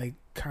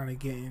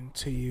getting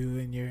to you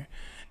and your.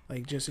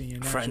 Like just in your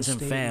natural friends and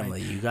state,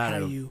 family, like you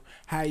gotta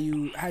how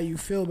you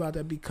feel about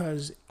that,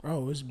 because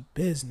it's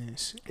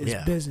business. It's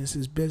business.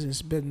 It's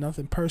business. It's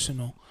nothing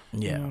personal. Yeah.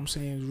 You know what I'm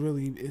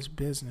saying? It's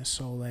business.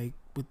 So like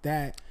with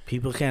that,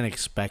 people can't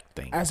expect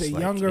things. As a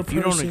younger person,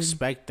 if you don't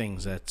expect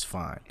things, that's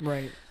fine.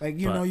 Right. Like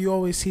you know, you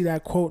always see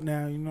that quote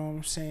now. You know what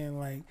I'm saying?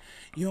 Like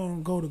you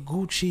don't go to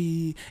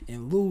Gucci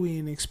and Louis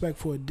and expect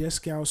for a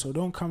discount. So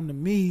don't come to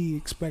me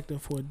expecting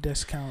for a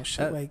discount.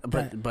 Shit like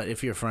that. But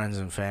if you're friends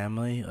and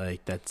family,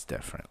 like that's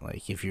different.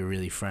 Like if you're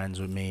really friends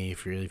with me,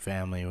 if you're really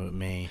family with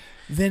me,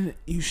 then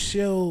you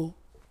still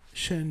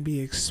shouldn't be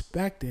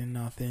expecting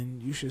nothing.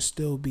 You should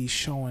still be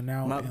showing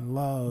out in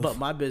love. But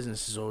my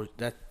business is always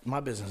my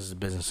business is a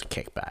business of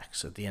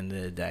kickbacks. At the end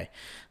of the day,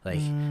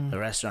 like the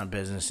restaurant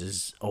business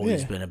has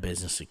always been a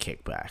business of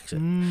kickbacks.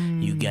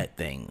 You get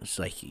things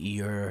like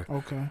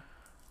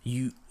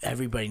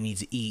everybody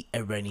needs to eat,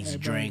 everybody needs to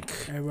drink,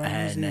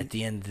 and at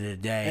the end of the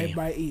day,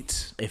 everybody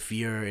eats. If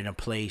you're in a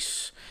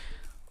place.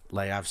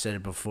 Like I've said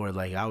it before,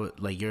 like I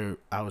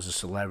was a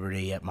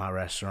celebrity at my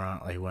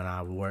restaurant. Like when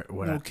I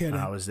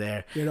I was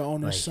there, you're the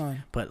owner's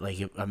son. But like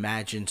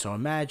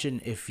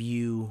imagine if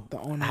you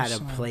had a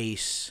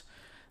place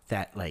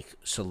that like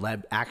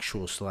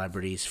actual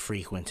celebrities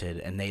frequented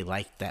and they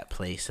liked that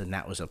place, and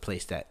that was a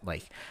place that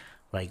like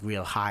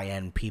real high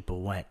end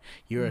people went.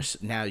 You're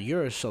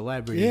a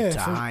celebrity to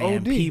high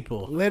end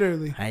people,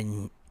 literally,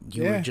 and.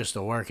 You were just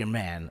a working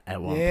man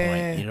at one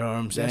point. You know what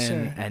I'm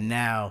saying? Yes, and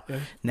now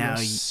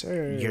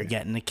you're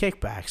getting the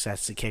kickbacks.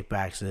 That's the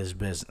kickbacks of this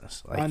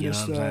business. Like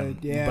understood. You know what I'm saying?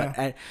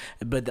 Yeah.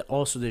 But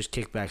also there's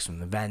kickbacks from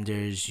the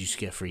vendors. You used to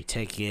get free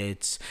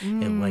tickets.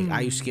 And like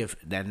I used to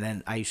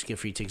get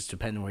free tickets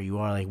depending where you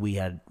are. Like we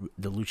had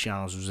the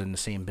Luciano's was in the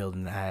same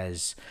building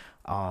as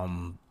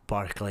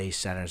Barclays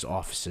Center's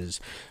offices,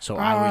 so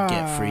I would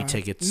get free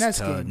tickets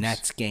to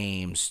Nets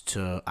games.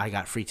 I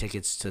got free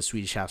tickets to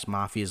Swedish House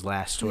Mafia's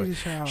last tour.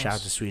 Shout out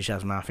to Swedish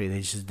House Mafia. They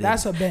just did.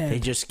 That's a band. They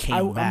just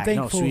came back.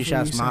 No, Swedish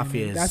House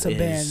Mafia. That's a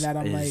band that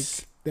I'm like.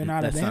 They're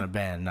not a band. That's not a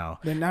band. No,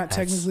 they're not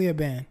technically a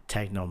band.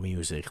 Techno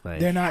music, like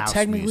they're not house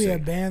technically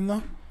music. a band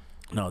though.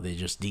 No, they're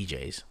just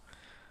DJs.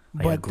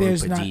 Like but a group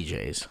there's of not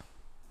DJs.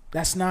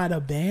 That's not a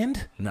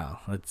band? No,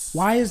 it's.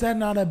 Why is that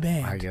not a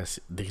band? I guess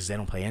because they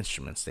don't play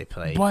instruments; they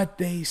play. But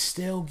they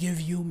still give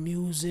you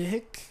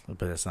music. But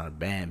that's not a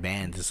band.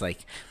 Band is like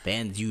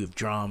bands. You have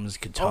drums,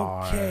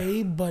 guitar.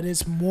 Okay, but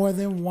it's more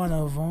than one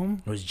of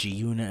them. Was G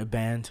Unit a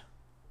band?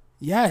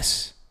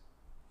 Yes.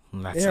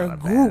 They're not a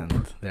group.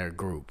 Band. They're a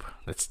group.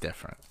 That's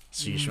different.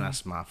 Swedish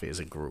House Mafia is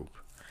a group.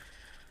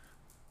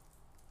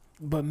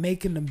 But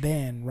making a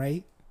band,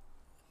 right?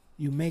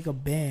 You make a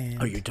band.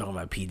 Oh, you're talking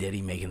about P.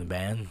 Diddy making the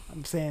band?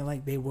 I'm saying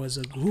like they was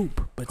a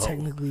group, but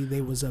technically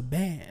they was a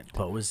band.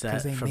 What was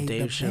that from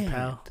Dave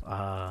Chappelle?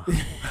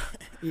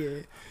 Yeah.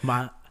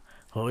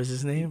 What was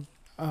his name?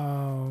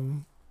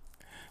 When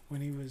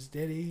he was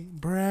Diddy,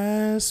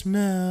 breast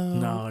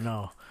milk.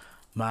 No.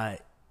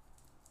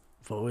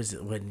 What was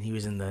it when he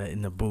was in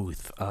the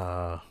booth?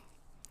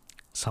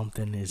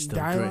 Something is the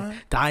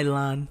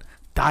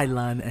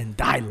Dylan and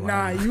Dylan.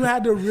 Nah, you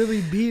had to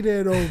really be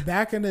there though.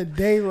 Back in the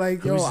day,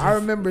 like I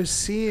remember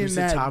seeing who's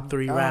that. The top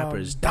three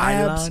rappers: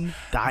 Dylan,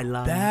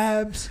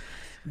 Babs,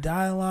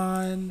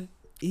 Dylan,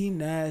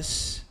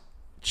 Ines,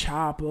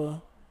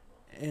 Chopper,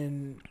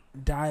 and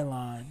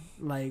Dylon,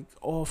 like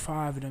all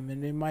 5 of them,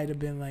 and there might have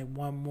been like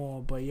one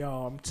more, but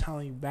yo, I'm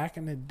telling you, back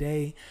in the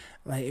day,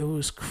 like it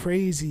was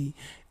crazy.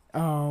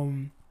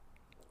 You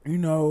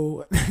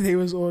know, they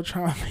was all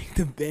trying to make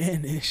the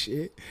band and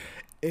shit,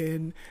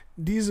 and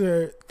these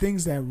are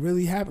things that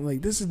really happen.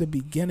 Like this is the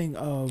beginning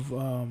of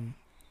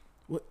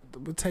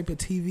what type of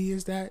TV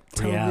is that?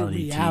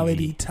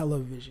 Reality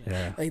television.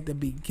 Yeah. Like the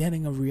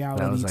beginning of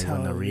reality television. That was like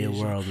television. When the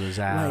Real World was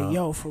out. Like,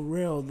 yo, for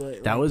real.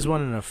 That was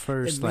one of the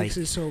first, it makes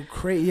it so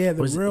crazy. Yeah,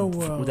 the Real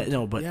World.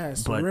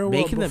 Yes, but Real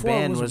Making World. the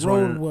Band was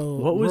Road one of,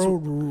 what was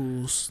Road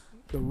Rules.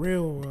 The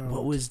Real World.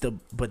 What was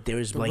but there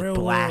was like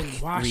black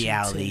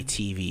reality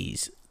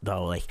TVs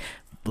though,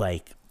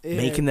 like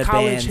Making the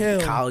College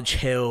Band, Hill. College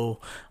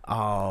Hill,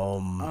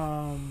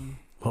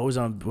 what was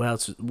on? What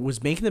else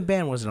was Making the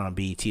Band? Wasn't on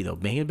BET though.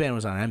 Making the Band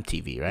was on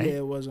MTV, right? Yeah,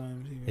 it was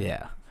on MTV.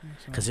 Yeah,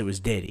 because it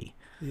was Diddy.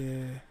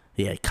 Yeah.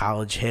 Yeah,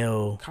 College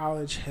Hill.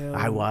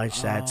 I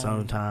watched that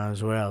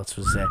sometimes. Where else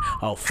was that?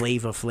 Oh,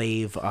 Flavor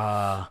Flav.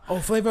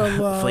 Flavor of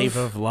Love. Flavor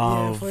of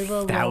Love. Yeah, Flavor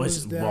of that Love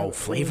was whoa.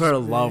 Flavor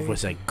of Love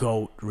was a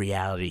GOAT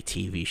reality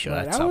TV show.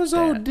 Right, That's that was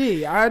there.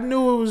 OD. I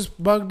knew it was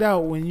bugged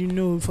out when you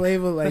knew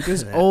Flavor. Like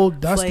this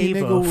old dusty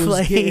nigga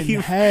was getting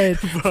head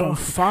from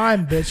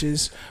fine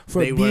bitches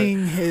for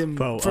being him.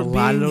 Bro, for a being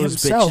lot of those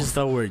himself. bitches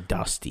though were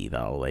dusty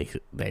though. Like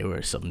they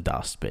were some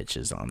dust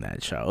bitches on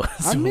that show.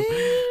 I mean.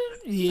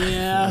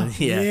 Yeah.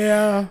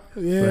 Like,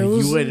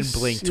 you wouldn't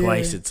blink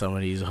twice at some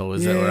of these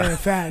hoes that were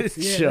facts.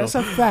 Yeah, that's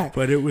a fact.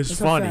 But it was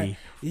funny.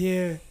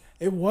 Yeah,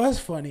 it was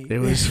funny. It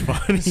was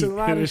funny. It's a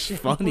lot it of shit.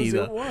 Funny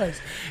though.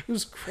 It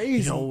was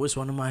crazy. You know, it was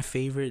one of my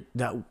favorite.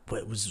 That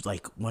was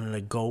like one of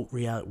the GOAT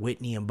reality.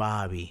 Whitney and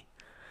Bobby.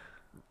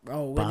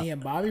 Oh, Whitney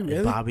and Bobby,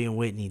 really? Bobby and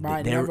Whitney.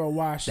 I never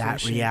watched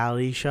that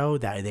reality show.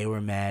 That they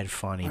were mad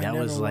funny. I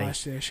never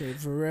watched that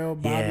shit. For real,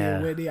 Bobby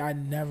and Whitney. I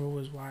never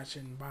was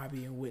watching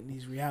Bobby and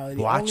Whitney's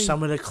reality. Watch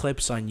some of the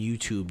clips on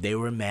YouTube. They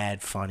were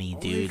mad funny,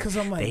 dude. Because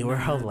I'm like, they were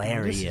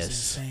hilarious. This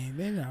is insane.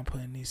 They're not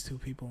putting these two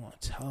people on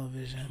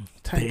television.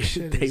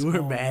 They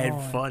were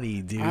mad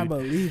funny, dude. I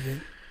believe it.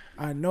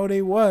 I know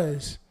they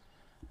was.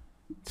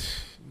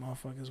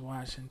 Motherfuckers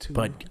watching too.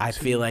 But I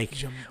feel like,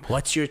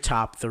 what's your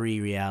top 3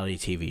 reality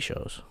TV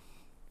shows?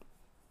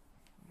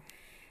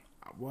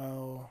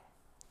 Well,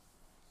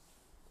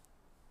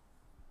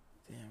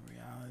 damn,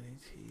 reality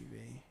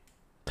TV.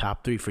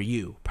 Top 3 for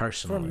you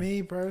personally. For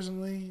me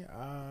personally,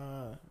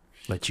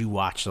 that you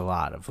watched a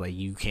lot of, like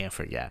you can't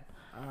forget.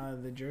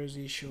 The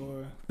Jersey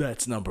Shore.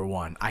 That's number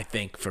 1. I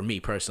think for me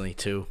personally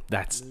too.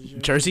 That's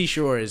Jersey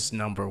Shore is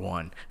number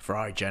 1 for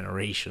our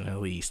generation at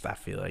least. I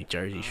feel like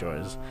Jersey Shore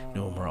is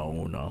numero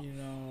uno. You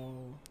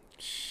know,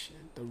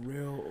 shit, the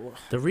real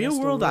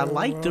world. I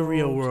like the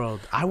Real World.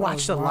 I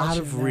watched a lot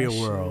of Real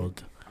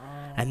World.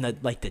 And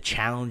the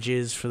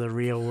challenges for the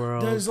Real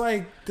World. Does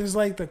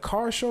the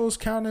car shows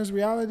count as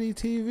reality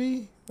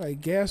TV?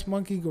 Like Gas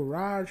Monkey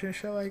Garage and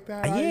shit like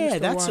that.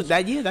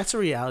 That's a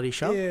reality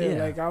show.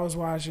 Yeah, like I was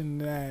watching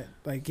that,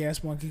 like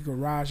Gas Monkey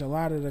Garage. A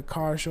lot of the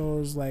car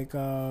shows, like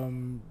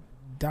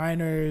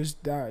diners,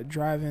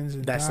 drive-ins,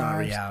 and that's not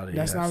reality.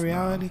 That's not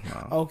reality.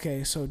 No.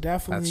 Okay, so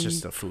definitely that's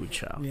just a food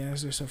show. Yeah,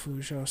 it's just a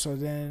food show. So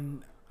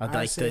then. I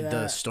like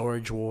the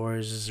Storage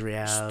Wars is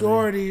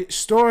reality.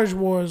 Storage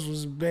Wars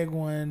was a big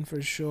one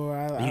for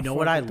sure. You know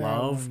what I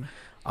love?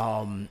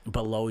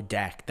 Below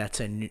Deck. That's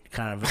a new,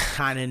 kind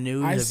of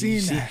new. I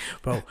seen that.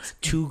 Bro,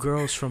 2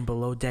 girls from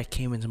Below Deck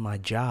came into my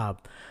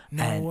job.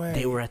 No way.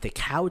 They were at the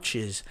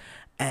couches,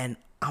 and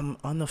I'm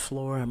on the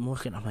floor. I'm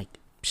looking. I'm like,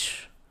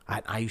 psh.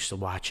 I used to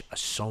watch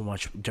so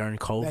much during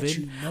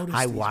COVID.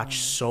 I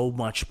watched so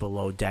much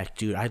Below Deck,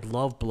 dude. I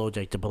love Below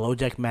Deck. The Below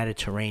Deck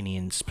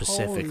Mediterranean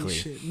specifically. Holy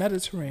shit.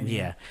 Mediterranean.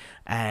 Yeah.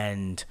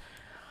 And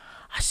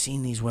I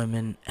seen these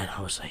women, and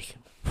I was like,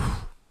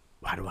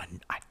 why do I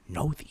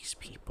know these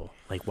people?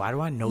 Like, why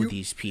do I know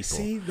these people?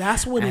 See,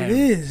 that's what it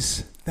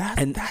is.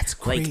 That's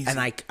crazy.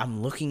 Like,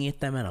 I'm looking at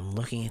them, and I'm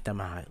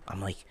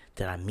like,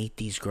 did I meet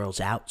these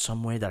girls out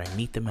somewhere? Did I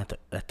meet them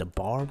at the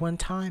bar one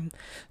time?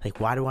 Like,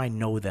 why do I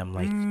know them?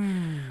 Like,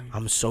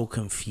 I'm so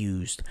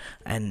confused.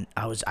 And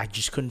I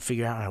just couldn't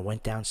figure out. And I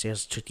went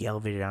downstairs, took the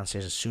elevator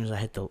downstairs. As soon as I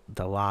hit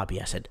the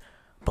lobby, I said,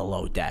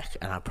 Below Deck,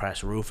 and I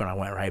pressed roof, and I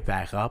went right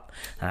back up,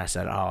 and I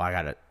said,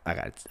 I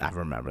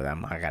remember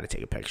them. I gotta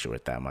take a picture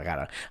with them.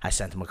 I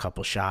sent them a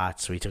couple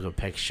shots. We took a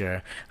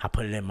picture. I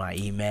put it in my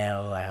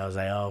email. I was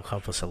like, a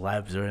couple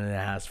celebs were in the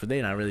house, but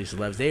they're not really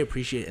celebs. They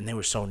appreciate it, and they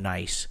were so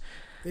nice.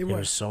 They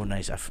were so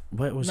nice.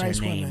 What was her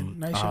name? Women,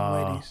 nice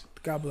young ladies.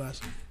 God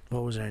bless.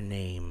 What was her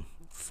name?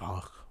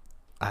 Fuck.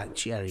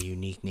 She had a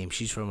unique name.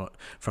 She's from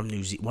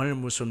New Zealand. One of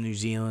them was from New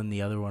Zealand.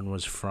 The other one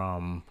was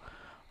from,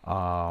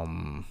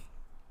 I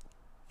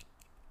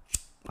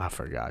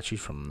forgot. She's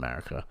from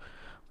America,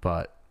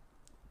 but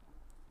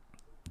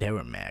they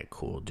were mad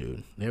cool,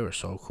 dude. They were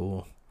so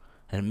cool,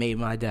 and it made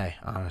my day.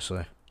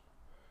 Honestly,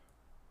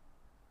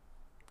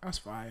 that's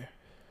fire.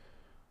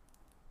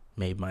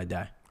 Made my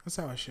day. That's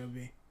how it should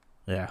be.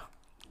 Yeah.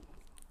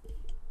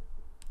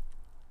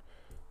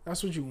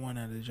 That's what you want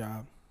at a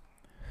job.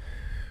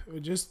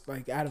 just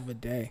like out of a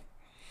day.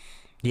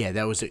 Yeah,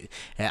 that was it.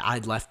 I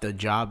left the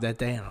job that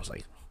day, and I was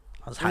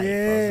hyped.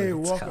 Yeah,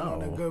 walking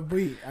on a good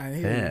beat. I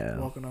hear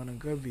you walking on a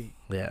good beat.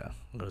 Yeah,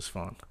 it was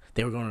fun.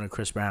 They were going to a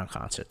Chris Brown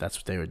concert. That's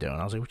what they were doing.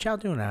 I was like, what y'all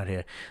doing out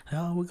here?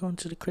 Oh, we're going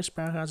to the Chris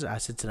Brown concert. I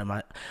said to them,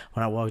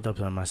 when I walked up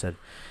to them, I said,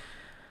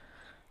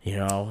 you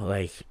know,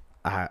 like,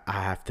 I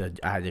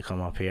had to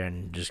come up here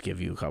and just give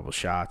you a couple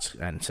shots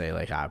and say,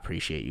 like, I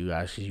appreciate you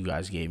guys because you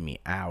guys gave me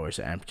hours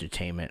of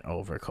entertainment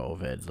over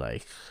COVID.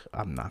 Like,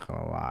 I'm not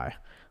going to lie.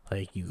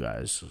 Like, you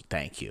guys,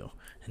 thank you.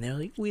 And they're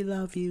like, we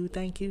love you.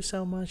 Thank you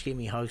so much. Gave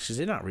me hugs because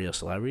they're not real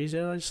celebrities.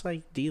 They're just,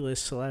 like,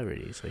 D-list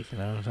celebrities. Like, you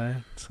know what I'm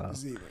saying? So,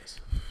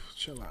 Z-list.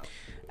 Chill out.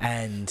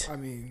 And I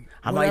mean,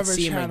 I might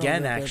see him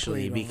again,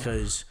 actually,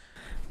 because...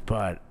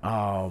 But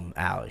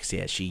Alex,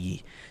 yeah,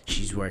 she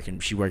worked for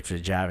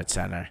the Javits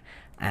Center,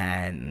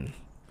 and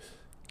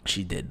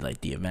she did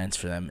like the events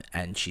for them,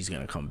 and she's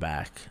gonna come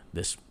back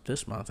this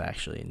month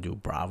actually and do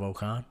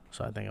BravoCon.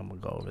 So I think I'm gonna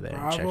go over there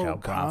and check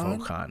out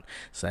BravoCon.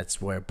 So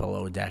that's where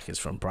Below Deck is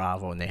from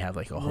Bravo, and they have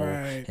like a whole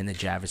in the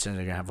Javits Center.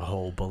 They're gonna have a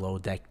whole Below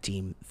Deck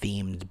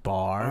themed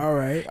bar. All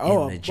right.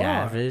 Oh, in the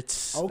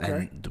Javits.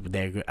 Okay. And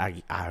they're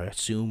I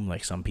assume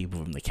like some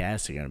people from the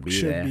cast are gonna be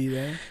Should be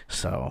there.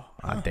 So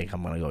I think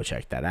I'm gonna go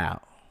check that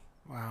out.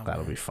 Wow,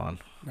 that'll be fun.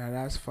 Now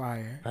that's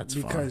fire. That's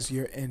because fun.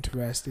 You're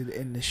interested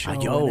in the show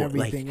and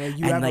everything. Like,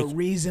 you have a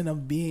reason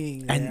of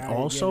being there. And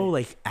also,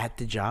 like, at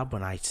the job,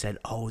 when I said,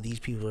 oh, these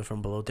people are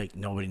from Below Deck,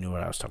 nobody knew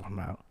what I was talking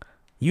about.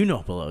 You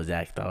know Below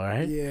Deck, though,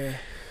 right? Yeah.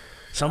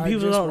 Some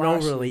people don't know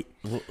really.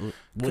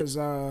 Because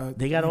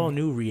they got all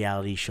new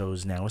reality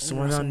shows now. What's the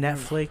one on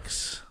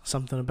Netflix?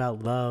 Something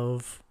about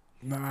love.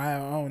 No, I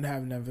don't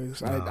have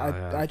Netflix.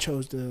 I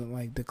chose to,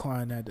 like,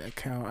 decline that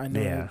account. I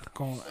know. Yeah.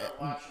 Watching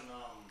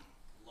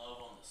Love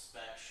on the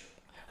Spectrum.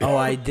 Oh,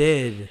 I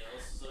did.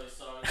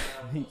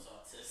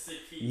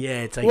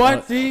 Yeah, it's like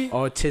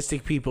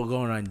autistic people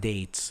going on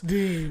dates.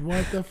 Dean,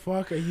 what the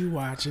fuck are you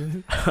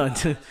watching? I haven't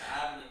watched it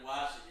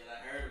yet.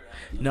 I heard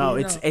about it. No,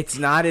 it's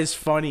not as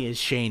funny as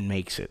Shane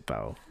makes it,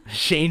 though.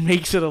 Shane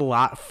makes it a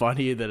lot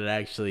funnier than it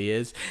actually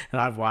is.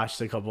 And I've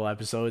watched a couple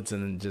episodes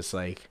and just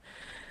like,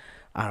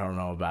 I don't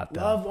know about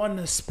that. Love on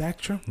the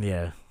Spectrum?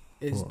 Yeah.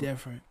 Is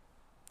different.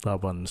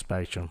 Love on the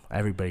Spectrum.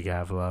 Everybody can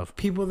have love.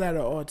 People that are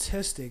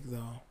autistic,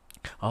 though.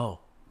 Oh.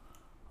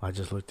 I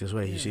just looked this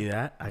way. Yeah. You see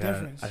that? I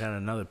got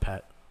another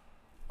pet.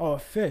 Oh, a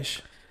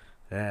fish.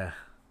 Yeah.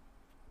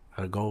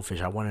 A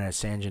goldfish. I wanted at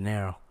San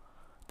Gennaro.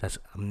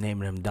 I'm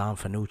naming him Don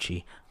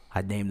Fanucci.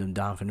 I named him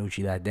Don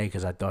Fanucci that day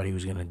because I thought he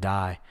was going to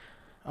die.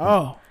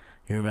 Oh.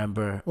 You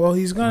remember? Well,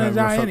 he's going to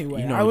die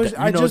anyway.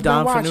 I just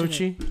Don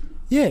Fanucci?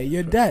 Yeah,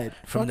 you're dead.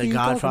 From The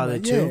Godfather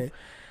 2? Yeah.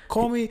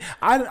 Call me.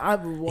 I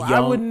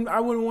wouldn't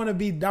want to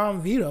be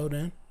Don Vito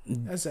then.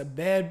 That's a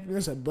bad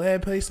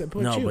place to put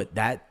you. No,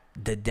 but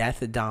the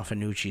death of Don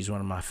Fanucci is one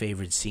of my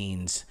favorite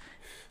scenes.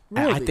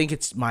 Really? I think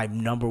it's my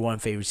number one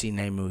favorite scene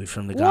in that movie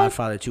from The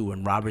Godfather 2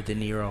 when Robert De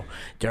Niro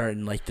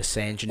during like the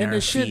San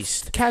Gennaro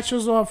feast. Shit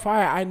catches on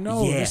fire. I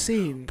know the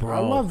scene. Bro, I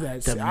love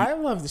that. I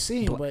love the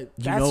scene, but you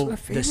that's know a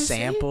favorite the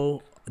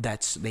sample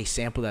scene? They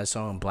sampled that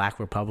song in Black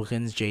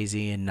Republicans,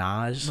 Jay-Z and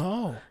Nas.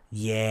 No.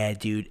 Yeah,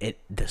 dude.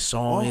 The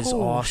song is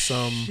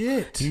awesome.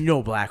 Shit. You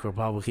know Black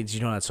Republicans.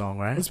 You know that song,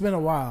 right? It's been a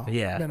while.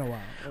 Yeah. It's been a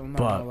while. I'm not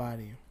gonna lie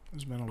to you.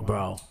 It's been a while.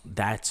 Bro,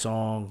 that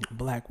song,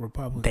 Black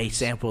Republic. They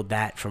sampled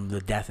that from the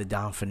death of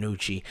Don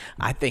Fanucci.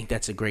 I think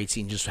that's a great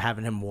scene, just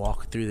having him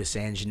walk through the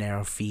San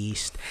Gennaro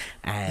feast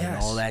and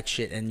all that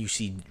shit, and you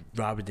see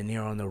Robert De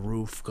Niro on the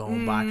roof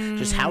going by.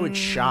 Just how it's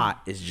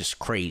shot is just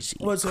crazy.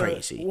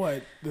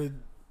 Crazy.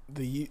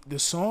 The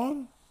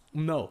song?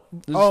 No.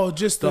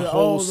 Just the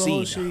whole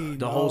scene.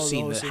 The whole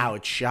scene, how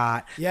it's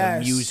shot, the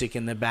music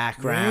in the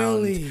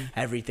background,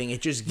 everything.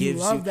 It just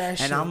gives you. That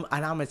shit. And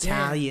I'm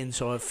Italian,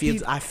 so it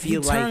feels. I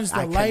feel like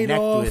I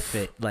connect with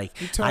it. Like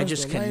I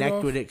just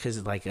connect with it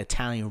because like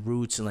Italian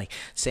roots and like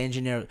San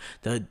Gennaro,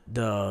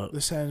 the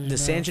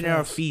San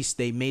Gennaro feast.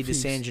 They made the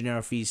San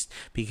Gennaro feast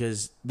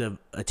because the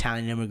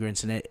Italian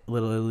immigrants in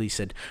Little Italy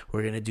said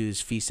we're gonna do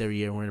this feast every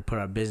year. We're gonna put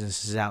our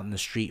businesses out in the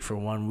street for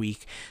 1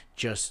 week.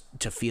 Just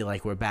to feel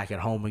like we're back at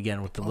home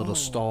again with the little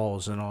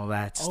stalls and all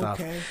that stuff.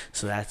 Okay.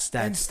 So that's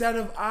instead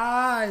of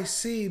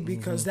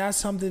because that's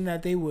something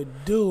that they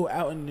would do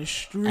out in the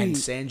street. And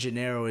San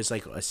Gennaro is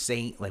like a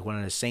saint, like one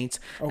of the saints.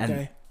 Okay.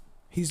 And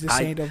he's the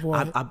saint of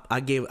what?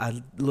 I gave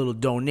a little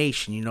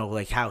donation, you know,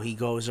 like how he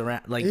goes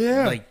around, like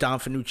Don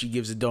Fanucci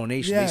gives a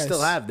donation. Yes. They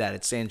still have that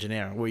at San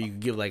Gennaro where you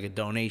give like a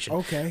donation.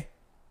 Okay.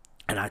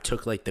 And I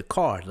took like the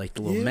card, like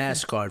the little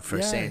mask card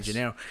for San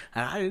Gennaro.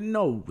 And I didn't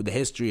know the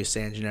history of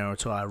San Gennaro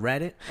until I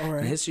read it. All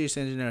right. The history of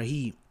San Gennaro,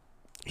 he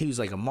was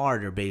like a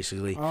martyr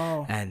basically.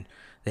 Oh. And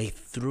they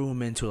threw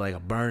him into like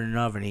a burning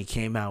oven. He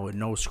came out with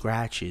no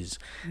scratches.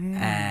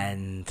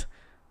 And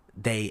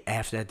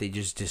after that they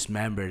just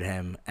dismembered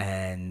him.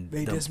 And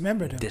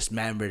dismembered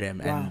him.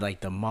 Wow. And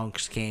like the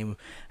monks came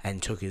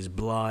and took his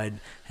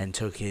blood and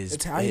took his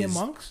Italian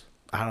monks?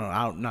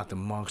 I don't, not the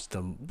monks,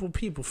 the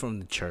people from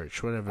the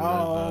church, whatever.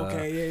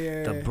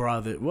 Okay, the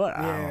brother. What?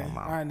 Yeah, I don't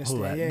know. I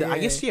understand. I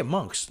guess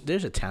monks.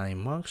 There's Italian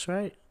monks,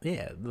 right?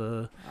 Yeah,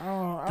 the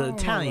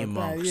Italian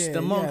monks, yeah,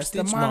 the monks.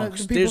 Yes,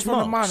 monks. The people There's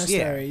from monks. the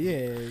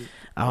monastery.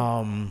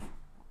 Yeah.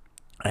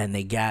 And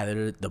they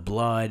gathered the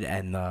blood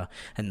and the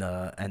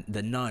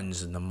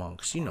nuns and the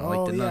monks,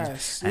 like the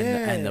nuns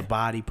and the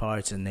body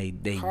parts, and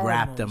they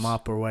wrapped them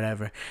up or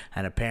whatever.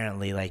 And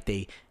apparently, like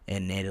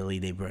in Italy,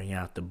 they bring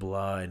out the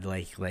blood,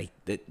 like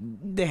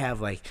they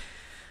have like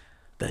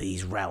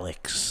these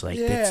relics. Like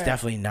it's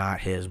definitely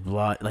not his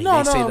blood. Like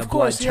they say the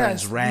blood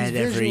turns red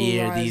every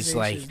year.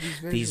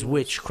 These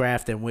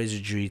witchcraft and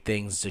wizardry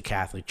things the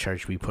Catholic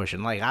Church be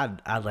pushing. Like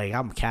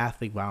I'm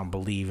Catholic, but I don't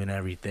believe in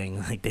everything.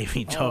 Like they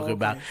be talking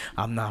about.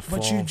 I'm not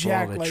falling for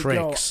all the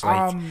tricks. Yo,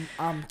 like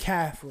I'm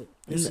Catholic.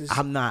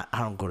 I'm not. I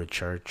don't go to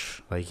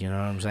church. Like, you know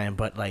what I'm saying.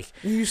 But like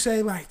you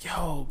say, like,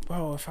 yo,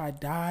 bro, if I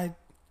died,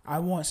 I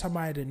want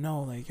somebody to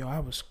know, like, yo, I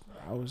was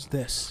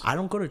this. I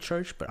don't go to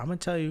church, but I'm gonna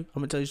tell you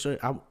straight.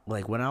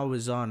 Like when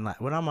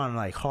I'm on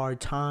like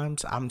hard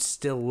times, I'm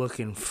still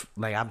looking,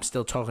 I'm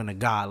still talking to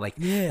God, like,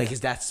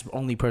 cause that's the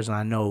only person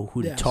I know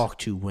who to talk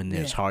to when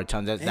there's hard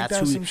times.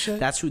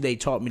 That's who they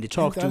taught me to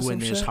talk to when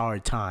there's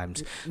hard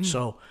times.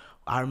 So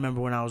I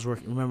remember when I was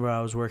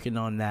working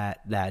on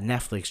that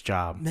Netflix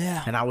job,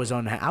 and I was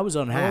unhappy. I was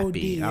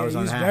unhappy.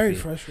 Very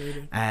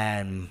frustrated.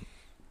 And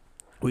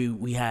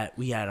we had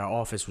our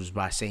office was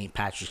by St.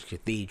 Patrick's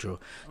Cathedral.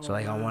 So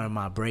on one of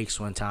my breaks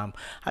one time,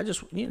 I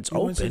just it's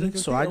open.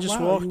 So I just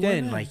walked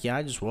in.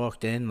 I just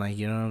walked in,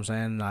 you know what I'm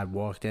saying? I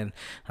walked in and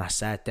I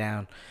sat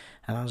down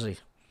and I was like,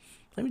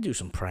 let me do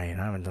some praying.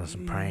 I haven't done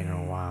some praying in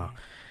a while.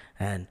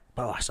 And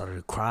I started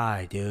to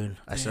cry, dude.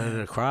 I started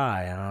to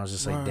cry and I was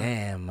just like,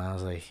 damn. I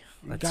was like,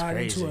 that's got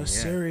crazy. Into a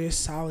serious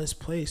solid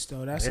place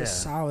though. That's a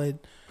solid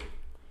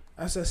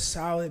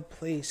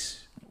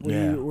place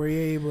where you're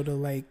able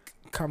to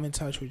come in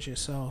touch with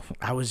yourself.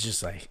 I was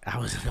just I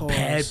was in a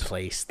bad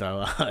place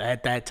though.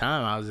 At that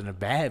time, I was in a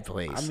bad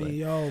place. I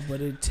mean, but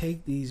it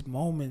take these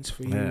moments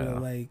for you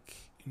to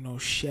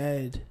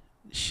shed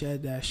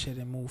that shit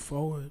and move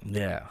forward.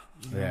 Yeah,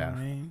 you know what I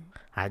mean?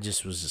 I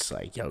just was just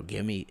like, yo,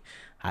 give me.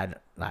 I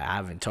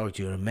haven't talked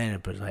to you in a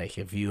minute, but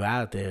if you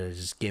out there,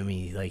 just give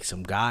me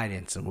some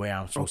guidance on where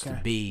I'm supposed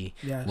to be,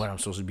 what I'm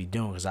supposed to be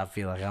doing, because I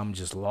feel like I'm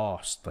just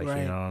lost. You know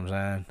what I'm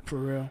saying? For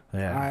real.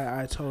 Yeah.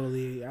 I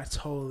totally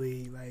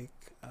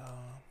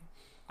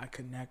I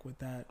connect with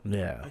that.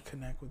 Yeah. I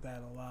connect with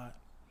that a lot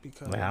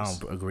because I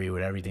don't agree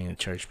with everything the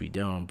church be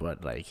doing, but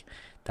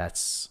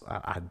that's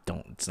I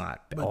don't. It's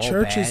not. But all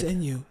church bad. is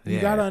in you. You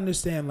gotta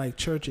understand.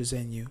 Church is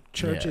in you.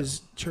 Church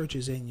is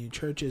in you.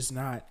 Church is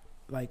not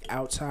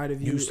outside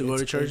of you. You used to go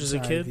to church as a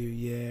kid?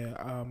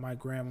 Yeah. My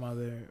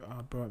grandmother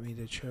brought me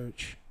to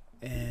church,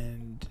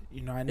 and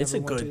I never it's a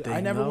good thing.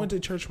 I never went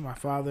to church with my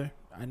father.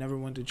 I never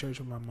went to church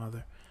with my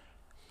mother.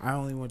 I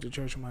only went to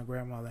church with my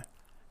grandmother.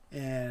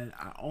 And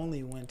I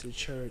only went to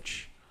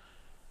church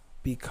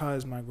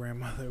because my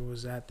grandmother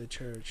was at the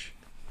church.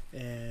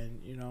 And,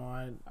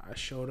 I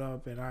showed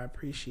up and I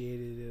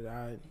appreciated it.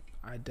 I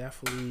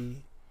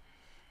definitely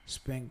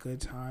spent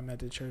good time at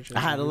the church. I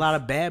had a lot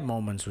of bad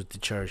moments with the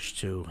church,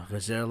 too.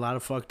 Because there are a lot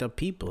of fucked up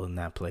people in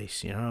that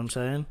place. You know what I'm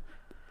saying?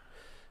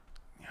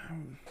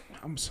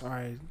 I'm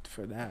sorry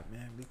for that,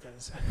 man.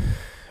 Because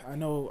I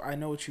know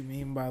what you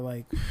mean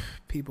by,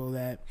 people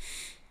that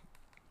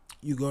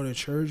you go to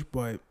church,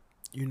 but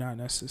you're not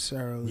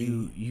necessarily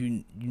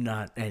you're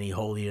not any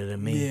holier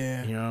than me.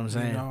 Yeah, you know what I'm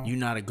saying. You're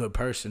not a good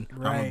person.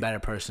 Right. I'm a better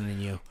person than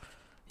you.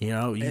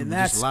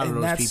 There's a lot of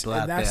those people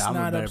out there. That's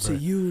not up to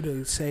you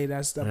to say.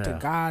 That's up to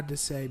God to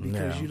say,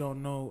 because you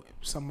don't know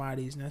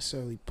somebody's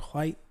necessarily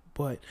plight,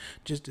 but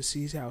just to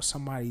see how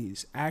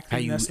somebody's acting. How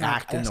you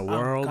act in the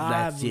world.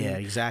 That's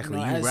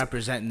exactly. You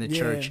representing the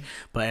church,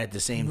 but at the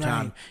same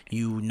time,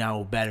 you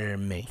know better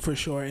than me. For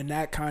sure, and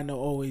that kind of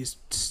always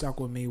stuck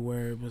with me,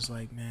 where it was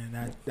like, man,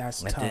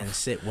 that's tough. That didn't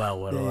sit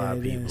well with a lot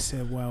of people. It didn't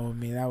sit well with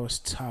me. That was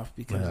tough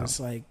because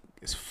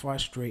it's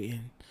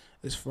frustrating.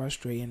 It's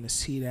frustrating to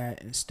see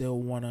that and still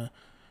wanna,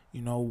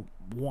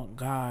 want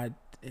God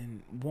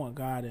and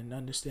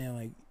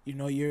understand,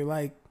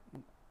 you're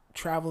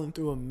traveling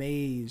through a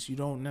maze. You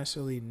don't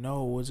necessarily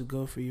know what's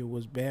good for you,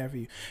 what's bad for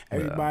you.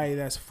 Everybody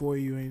that's for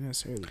you ain't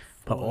necessarily for you.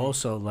 But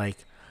also,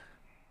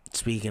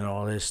 speaking of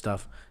all this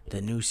stuff, the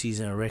new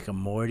season of Rick and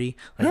Morty,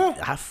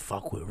 I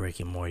fuck with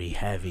Rick and Morty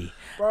heavy.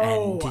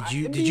 Bro,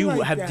 and did you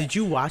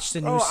watch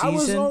the new season? I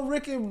was on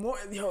Rick and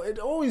Morty. It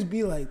always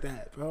be like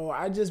that, bro.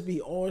 I just be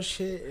all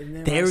shit, and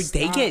then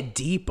they get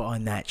deep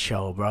on that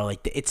show, bro.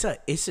 It's a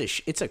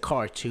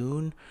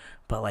cartoon,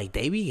 but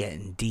they be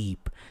getting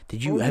deep.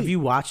 Have you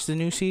watched the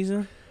new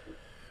season?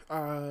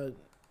 No.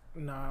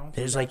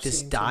 There's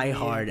this Die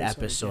Hard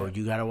episode.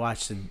 You gotta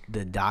watch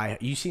the Die.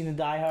 You seen the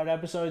Die Hard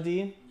episode,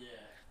 Dean? Yeah.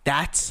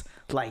 That's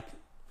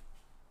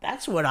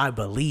what I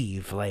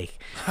believe.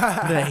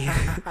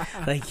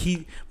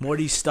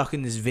 Morty's stuck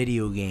in this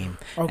video game,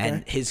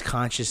 and his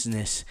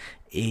consciousness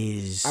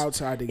is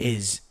outside the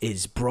game.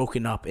 is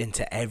broken up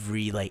into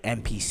every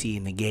NPC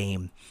in the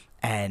game.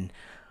 and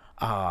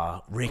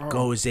Rick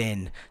goes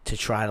in to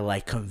try to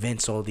like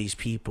convince all these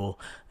people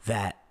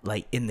that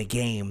like in the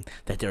game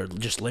that they're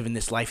just living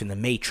this life in the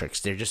Matrix.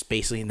 They're just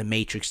basically in the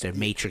Matrix. They're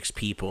Matrix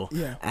people,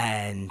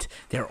 and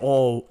they're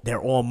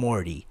all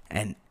Morty,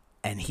 and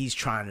Rick's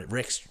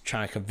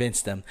trying to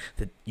convince them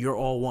that you're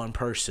all one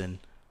person,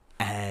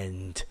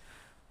 and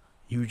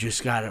we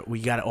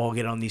gotta all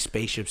get on these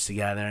spaceships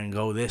together and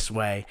go this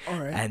way,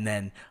 and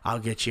then I'll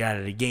get you out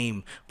of the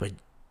game. But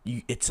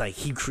it's like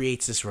he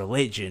creates this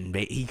religion.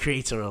 He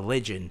creates a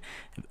religion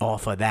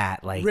off of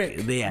that. Like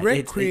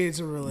Rick creates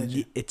a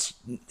religion.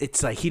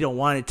 It's like he don't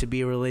want it to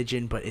be a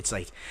religion, but it's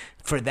like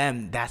for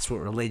them that's what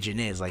religion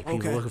is. Like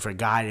people looking for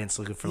guidance,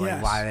 looking for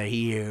like why they're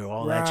here,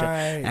 all that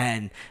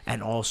shit,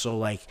 and also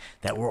like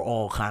that we're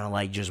all kind of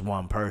like just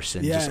one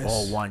person, just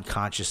all one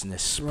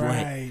consciousness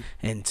split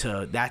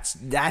into.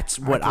 That's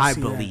what I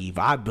believe.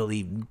 I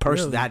believe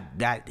personally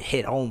that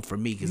hit home for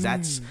me because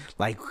that's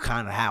like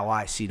kind of how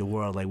I see the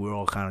world. Like we're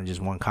all kind of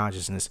just one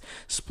consciousness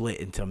split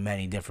into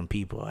many different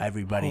people.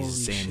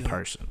 Everybody's the same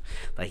person.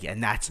 Like,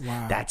 and that's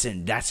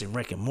in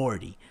Rick and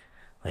Morty.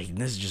 Like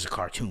this is just a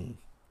cartoon.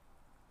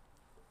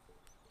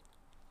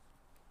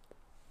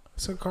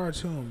 It's a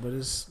cartoon, but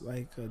it's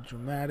like a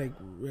dramatic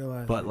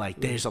realization. But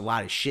like, there's a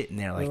lot of shit in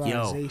there. Like,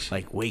 yo,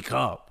 like wake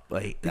up.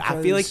 Like, because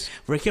I feel like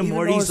Rick and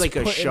Morty's like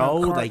a show.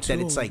 Like that,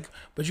 it's like.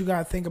 But you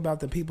gotta think about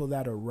the people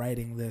that are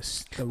writing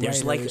this.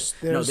 There's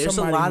there's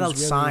a lot of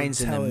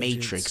signs in the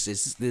Matrix.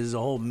 There's a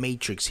whole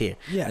Matrix here.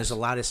 Yeah. There's a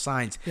lot of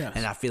signs,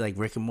 and I feel like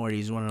Rick and Morty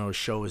is one of those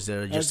shows that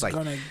are just like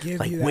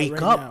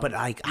wake up. But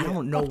like I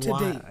don't know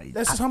why.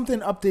 That's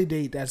something up to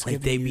date. That's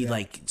like they be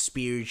like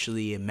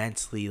spiritually and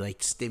mentally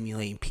like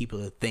stimulating people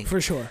to think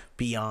for sure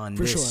beyond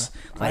this,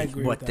 like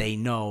what they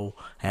know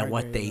and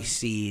what they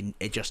see,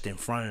 it just in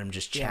front of them,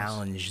 just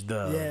challenge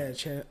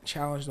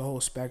challenge the whole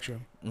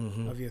spectrum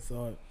of your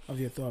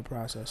thought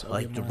process,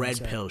 like the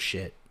red pill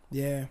shit.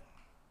 Yeah,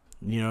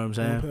 you know what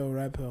I'm saying?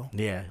 Red pill.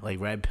 Yeah, like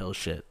red pill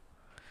shit.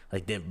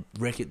 Like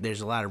there's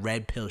a lot of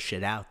red pill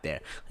shit out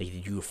there, like that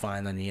you can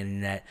find on the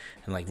internet,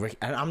 and like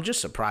I'm just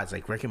surprised.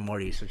 Like Rick and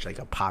Morty is such like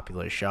a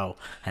popular show,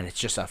 and it's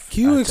just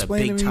Can you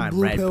explain to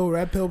me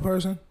red pill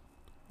person?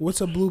 What's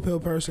a blue pill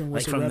person?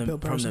 What's like a red pill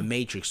person? From the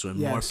Matrix, when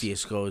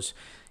Morpheus goes,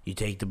 you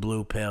take the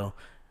blue pill,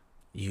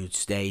 you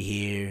stay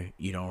here,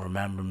 you don't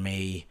remember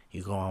me,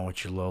 you go on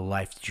with your little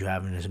life that you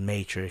have in this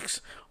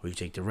Matrix, or you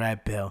take the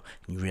red pill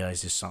and you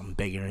realize there's something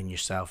bigger than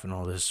yourself and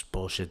all this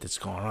bullshit that's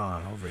going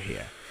on over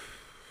here.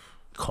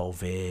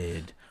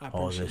 COVID,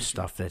 all this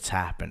stuff that's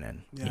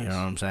happening. Yes. You know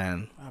what I'm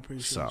saying? I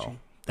appreciate you.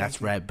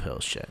 That's red pill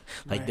shit.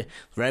 Like the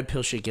red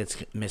pill shit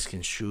gets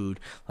misconstrued.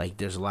 Like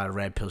there's a lot of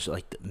red pill shit.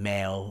 Like the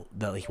male,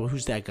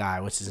 who's that guy?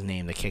 What's his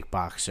name? The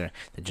kickboxer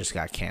that just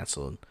got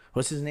canceled.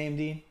 What's his name,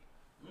 Dean?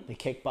 The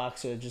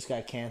kickboxer that just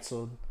got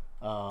canceled.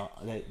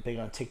 That big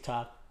on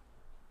TikTok.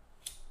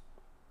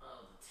 Oh,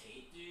 the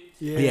Tate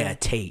dude. Yeah,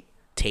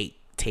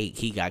 Tate.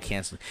 He got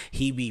canceled.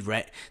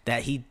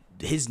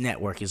 His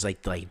network is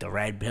like the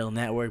red pill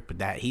network, but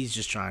that he's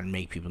just trying to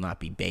make people not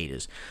be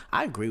betas.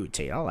 I agree with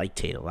Tate. I like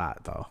Tate a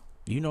lot though.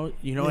 You know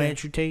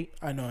Andrew Tate?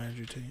 I know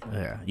Andrew Tate.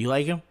 Yeah. You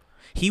like him?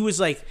 He was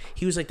like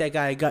that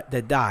guy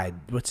that died.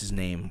 What's his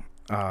name?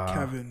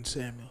 Kevin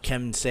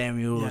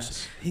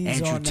Samuels.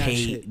 Yes. Andrew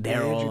Tate.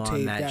 They're all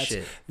on that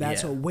shit.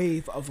 That's a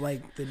wave of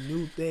like the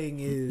new thing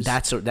is.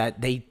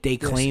 They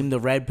claim the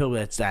red pill.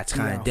 That's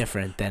kind of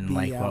different than B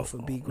like alpha,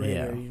 B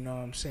greater. You know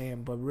what I'm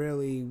saying? But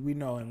really, we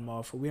know him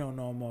more for. We don't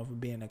know him more for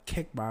being a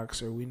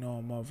kickboxer. We know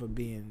him more for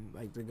being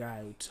like the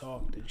guy who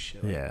talked and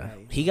shit. Yeah,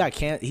 like that, he got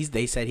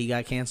They said he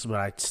got canceled, but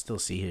I still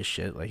see his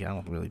shit. Like I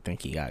don't really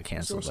think he got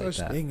canceled like that. There's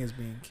no such thing as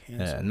being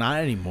canceled. Yeah, not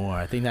anymore.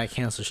 I think that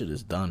cancel shit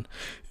is done.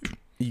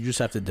 You just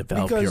have to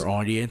develop your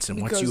audience, and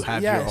once you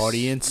have your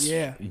audience,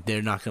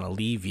 they're not going to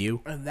leave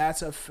you. And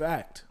that's a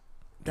fact.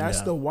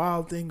 That's the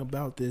wild thing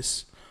about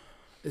this.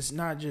 It's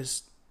not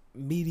just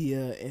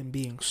media and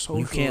being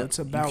social. It's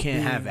about you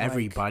can't have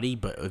everybody,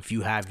 but if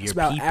you have your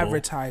people. It's about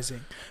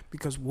advertising,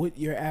 because what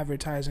you're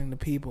advertising to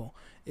people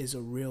is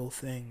a real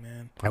thing,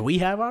 man. And we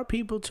have our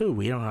people too.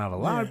 We don't have a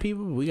lot of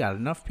people, but we got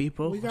enough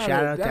people. Shout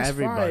out to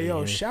everybody.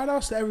 Yo, shout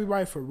outs to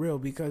everybody for real,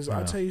 because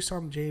I'll tell you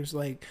something, James,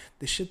 like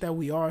the shit that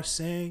we are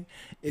saying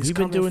is we've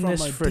been doing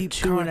this for deep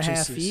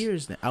 2.5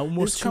 years now.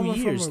 Almost 2 years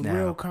now. It's coming from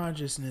a real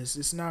consciousness.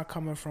 It's not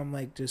coming from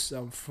like just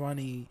some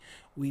funny,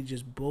 we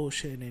just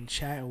bullshitting and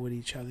chatting with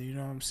each other. You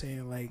know what I'm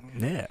saying? Like,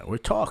 yeah, we're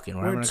talking.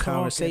 We're having a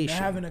conversation.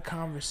 We're having a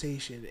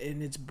conversation,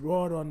 and it's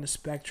broad on the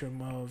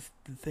spectrum of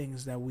the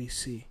things that we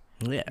see.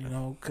 Yeah, you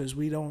know, because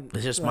we don't.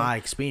 It's just my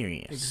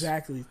experience.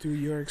 Exactly, through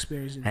your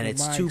experience, and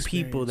it's two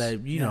people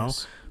that know,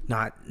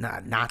 not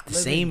the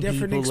same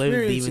people,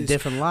 live even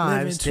different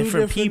lives,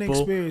 different people,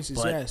 experiences,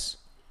 but,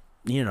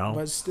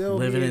 but still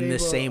living in the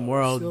same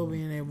world, still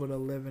being able to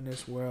live in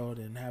this world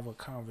and have a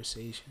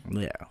conversation.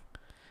 Yeah, and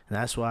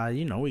that's why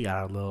we got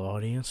our little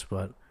audience,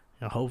 but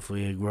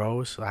hopefully it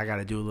grows. I got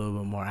to do a little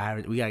bit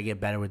more. We got to get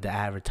better with the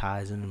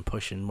advertising and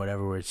pushing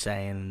whatever we're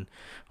saying,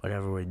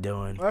 whatever we're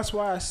doing. That's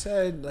why I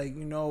said, like,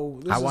 you know,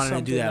 I wanted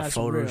to do that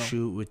photo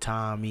shoot with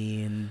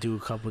Tommy and do a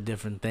couple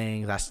different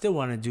things. I still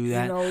want to do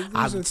that. You know,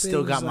 I've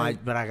still got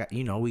but I got,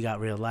 we got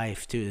real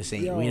life too. This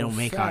ain't, we don't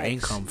make our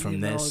income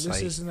from this.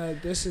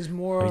 This is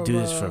more. We do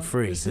this for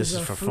free. This is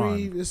for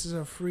fun. This is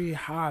a free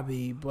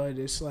hobby, but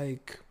it's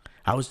like.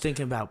 I was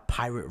thinking about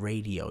pirate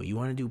radio. You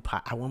want to do?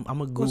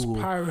 I'm a Google.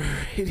 What's pirate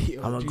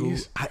radio? I'm a Google.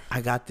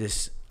 I got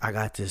this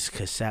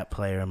cassette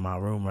player in my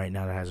room right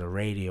now that has a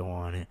radio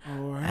on it.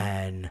 All right.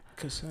 And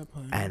cassette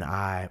player. And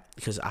I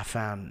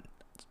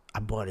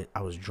bought it.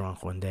 I was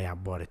drunk one day. I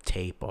bought a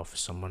tape off of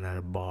someone at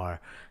a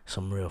bar,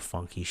 some real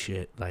funky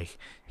shit. Like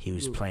he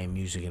was playing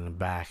music in the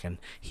back, and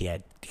he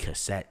had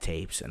cassette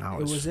tapes. And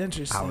it was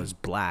interesting. I was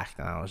black,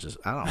 and I was just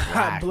I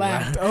don't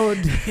blacked. Oh,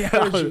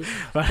 damn.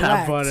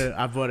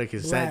 I bought a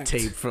cassette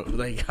tape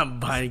from I'm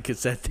buying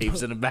cassette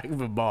tapes in the back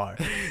of a bar.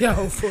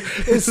 Yo,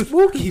 it's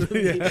spooky to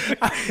me.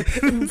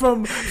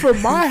 From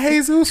my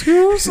Jesus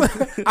Hughes,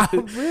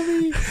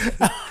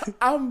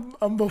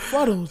 I'm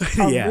befuddled.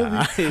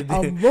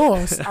 I'm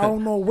lost. I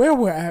don't know where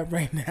we're at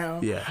right now.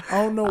 Yeah,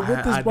 I don't know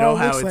what this bar looks like. I know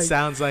how it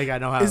sounds like. I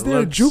know how it looks. Is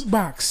there a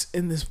jukebox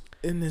in this?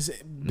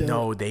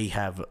 No, they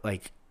have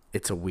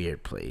it's a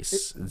weird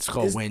place. It's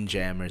called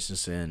Windjammers.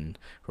 It's in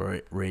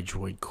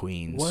Ridgewood,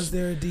 Queens. Was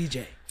there a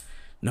DJ?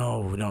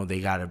 No,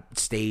 they got a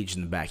stage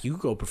in the back. You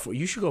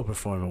should go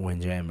perform at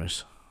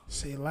Windjammers.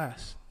 Say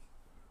less.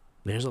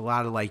 There's a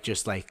lot of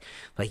just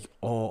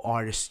all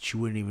artists you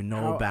wouldn't even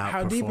know about.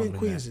 How deep in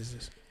Queens is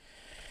this?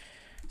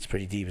 It's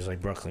pretty deep. It's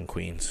like Brooklyn,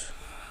 Queens.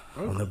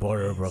 On the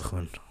border of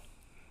Brooklyn.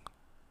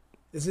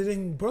 Is it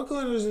in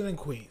Brooklyn or is it in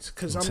Queens?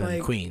 Because I'm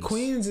like,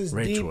 Queens is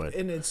Ridgewood.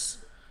 Deep and it's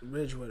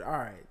Ridgewood. All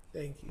right,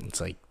 thank you.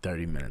 It's like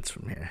 30 minutes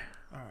from here.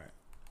 All right.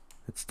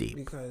 It's deep.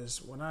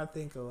 Because when I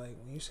think of when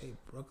you say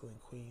Brooklyn,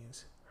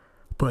 Queens.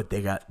 But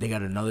they got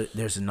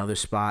there's another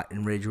spot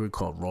in Ridgewood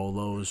called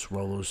Rolo's.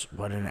 Rolo's,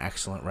 what an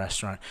excellent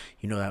restaurant.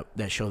 You know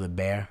that show The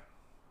Bear?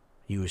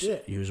 You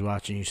was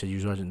watching, you said you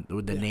was watching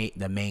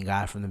the main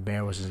guy from The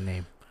Bear, what's his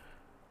name?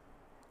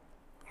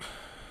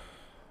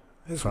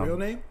 His real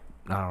name?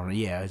 I don't know.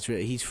 Yeah,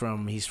 he's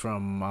from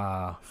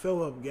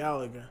Philip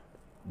Gallagher.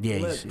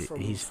 Yeah,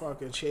 he's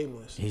fucking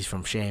Shameless. He's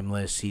from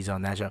Shameless. He's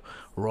on that show.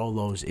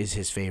 Rolo's is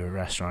his favorite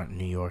restaurant in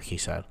New York, he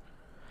said.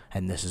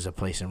 And this is a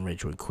place in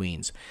Ridgewood,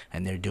 Queens,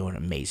 and they're doing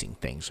amazing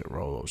things at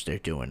Rolo's. They're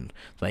doing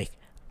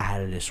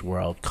out of this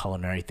world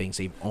culinary things.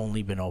 They've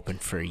only been open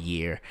for a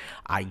year.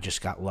 I just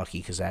got lucky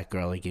because that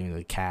girl that gave me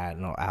the cat,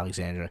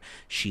 Alexandra,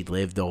 she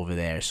lived over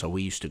there, so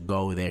we used to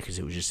go there because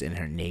it was just in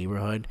her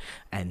neighborhood.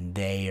 And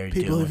they are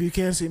if you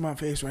can't see my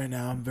face right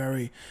now,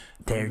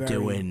 they're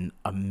doing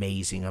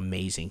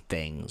amazing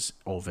things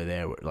over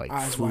there with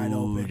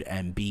food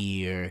and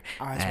beer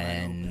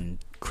and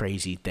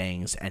crazy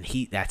things. And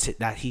he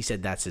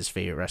said that's his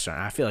favorite restaurant.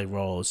 I feel like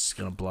Rolo's is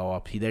gonna blow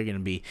up.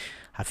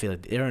 I feel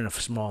like they're in a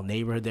small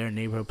neighborhood. They're a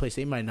neighborhood place.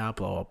 They might not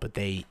blow up, but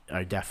they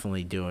are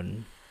definitely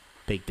doing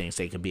big things.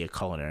 They could be a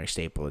culinary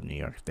staple in New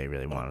York if they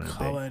really wanted to be.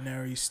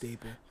 Culinary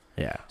staple.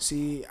 Yeah.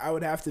 See, I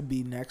would have to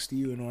be next to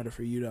you in order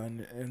for you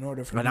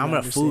to But I'm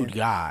a food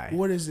guy.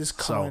 What is this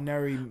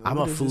culinary? I'm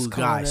a food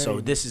guy, so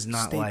this is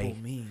not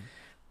mean.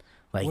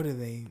 What do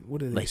they?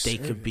 They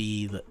could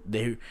be.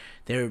 They're.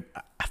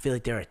 I feel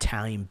like they're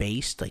Italian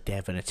based. They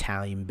have an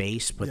Italian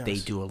base, but they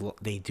do a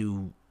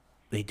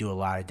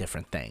lot of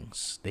different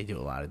things.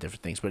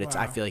 But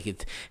I feel like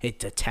it's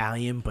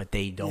Italian, but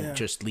they don't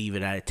just leave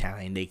it at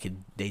Italian.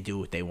 They do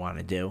what they want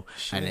to do,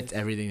 and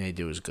everything they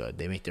do is good.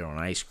 They make their own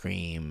ice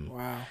cream.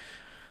 Wow.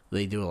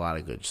 They do a lot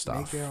of good stuff.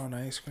 Make their own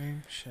ice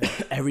cream. Shit.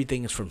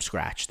 Everything is from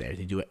scratch there.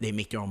 They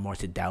make their own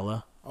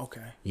mortadella.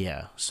 Okay.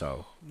 Yeah.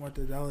 So.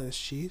 Mortadella is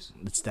cheese.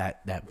 It's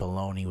that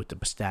bologna with the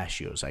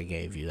pistachios I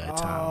gave you that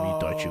time. You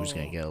thought you was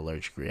gonna get an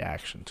allergic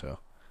reaction to.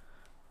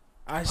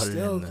 I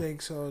still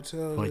think so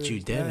too. But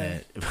you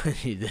didn't.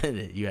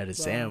 You had a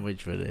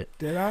sandwich with it.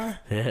 Did I?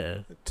 Yeah.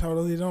 I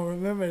totally don't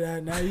remember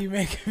that. Now you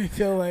making me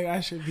feel like I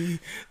should be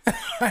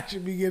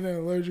getting an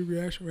allergic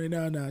reaction right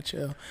now. Nah,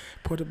 chill.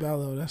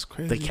 Portobello, that's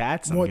crazy. The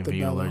cat's not giving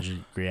you an allergic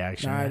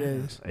reaction. Nah, it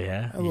is.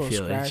 Yeah. A little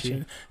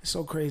scratching. It's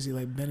so crazy,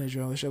 like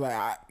Benadryl and shit.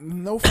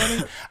 No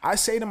funny. I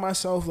say to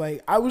myself,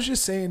 I was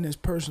just saying this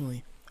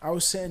personally. I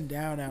was sitting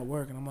down at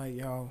work and I'm like,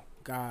 yo,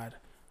 God,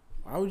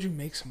 why would you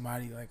make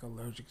somebody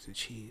allergic to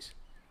cheese?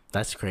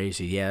 That's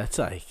crazy. Yeah,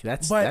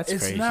 that's But that's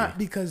it's crazy. not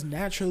because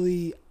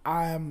naturally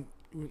I'm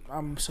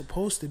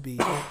supposed to be.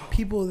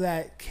 People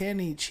that can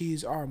eat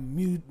cheese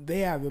they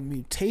have a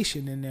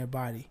mutation in their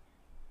body.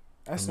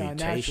 That's not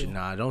natural.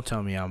 Nah, don't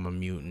tell me I'm a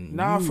mutant.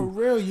 Nah, for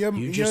real,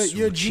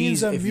 your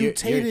genes are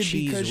mutated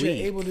because you're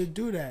able to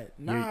do that.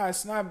 Nah,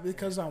 it's not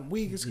because I'm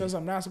weak. It's because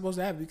I'm not supposed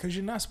to have it. Because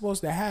you're not supposed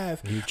to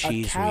have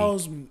a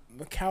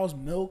cow's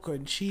milk or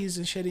cheese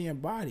and shit in your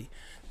body.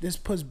 This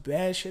puts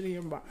bad shit in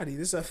your body.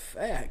 This is a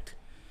fact.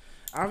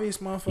 Obvious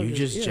motherfuckers. You're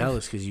just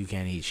jealous because you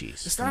can't eat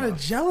cheese. It's not a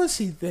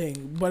jealousy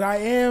thing, but I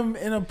am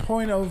in a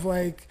point of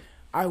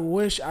I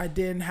wish I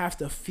didn't have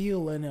to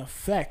feel an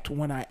effect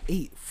when I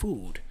ate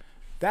food.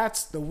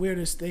 That's the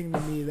weirdest thing to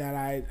me that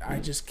I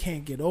just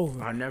can't get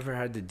over. I never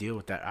had to deal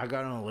with that. I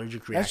got an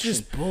allergic reaction. That's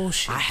just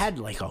bullshit. I had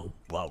like a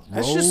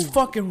That's just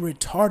fucking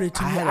retarded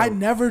to me. I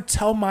never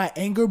tell my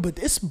anger, but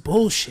it's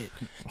bullshit.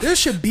 There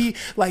should be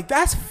like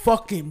that's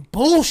fucking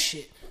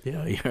bullshit.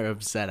 Yeah, you're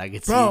upset. I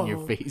can see in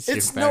your face.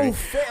 It's no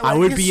fair. Like, I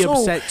would be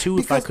upset too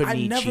if I couldn't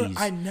eat cheese.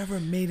 I never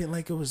made it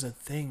like it was a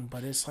thing,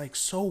 but it's like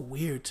so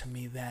weird to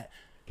me that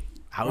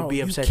I would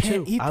be upset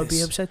too. I would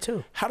be upset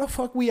too. How the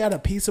fuck we at a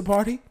pizza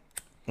party?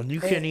 And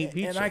you can't eat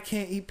pizza. And I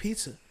can't eat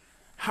pizza.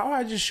 How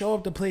I just show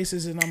up to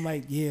places and I'm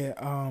like, yeah,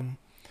 I'm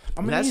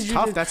gonna that's need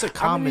tough. You to, that's a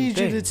common thing. I'm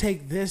gonna need you to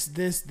take this,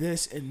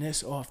 and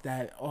this off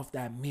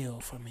that meal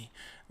for me.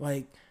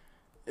 Like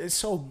it's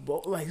so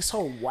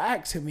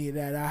whack to me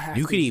that I have.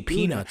 You to could eat do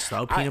peanuts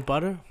that. though. Peanut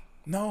butter?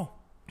 No,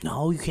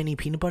 you can't eat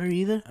peanut butter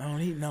either. I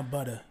don't eat nut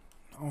butter.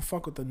 I don't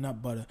fuck with the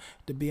nut butter.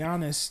 To be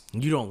honest,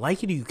 you don't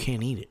like it, or you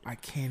can't eat it. I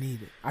can't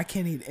eat it. I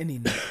can't eat any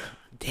nut.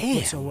 Damn.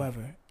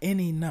 Whatsoever,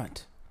 any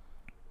nut.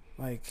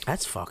 Like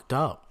that's fucked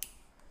up.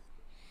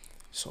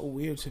 So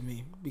weird to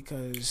me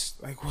because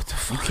like what the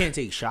fuck? You can't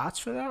take shots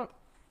for that?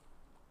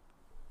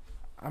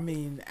 I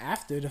mean,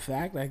 after the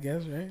fact, I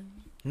guess, right?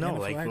 No,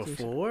 like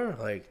before,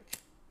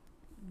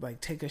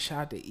 like take a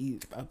shot to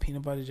eat a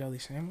peanut butter jelly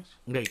sandwich.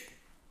 Like,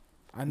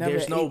 I never.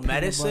 There's no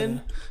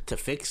medicine to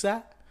fix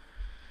that.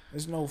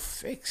 There's no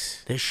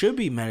fix. There should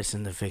be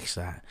medicine to fix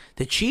that.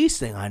 The cheese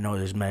thing, I know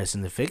there's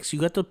medicine to fix.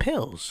 You got the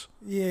pills.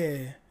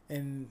 Yeah,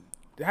 and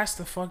that's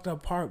the fucked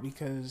up part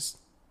because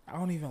I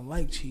don't even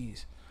like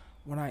cheese.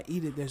 When I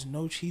eat it, there's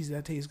no cheese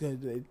that tastes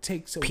good. It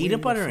takes away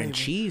peanut butter the flavor. And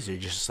cheese are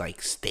just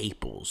like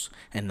staples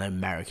in the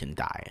American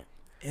diet.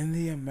 In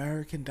the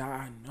American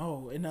diet,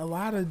 no. In a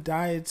lot of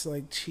diets,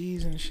 like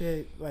cheese and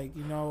shit, like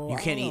you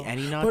can't eat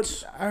any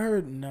nuts. But I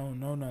heard no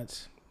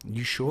nuts.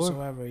 You sure?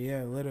 Whatsoever,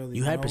 yeah, literally.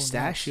 You had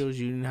pistachios. Nuts.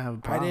 You didn't have a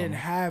problem. I didn't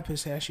have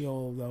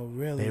pistachio though.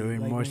 Really, they were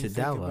in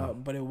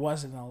mortadella, but it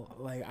wasn't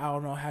like I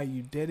don't know how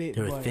you did it.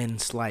 They were thin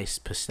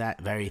sliced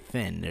very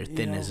thin. They're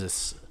thin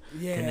as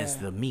thin as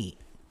the meat.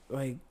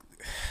 Like,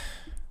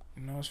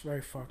 it's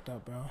very fucked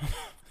up,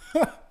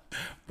 bro.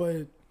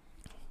 But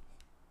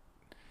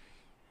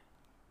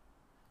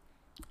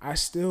I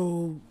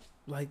still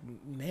like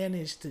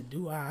managed to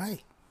do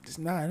alright. It's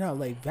not enough.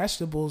 Like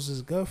vegetables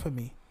is good for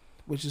me.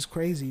 Which is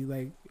crazy.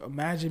 Like,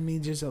 imagine me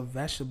just a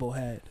vegetable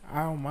head.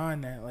 I don't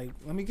mind that. Like,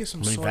 let me get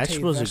some sauteed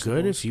vegetables. Are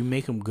good if you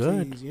make them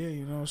good. Please, yeah,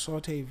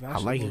 sauteed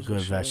vegetables. I like a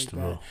good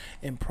vegetable. Like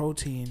and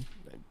protein.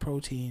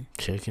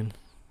 Chicken.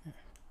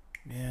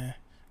 Yeah,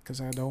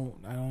 because I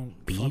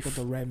don't beef? fuck with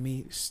the red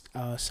meat,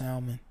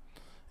 salmon,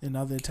 and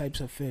other types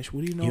of fish.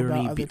 What do you know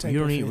about other types of fish? You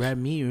don't eat red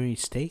meat? You don't eat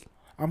steak?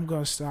 I'm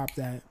going to stop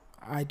that.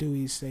 I do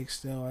eat steak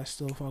still. I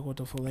still fuck with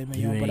the filet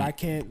mignon, but I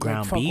can't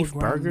ground fuck beef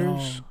with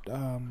burgers.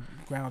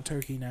 Ground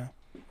turkey now.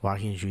 Why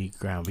can't you eat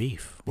ground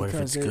beef? What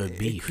because if it's good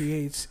beef?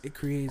 It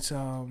creates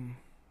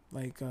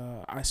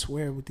I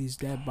swear with these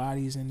dead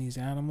bodies and these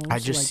animals. I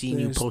just seen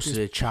you posted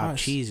a chopped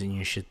cheese in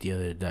your shit the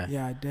other day.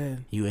 Yeah, I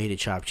did. You ate a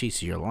chopped cheese,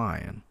 so you're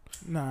lying.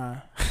 Nah,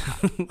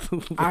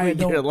 I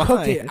don't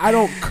cook it.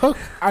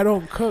 I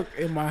don't cook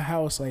in my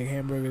house like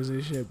hamburgers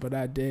and shit. But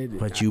I did.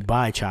 But you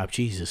buy chopped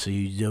cheeses, so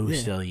you do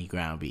still eat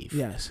ground beef.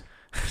 Yes.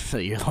 So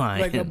you're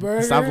lying. Like a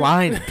burger? Stop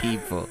lying to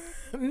people.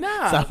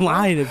 Nah. Stop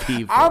lying to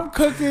people. I'm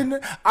cooking.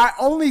 I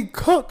only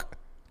cook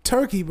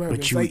turkey burgers.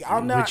 But you,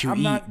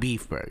 eat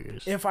beef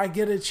burgers. If I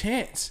get a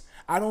chance.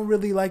 I don't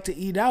really like to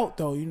eat out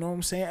though. You know what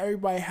I'm saying?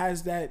 Everybody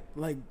has that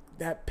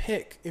that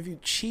pick. If you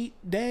cheat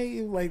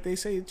day, like they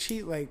say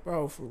cheat, like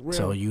bro, for real.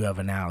 So you have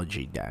an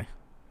allergy day.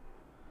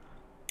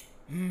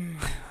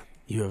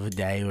 You have a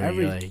day where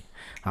you're like,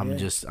 I'm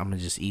gonna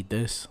just eat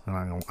this, and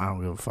I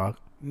don't give a fuck.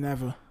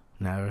 Never.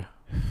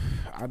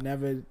 I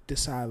never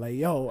decide like,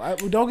 yo.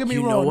 Don't get me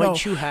wrong. You know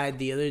what you had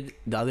the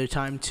other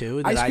time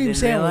too that I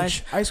didn't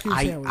realize? Ice cream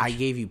sandwich. I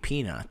gave you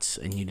peanuts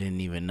and you didn't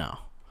even know.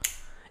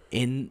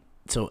 In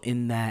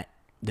that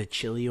the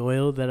chili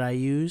oil that I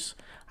use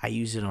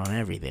it on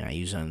everything. I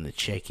use it on the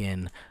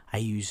chicken. I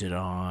use it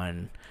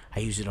on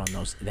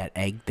that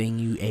egg thing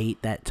you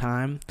ate that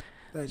time.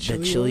 The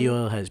chili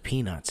oil has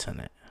peanuts in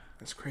it.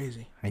 That's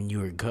crazy. And you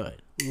were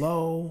good.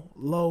 Low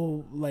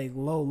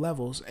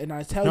levels. And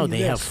I tell you no,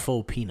 they have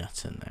full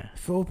peanuts in there.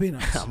 Full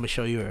peanuts. I'm gonna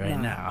show you it right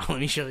now. Let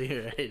me show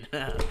you it right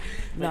now.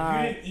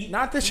 Nah,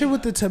 not the shit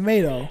with the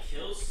tomato.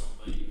 Kill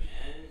somebody,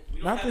 man.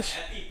 We don't have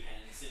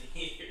EpiPens in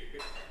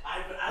here.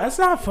 That's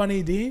not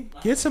funny, Dean.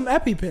 Get some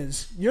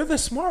EpiPens. You're the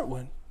smart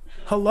one.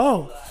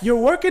 Hello. You're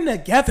working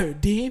together,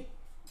 Dean.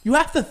 You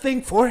have to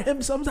think for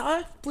him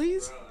sometimes,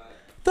 please.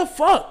 The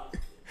fuck?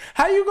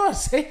 How you gonna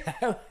say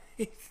that?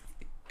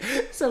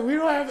 So we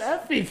don't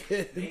have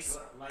EpiPens.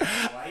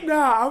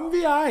 Nah, I'm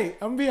be alright.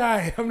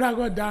 I'm not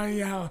gonna die in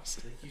your house.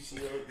 You see,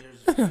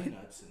 there's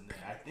peanuts in there.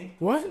 I think.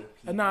 What?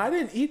 No, I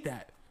didn't eat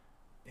that.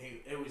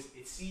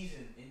 It's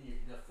seasoned in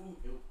the food.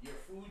 Your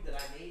food that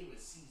I made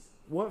was seasoned.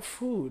 What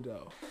food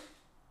though?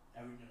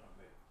 Everything I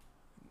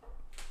made.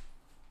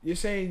 You're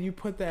saying you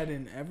put that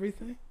in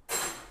everything?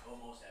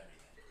 Almost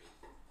everything.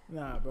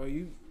 Nah, bro,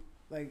 you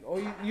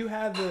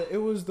had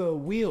it was the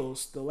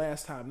wheels the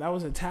last time. That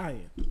was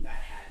Italian. That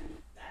had that in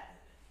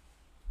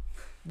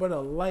it. But a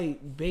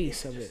light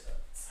base of it.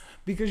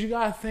 Because you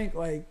gotta think,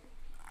 like,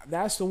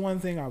 that's the one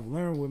thing I've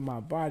learned with my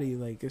body.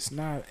 Like,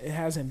 it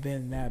hasn't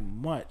been that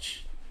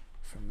much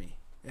for me.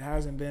 It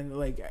hasn't been,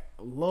 like,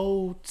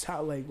 low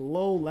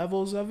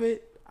levels of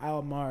it.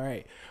 I'm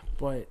alright.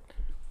 But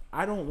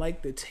I don't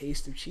like the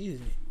taste of cheese.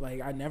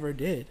 Like, I never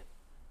did.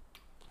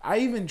 I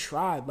even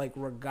tried, like,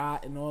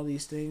 regat and all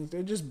these things.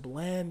 They're just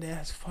bland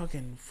ass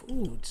fucking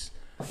foods.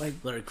 Like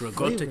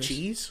ricotta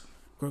cheese?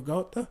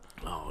 Ricotta?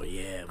 Oh,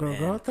 yeah,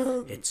 ricotta?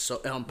 Man. It's so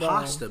on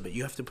pasta, but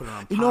you have to put it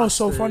on pasta. You know what's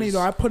so funny,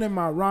 though? I put in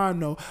my rhyme,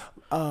 though,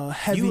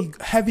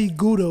 heavy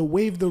Gouda,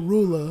 wave the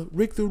ruler.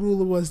 Rick the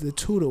ruler was the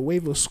tutor.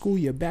 Wave will school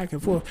you back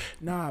and forth.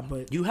 Nah,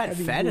 but... You had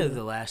feta Gouda.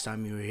 The last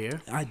time you were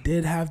here. I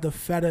did have the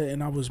feta,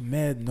 and I was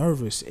mad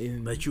nervous.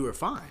 But you were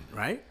fine,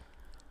 right?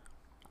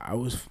 I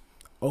was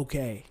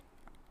okay.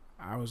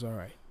 I was all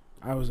right.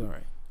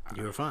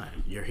 You were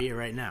fine. You're here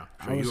right now.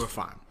 So you were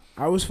fine.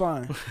 I was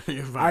fine.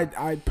 You're fine.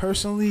 I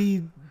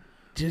personally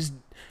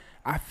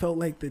I felt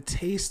like the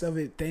taste of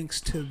it, thanks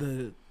to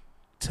the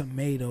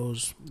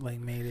tomatoes, like,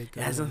 made it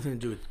good. It has nothing to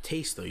do with the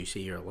taste, though. You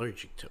say you're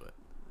allergic to it.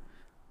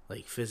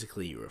 Like,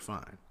 physically, you were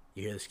fine.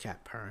 You hear this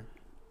cat purring?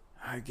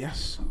 I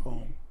guess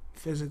so.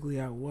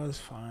 Physically, I was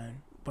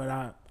fine. But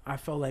I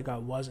felt like I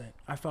wasn't.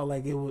 I felt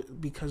like it was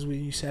because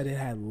when you said it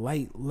had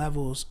light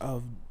levels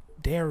of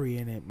dairy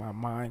in it, my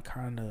mind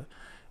kind of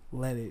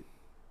let it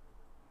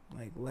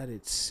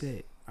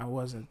sit. I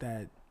wasn't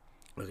that.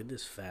 Look at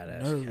this fat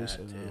ass nervous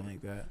cat, or dude. anything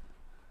like that.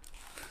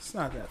 It's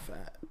not that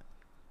fat.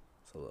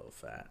 It's a little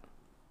fat.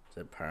 Is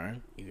it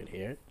purring? You can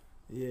hear it.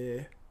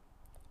 Yeah.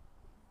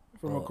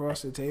 From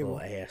across the table.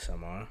 Little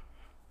ASMR.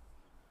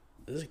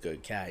 This is a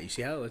good cat. You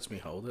see how it lets me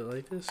hold it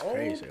like this? Oh,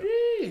 crazy.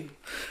 You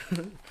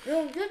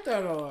don't get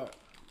that a lot.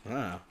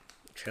 Wow.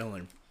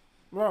 Chilling.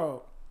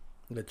 Bro.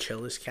 The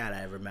chillest cat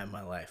I ever met in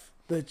my life.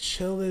 The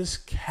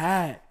chillest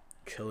cat.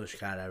 Chillest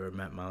cat I ever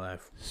met in my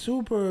life.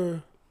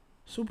 Super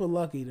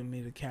lucky to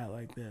meet a cat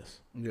like this.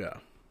 Yeah.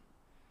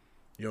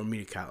 You don't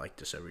meet a cat like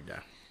this every day.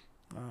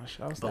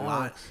 Shout out to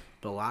Alex.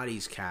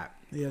 Bilatti's cat.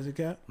 He has a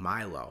cat?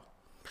 Milo.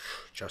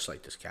 Just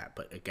like this cat,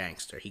 but a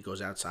gangster. He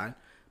goes outside.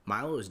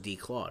 Milo is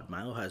declawed.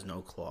 Milo has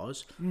no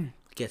claws.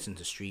 Gets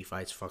into street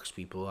fights, fucks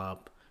people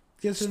up.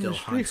 Still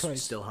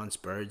hunts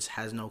birds.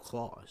 Has no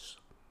claws.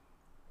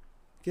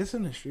 Gets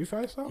in the street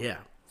fights though? Yeah.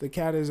 The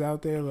cat is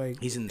out there, like,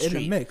 he's in the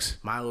street. In the mix.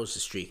 Milo's the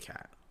street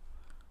cat.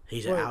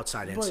 He's an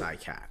inside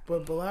cat.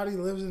 But Bilatti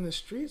lives in the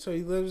street, so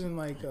he lives in,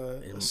 like,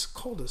 a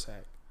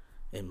cul-de-sac.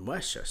 In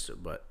Westchester,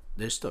 but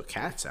there's still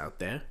cats out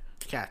there.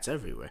 Cats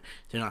everywhere.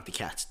 They're not the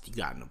cats you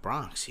got in the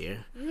Bronx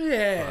here.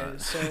 Yeah,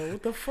 so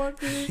what the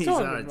fuck are you these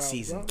talking aren't about,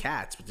 seasoned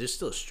cats, but they're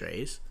still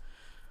strays.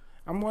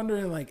 I'm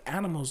wondering, like,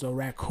 animals, though,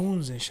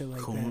 raccoons and shit like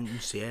that.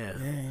 Coons, yeah.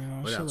 Yeah, you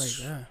know, what shit else?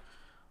 like that.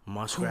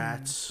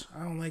 Muskrats. I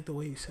don't like the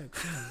way you said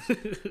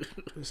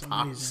coons.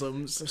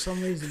 Possums. For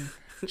some reason.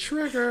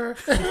 Trigger.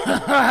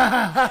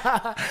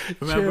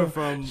 Remember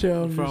I'm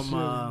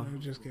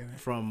just kidding.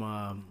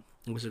 From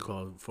what's it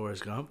called?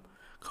 Forrest Gump.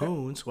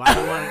 Coons. Why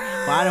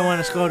don't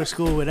want to go to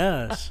school with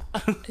us?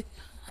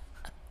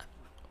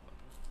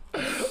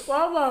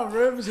 Why my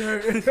ribs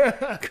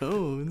hurt?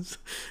 Coons.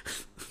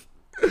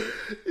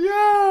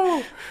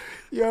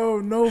 Yo,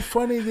 no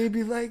funny. They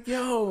be like,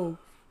 yo.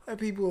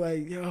 People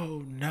like,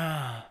 yo,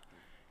 nah.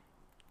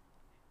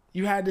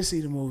 You had to see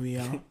the movie,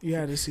 yo. You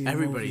had to see the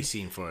movie. Everybody's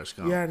seen Forrest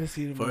Gump. You had to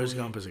see the movie. Forrest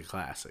Gump is a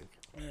classic.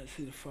 You had to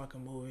see the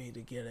fucking movie to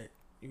get it.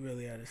 You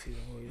really had to see the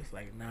movie. It's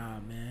like, nah,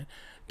 man.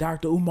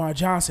 Dr. Umar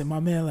Johnson, my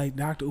man, like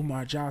Dr.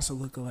 Umar Johnson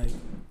looking like,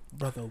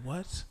 brother,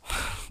 what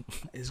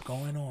is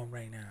going on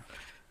right now?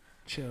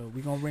 Chill.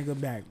 We gonna bring it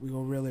back. We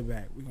gonna reel it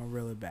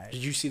back.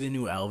 Did you see the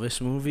new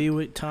Elvis movie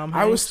with Tom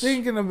Hanks? I was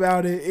thinking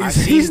about it.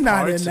 He's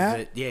not in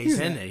that. Yeah, he's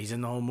in it. He's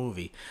in the whole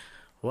movie.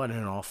 What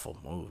an awful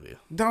movie.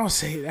 Don't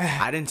say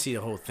that. I didn't see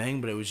the whole thing,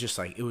 but it was just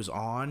like, it was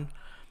on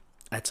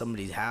at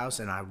somebody's house,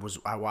 and I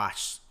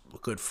watched a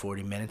good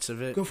 40 minutes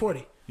of it. Good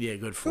 40. Yeah,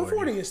 good 40. Good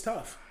 40 is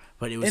tough.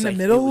 But it was in like,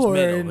 the middle,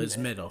 it was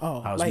middle.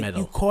 Oh, I was like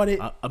middle. You caught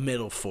it. A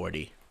middle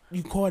 40.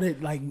 You caught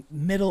it like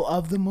middle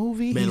of the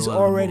movie. He's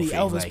already movie,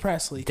 Elvis like,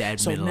 Presley. Dead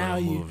so middle now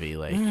of the you, movie,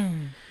 like.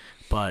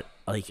 But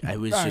like, I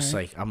was just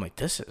like, I'm like,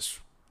 this is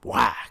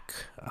whack.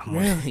 I'm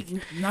like,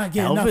 not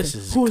getting Elvis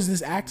nothing. Who is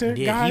this actor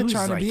guy he was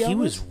trying like, to be Elvis? He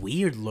was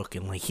weird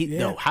looking. Like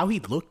how he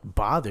looked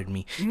bothered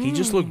me. He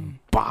just looked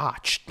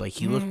botched. Like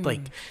he looked like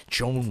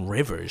Joan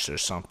Rivers or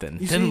something.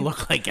 Didn't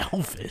look like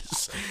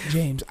Elvis.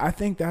 James, I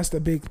think that's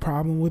the big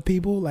problem with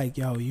people. Like,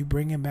 yo, you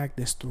bringing back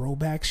this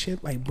throwback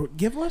shit. Like,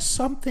 give us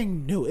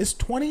something new. It's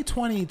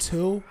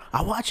 2022.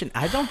 I watch it.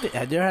 I don't think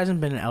there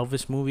hasn't been an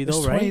Elvis movie though,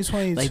 it's right?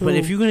 2022. Like, but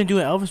if you're gonna do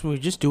an Elvis movie,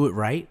 just do it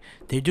right.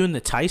 They're doing the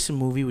Tyson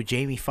movie with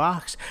Jamie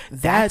Foxx.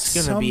 That's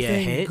gonna be a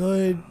hit.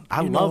 Good.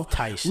 I love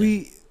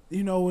Tyson.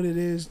 You know what it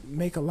is?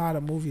 Make a lot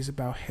of movies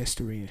about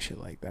history and shit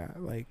like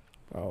that. Like,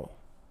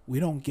 we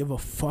don't give a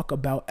fuck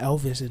about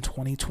Elvis in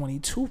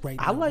 2022 right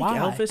now. I like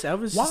Elvis.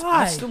 Elvis. Why?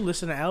 I still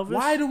listen to Elvis.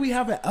 Why do we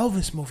have an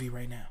Elvis movie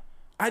right now?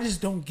 I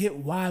just don't get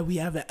why we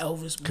have an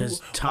Elvis movie.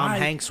 Because Tom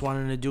Hanks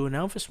wanted to do an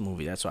Elvis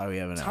movie. That's why we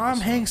have an Elvis movie. Tom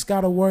Hanks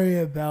got to worry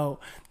about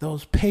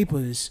those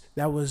papers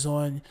that was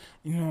on,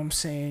 you know what I'm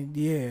saying?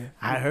 Yeah.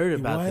 I heard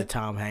about the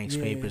Tom Hanks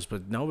papers,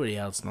 but nobody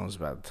else knows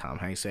about the Tom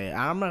Hanks.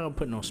 I'm not going to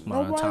put no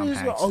smut on Tom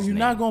Hanks' you're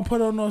not going to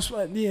put on no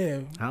smut? Yeah.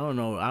 I don't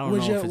know. I don't know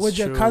if it's true. Would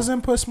your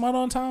cousin put smut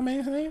on Tom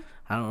Hanks' name?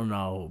 I don't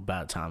know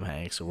about Tom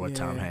Hanks or what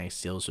Tom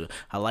Hanks deals with.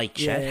 I like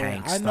Chet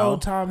Hanks, I know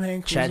Tom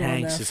Hanks. Chet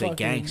Hanks is a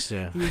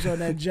gangster. He was on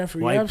that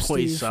Jeffrey White Epstein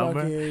Boy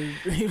Summer.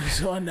 He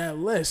was on that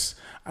list.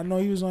 I know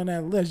he was on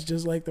that list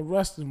just like the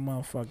rest of the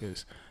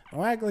motherfuckers.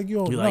 Don't act like you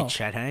don't know. You like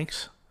Chet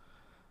Hanks?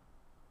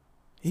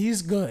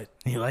 He's good.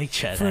 You like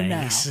Chet for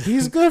Hanks? Now.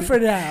 He's good for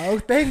now. Oh,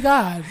 thank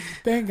God.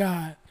 Thank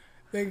God.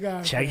 Thank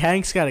God. Chet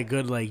Hanks got a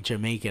good like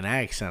Jamaican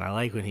accent. I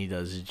like when he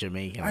does his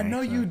Jamaican accent. I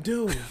know you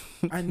do.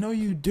 I know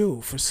you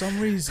do. For some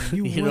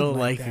reason, you don't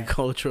like that. a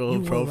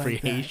cultural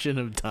appropriation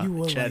of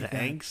Chet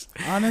Hanks.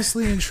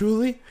 Honestly and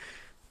truly,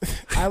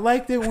 I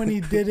liked it when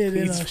he did it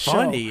in a show.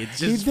 Funny. It's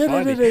just he did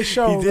funny. it in a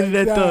show. He did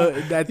it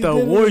at the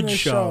awards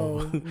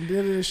show. He did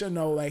it in a show.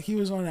 No, like he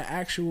was on an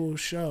actual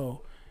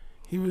show.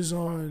 He was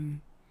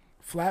on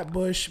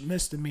Flatbush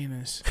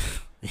Misdemeanors.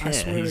 Yeah,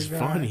 he's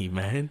funny,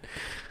 man.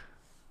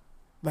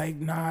 Like,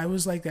 nah, it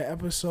was like the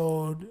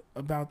episode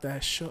about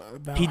that show.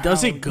 About he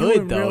does it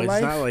good, though. It's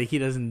life, not like he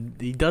doesn't.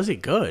 He does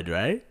it good,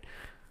 right?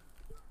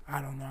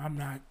 I don't know. I'm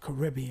not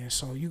Caribbean,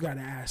 so you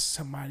gotta ask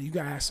somebody. You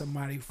gotta ask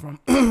somebody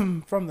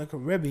from from the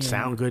Caribbean.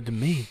 Sound good to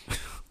me.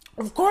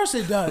 Of course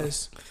it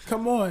does.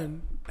 Come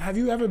on. Have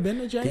you ever been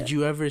to Jamaica? Did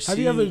you ever see? Have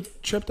you ever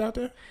tripped out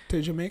there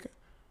to Jamaica?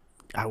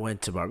 I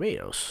went to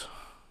Barbados.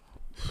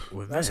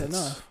 That's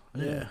enough.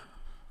 Yeah.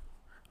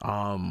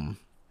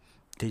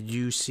 Did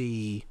you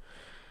see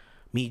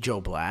Meet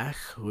Joe Black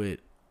with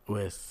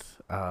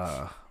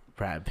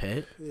Brad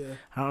Pitt? Yeah.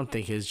 I don't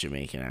think his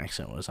Jamaican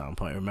accent was on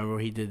point. Remember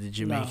he did the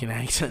Jamaican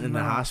accent in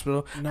the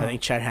hospital? No. I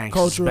think Chet Hanks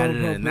is better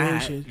than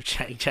that.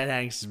 Chet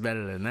Hanks is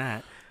better than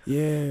that.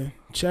 Yeah.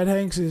 Chet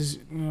Hanks is,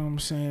 you know what I'm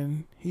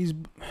saying? He's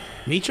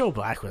Meet Joe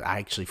Black I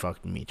actually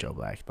fucked Meet Joe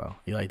Black though.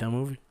 You like that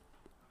movie?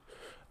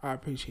 I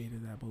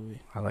appreciated that movie.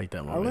 I like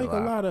that movie. I like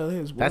a lot of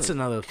his work. That's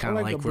another kind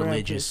of like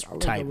religious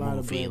type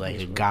movie, like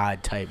a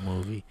God type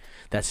movie.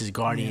 That's his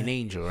guardian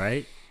angel,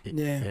 right?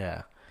 Yeah.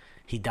 Yeah.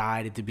 He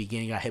died at the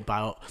beginning, got hit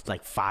by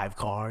like 5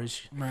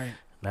 cars. Right.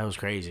 That was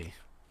crazy.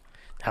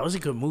 That was a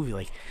good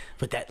movie.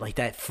 But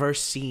that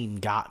first scene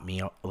got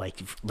me.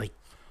 Like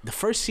the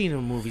first scene of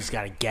a movie's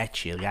got to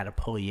get you. Got to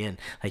pull you in.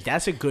 Like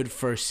that's a good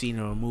first scene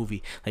of a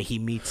movie. Like he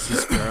meets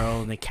this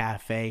girl in the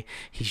cafe.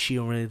 She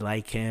don't really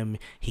like him.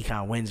 He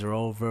kind of wins her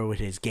over with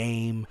his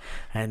game,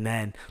 and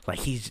then like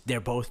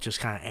they're both just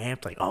kind of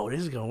amped. Like, oh,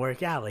 this is gonna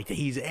work out. Like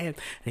he's amped,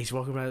 and he's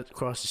walking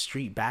across the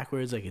street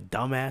backwards like a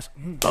dumbass.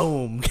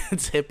 Boom,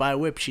 gets hit by a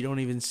whip. She don't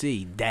even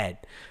see, dead.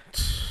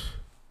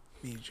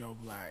 Meet Joe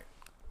Black.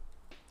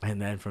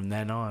 And then from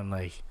then on,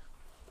 like.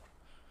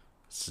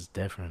 This is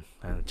different,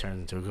 and it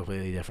turns into a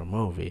completely different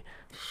movie.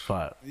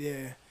 But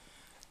yeah,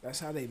 that's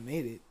how they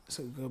made it. It's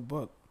a good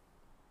book.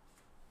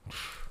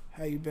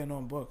 How you been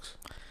on books?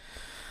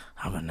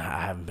 I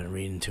haven't been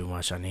reading too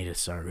much. I need to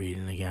start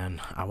reading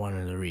again. I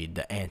wanted to read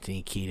the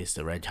Anthony Kiedis,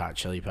 the Red Hot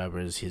Chili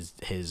Peppers,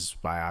 his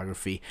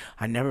biography.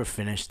 I never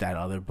finished that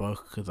other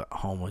book, The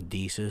Home of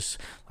Desus.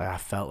 Like I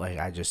felt like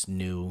I just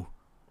knew,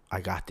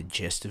 I got the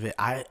gist of it.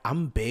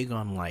 I'm big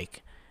on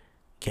like.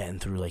 Getting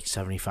through like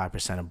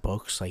 75% of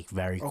books like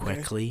very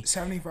quickly.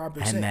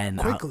 75%. And then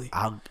quickly.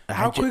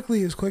 How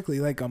quickly is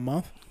quickly? Like a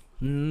month?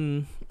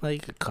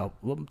 Like a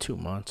couple, 2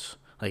 months.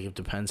 Like it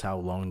depends how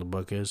long the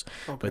book is.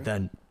 Okay. But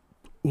then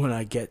when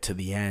I get to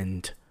the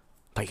end,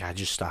 like I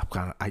just stop.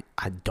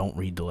 I don't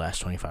read the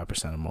last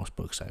 25% of most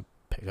books I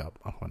pick up.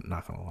 I'm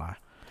not gonna lie.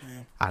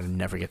 Yeah. I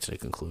never get to the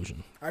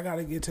conclusion. I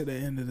gotta get to the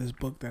end of this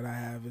book that I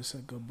have. It's a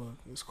good book.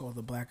 It's called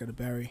The Blacker the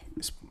Berry.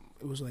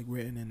 It was like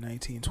written in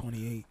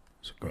 1928.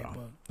 It's a great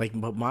book. Like,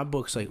 but my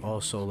books, like,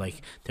 also,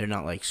 like, they're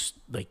not, like,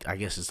 I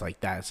guess it's like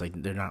that. It's like,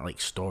 they're not,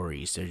 like,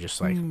 stories. They're just,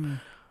 like,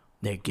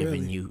 they're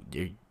giving you,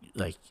 they're,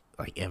 like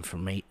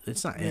information.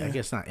 It's not, I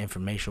guess, not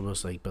informational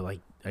books, like, but, like,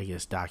 I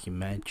guess,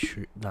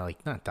 documentary,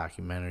 not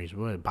documentaries,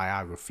 what,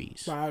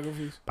 biographies.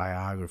 Biographies,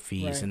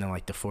 right. And then,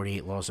 like, the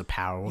 48 Laws of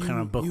Power. What kind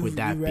of book would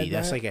that be?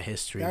 That's, like, a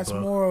history book. That's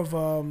more of,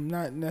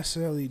 not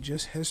necessarily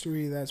just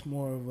history. That's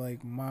more of,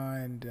 like,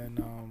 mind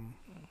and,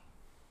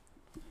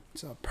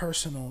 it's a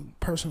personal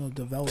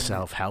development.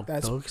 Self-help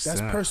books?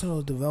 That's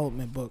personal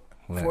development book.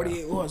 Yeah.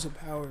 48 Laws of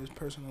Power is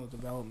personal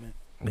development.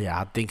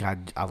 Yeah, I think I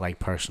like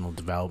personal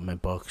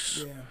development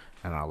books. Yeah.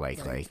 And I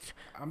like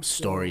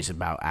stories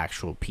about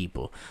actual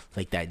people.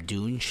 Like that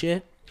Dune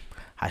shit.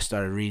 I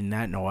started reading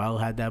that. Noel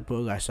had that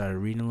book. I started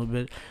reading a little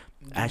bit.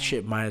 That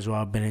shit might as well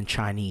have been in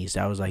Chinese.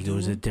 That was like, it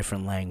was a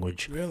different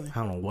language. Really? I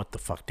don't know what the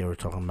fuck they were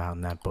talking about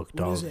in that book,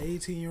 dog. What is an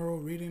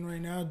 18-year-old reading right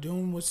now?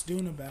 Dune? What's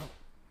Dune about?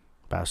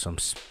 About some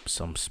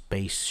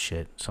space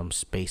shit, some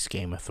space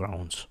Game of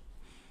Thrones.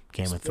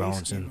 Game of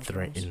Thrones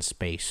in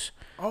space.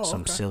 Oh,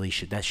 some silly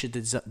shit. That shit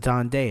that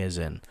Zendaya is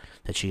in,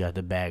 that she got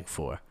the bag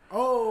for.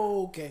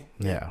 Oh, okay.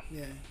 Yeah.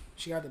 Yeah.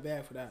 She got the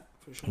bag for that,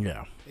 for sure.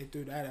 Yeah. They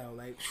threw that out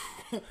like,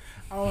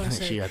 I want to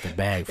say. She got the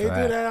bag for that.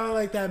 They threw that out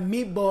like that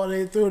meatball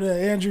they threw to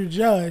Andrew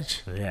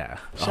Judge. Yeah.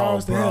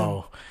 Shout to bro.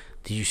 him.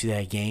 Did you see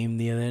that game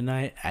the other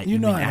night? I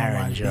don't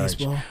watch Judge.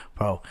 Baseball.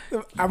 Bro,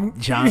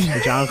 John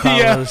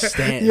Carlos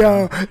Stanton.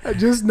 Yo,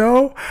 just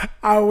know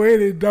I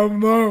waited dumb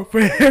long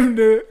for him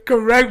to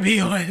correct me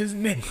on his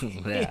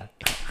name. Yeah.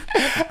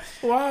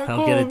 Why?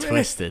 Don't get it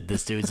twisted.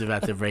 This dude's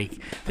about to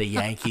break the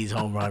Yankees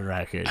home run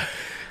record.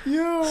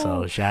 Yo.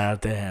 So shout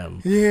out to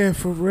him. Yeah,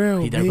 for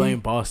real. They're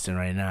playing Boston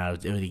right now.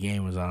 The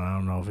game was on. I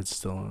don't know if it's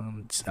still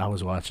on. I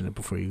was watching it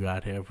before you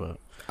got here, but.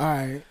 All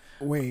right.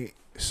 Wait.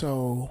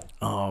 So.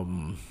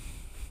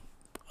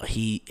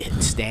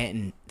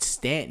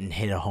 Stanton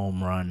hit a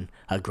home run,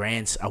 a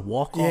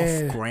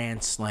walk-off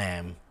grand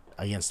slam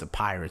against the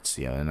Pirates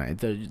the other night.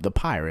 The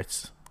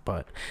Pirates,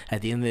 but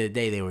at the end of the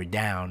day, they were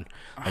down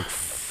like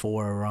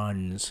 4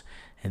 runs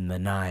in the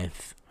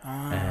 9th.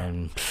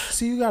 And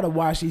see, you gotta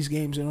watch these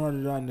games in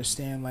order to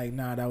understand. Like,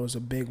 nah, that was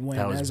a big win,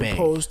 as big.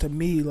 Opposed to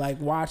me like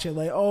watching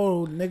like,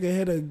 oh, nigga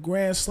hit a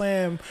grand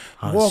slam,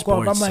 walk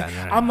off.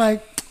 I'm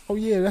like, oh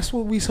yeah, that's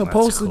what we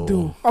supposed to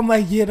do. I'm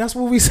like, yeah, that's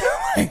what we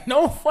like.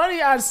 No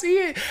funny, I see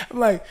it. I'm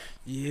like,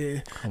 yeah,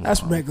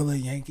 that's regular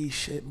Yankee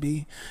shit,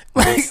 B.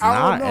 Like, it's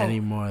not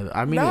anymore.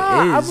 I mean, it is.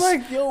 I'm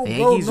like, yo, the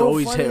bro, Yankees no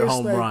always funny. hit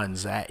home like,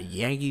 runs.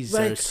 Yankees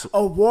like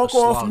are a walk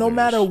off, no sluggers.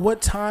 matter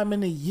what time in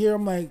the year.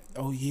 I'm like,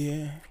 oh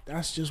yeah,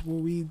 that's just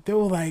what we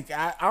do. Like,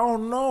 I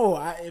don't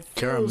know.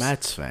 You're a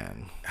Mets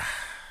fan.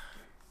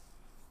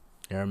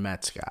 You're a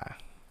Mets guy.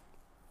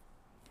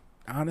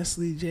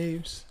 Honestly,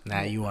 James.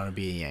 Now you want to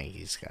be a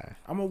Yankees guy.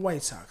 I'm a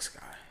White Sox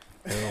guy.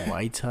 You're a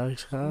White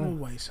Sox guy? I'm a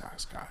White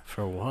Sox guy.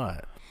 For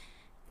what?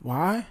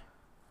 Why?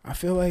 I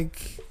feel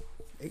like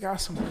they got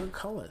some good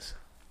colors.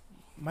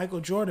 Michael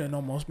Jordan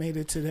almost made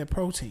it to their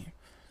pro team.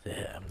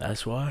 Yeah,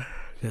 that's why.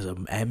 Because of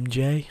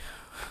MJ.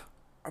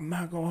 I'm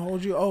not going to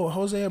hold you. Oh,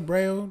 Jose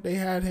Abreu, they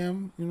had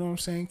him. You know what I'm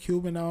saying?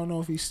 Cuban, I don't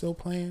know if he's still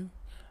playing.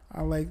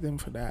 I like them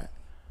for that.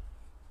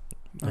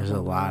 There's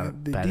a lot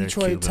of better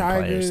Detroit Cuban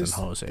Tigers players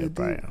than Jose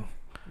Abreu.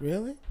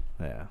 Really?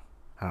 Yeah.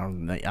 I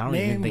don't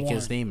even think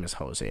his name is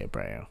Jose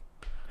Abreu.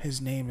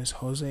 His name is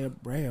Jose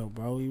Abreu,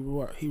 bro.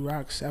 He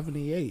rocked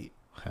 78.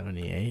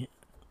 78?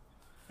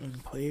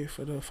 And played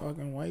for the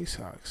fucking White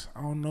Sox.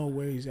 I don't know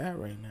where he's at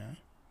right now.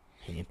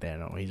 He ain't there,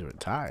 no. He's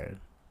retired.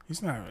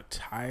 He's not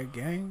retired,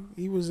 gang.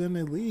 He was in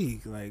the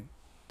league, like,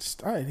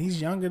 starting. He's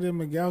younger than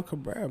Miguel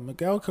Cabrera.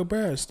 Miguel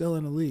Cabrera is still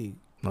in the league.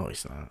 No,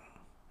 he's not.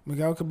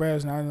 Miguel Cabrera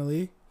is not in the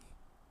league?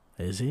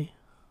 Is he?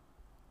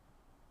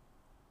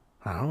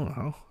 I don't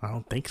know. I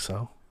don't think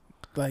so.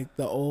 Like,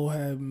 the old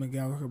head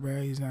Miguel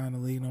Cabrera, he's not in the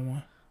league no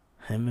more?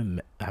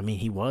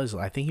 He was.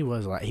 I think he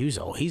was. Like, he was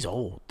old. He's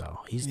old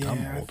though. He's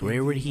dumb old.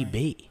 Where would he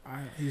be?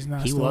 He's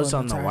not. He was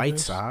on the White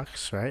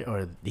Sox, right?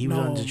 Or he was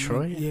on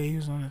Detroit. Yeah, he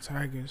was on the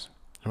Tigers.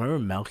 Remember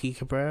Melky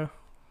Cabrera?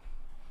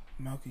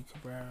 Melky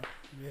Cabrera.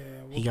 Yeah.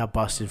 He got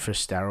busted for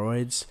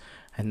steroids,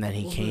 and then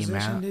he came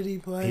out. Did he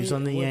play? He was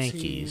on the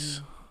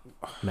Yankees.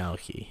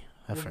 Melky.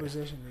 What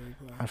position did he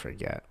play? I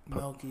forget.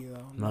 Melky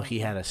though. Melky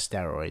had a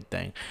steroid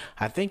thing.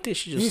 I think they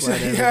should just let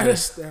everybody. He had a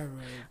steroid.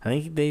 I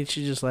think they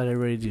should just let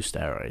everybody do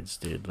steroids,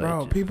 dude. Like,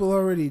 bro, people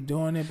already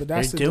doing it, but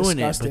that's they're doing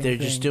it, but they're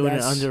just doing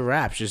it under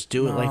wraps. Just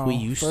do it like we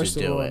used to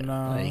do it.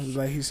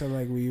 Like he said,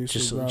 like we used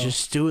to. Bro.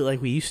 Just do it like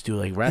we used to,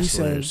 like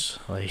wrestlers.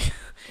 Like,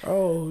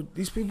 oh,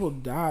 these people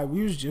died.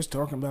 We was just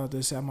talking about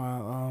this at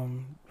my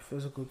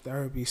physical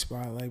therapy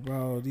spot. Like,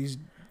 bro, these.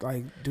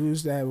 Like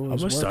dudes that was. I'm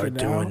gonna start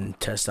doing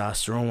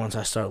testosterone once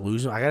I start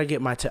losing. I gotta get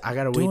my. I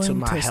gotta wait till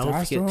my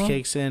health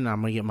kicks in.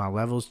 I'm gonna get my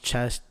levels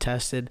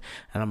tested,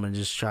 and I'm gonna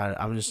just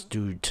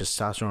do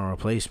testosterone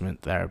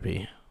replacement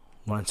therapy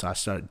once I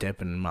start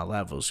dipping in my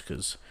levels.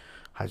 Cause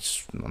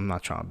I'm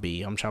not trying to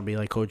be. I'm trying to be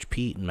like Coach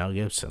Pete and Mel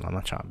Gibson. I'm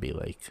not trying to be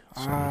like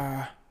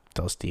some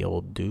dusty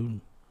old dude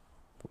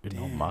with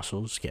no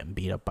muscles getting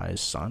beat up by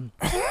his son.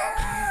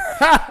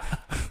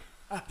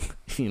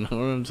 You know what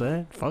I'm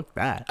saying? Fuck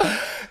that.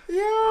 Yo.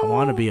 I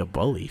want to be a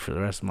bully for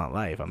the rest of my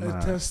life. I'm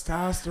not.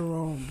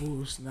 Testosterone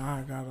boost. Now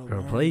I gotta learn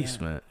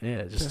replacement.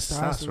 Yeah, just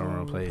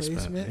testosterone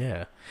replacement.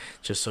 Yeah,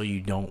 just so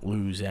you don't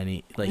lose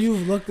any. Like,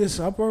 you've looked this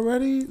up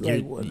already.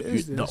 Like, what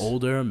is this? The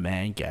older a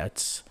man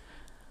gets,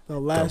 the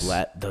less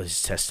those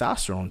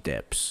testosterone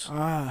dips.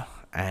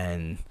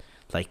 And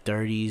like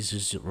 30s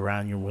is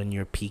around when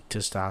your peak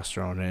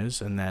testosterone is,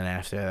 and then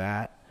after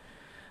that.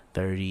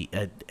 30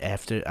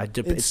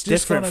 it's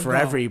different for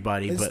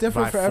everybody, but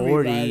by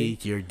 40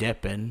 you're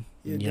dipping.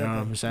 You know what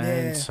I'm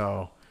saying? Yeah.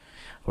 So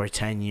we're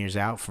 10 years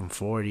out from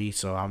 40,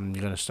 so I'm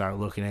gonna start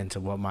looking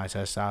into what my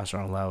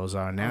testosterone levels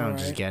are now, and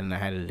just getting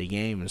ahead of the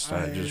game and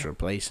start just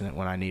replacing it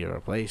when I need to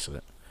replace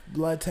it.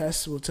 Blood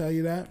tests will tell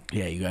you that.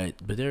 Yeah, you got it,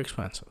 but they're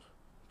expensive.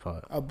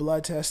 But a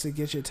blood test to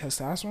get your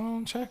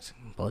testosterone checked?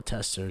 Blood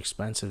tests are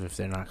expensive if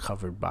they're not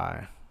covered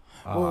by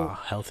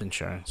health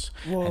insurance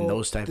and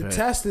those type the of. The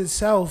test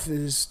itself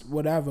is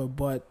whatever,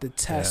 but the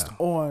test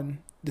on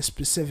the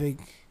specific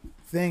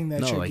thing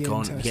that you're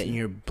getting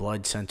your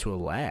blood sent to a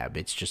lab.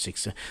 It's just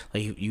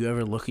like you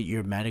ever look at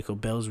your medical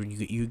bills when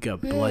you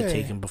got blood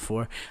taken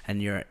before,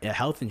 and your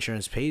health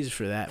insurance pays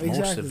for that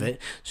most of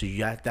it. So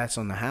that's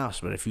on the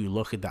house. But if you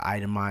look at the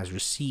itemized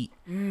receipt,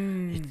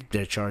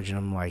 they're charging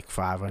them like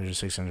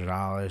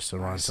 $500-$600 to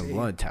run some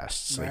blood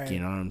tests. Right. Like, you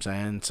know what I'm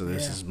saying? So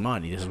this is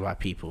money. This is why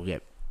people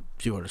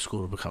go to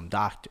school to become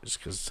doctors,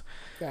 because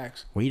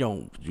we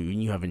don't.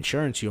 When you have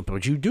insurance,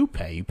 but you do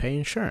pay. You pay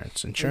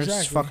insurance. Insurance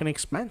is fucking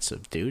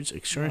expensive, dudes.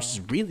 Insurance is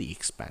really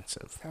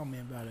expensive. Tell me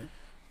about it.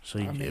 So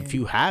if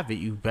you have it,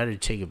 you better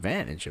take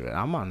advantage of it.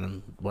 I'm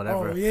on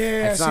whatever. Oh,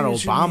 yeah, it's not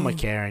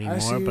Obamacare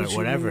anymore, but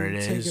whatever it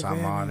is,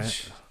 I'm on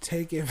it.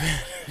 Take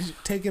advantage.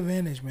 Take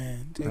advantage,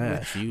 man.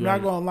 I'm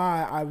not gonna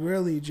lie. I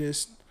really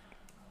just.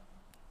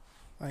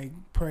 Like,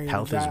 pray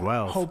health is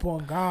wealth. Hope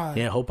on God.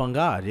 Yeah, hope on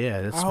God.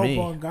 Yeah, that's me.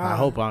 I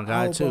hope on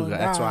God too.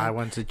 That's why I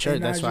went to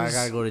church. That's why I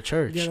gotta go to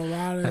church.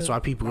 That's why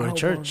people go to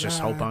church. Just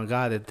hope on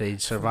God that they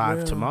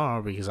survive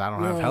tomorrow, because I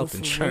don't have health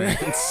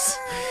insurance.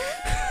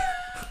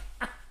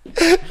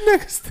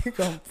 Niggas think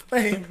I'm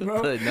playing,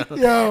 bro. No.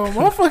 Yo,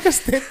 motherfuckers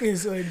think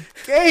it's a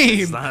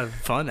game. It's not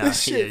fun out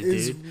here, dude.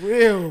 This shit is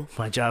real.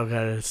 My job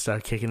gotta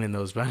start kicking in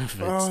those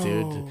benefits,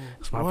 dude.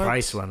 My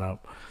price went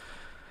up.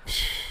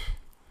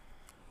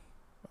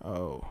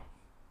 Oh,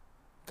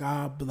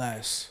 God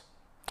bless.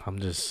 I'm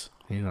just,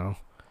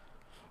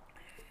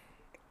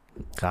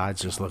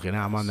 God's just looking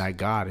out. I'm on that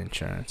God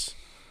insurance.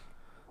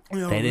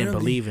 They didn't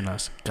believe in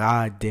us.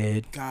 God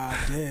did. God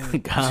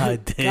did.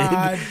 God did.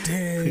 God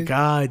did.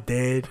 God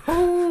did.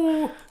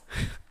 On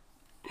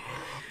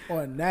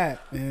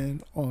that,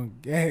 man. On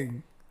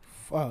gang.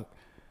 Fuck.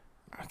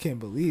 I can't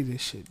believe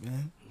this shit,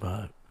 man.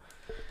 But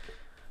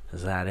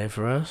is that it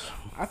for us?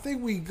 I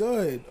think we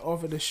good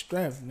off of the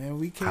strength, man.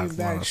 We came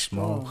back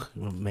strong.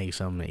 Smoke, make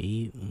something to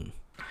eat,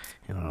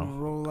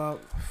 and roll up,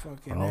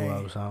 fucking roll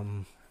up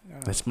something.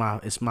 It's my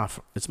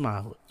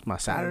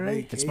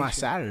Saturday. It's my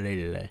Saturday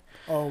today.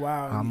 Oh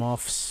wow! I'm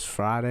off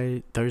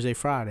Thursday,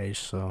 Friday.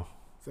 So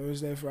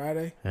Thursday,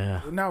 Friday.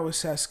 Yeah. Now it's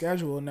set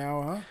schedule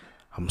now, huh?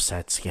 I'm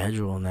set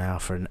schedule now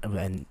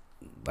and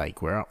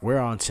like we're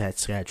on set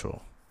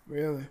schedule.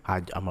 Really?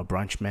 I'm a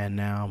brunch man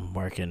now. I'm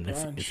working.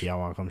 If y'all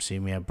want to come see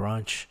me at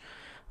brunch,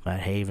 I'm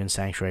at Haven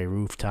Sanctuary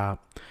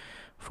Rooftop,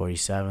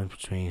 47th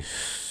between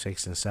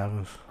 6th and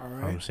 7th. All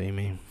right. Come see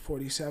me.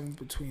 47th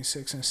between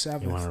 6th and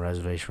 7th. You want a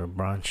reservation for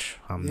brunch?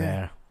 I'm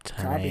there.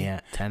 10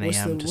 a.m. to 7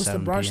 p.m. What's the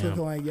brunch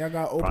looking like? Y'all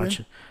got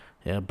open?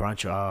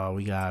 Brunch.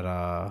 We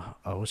got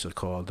what's it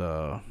called?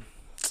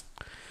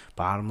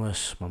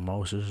 Bottomless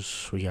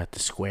mimosas. We got the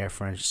square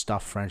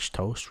stuffed French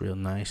toast, real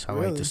nice. I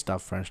like the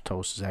stuffed French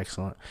toast, is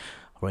excellent.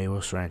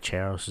 Huevos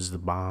Rancheros is the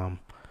bomb.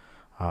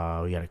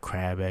 We got a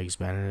crab eggs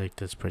Benedict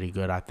that's pretty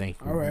good. I think.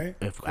 All right.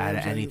 If out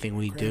of anything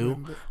we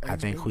do, I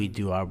think we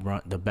do our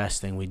brunch. The best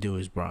thing we do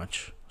is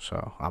brunch.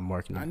 So I'm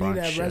working the brunch. I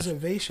need that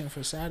reservation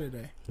for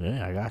Saturday.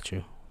 Yeah, I got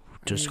you.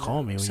 Just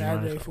call me when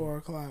Saturday, you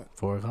want. Saturday,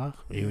 4:00. 4:00.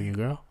 You and your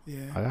girl.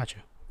 Yeah. I got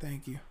you.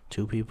 Thank you.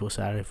 2 people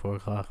Saturday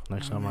 4:00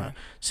 next time.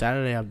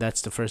 Saturday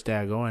that's the first day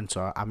I go in,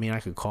 so I mean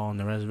I could call in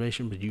the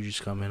reservation, but you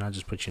just come in. I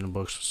just put you in the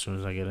books as soon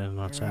as I get in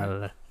on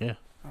Saturday. Yeah.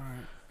 All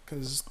right,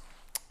 because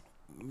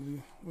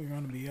we're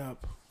gonna be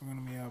up. We're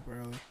gonna be up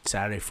early.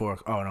 Saturday 4.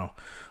 Oh no,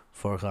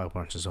 4:00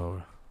 brunch is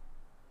over.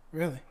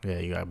 Really? Yeah,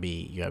 you gotta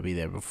be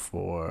there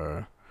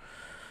before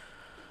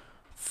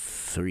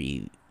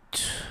 3.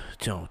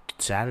 No,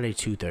 Saturday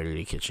 2:30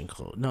 the kitchen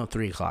closes. No,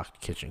 3:00 the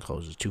kitchen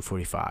closes.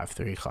 2:45.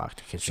 3:00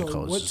 the kitchen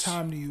closes. So what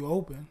time do you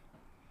open?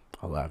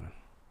 11.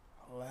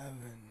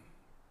 11.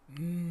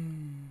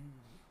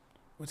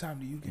 What time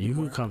do you get? You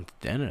can come to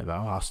dinner though.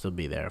 I'll still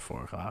be there at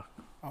 4:00.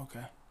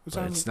 Okay.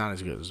 But it's not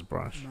as good as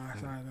brunch. Nah,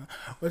 it's not good.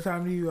 What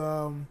time do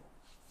you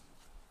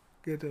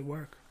get to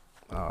work?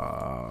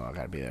 I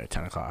gotta be there at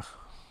 10:00.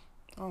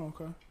 Oh,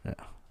 okay. Yeah.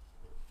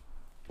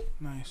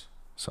 Nice.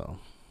 So.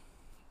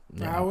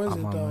 Yeah, how is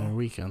it though? On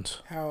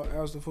weekends.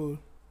 How's the food?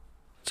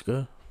 It's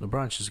good. The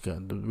brunch is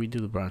good. We do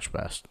the brunch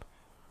best.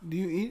 Do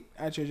you eat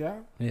at your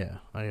job? Yeah,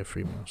 I get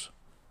free meals.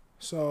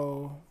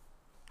 So.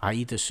 I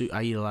eat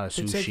I eat a lot of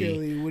sushi.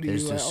 Particularly, what do you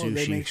like? Oh,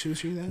 they make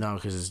sushi then? No,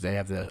 because they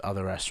have the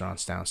other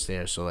restaurants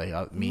downstairs. So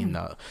like me and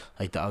the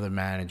other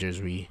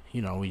managers, we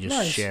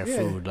just share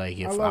food. Like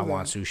if I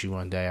want sushi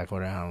one day, I go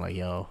down like,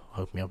 yo,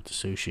 hook me up with the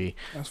sushi.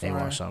 They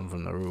want something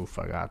from the roof,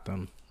 I got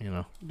them.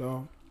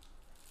 Dog.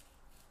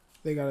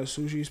 They got a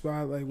sushi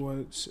spot like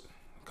what,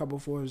 a couple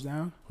floors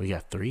down? We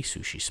got 3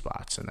 sushi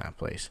spots in that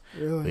place.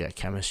 Really? We got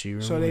chemistry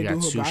room. So we got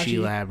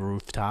sushi lab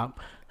rooftop.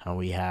 And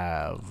we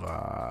have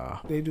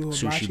they do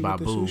sushi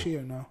babu. Babu. Sushi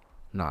or no?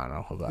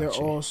 No hibachi. They're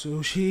all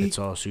sushi. It's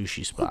all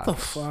sushi spots. What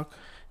the fuck?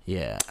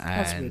 Yeah,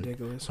 that's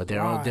ridiculous. But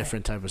they're all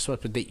different type of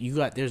spots. But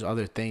there's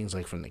other things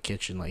like from the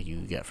kitchen like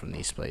you get from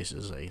these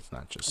places. Like it's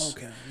not just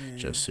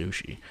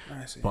sushi.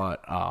 I see.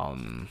 But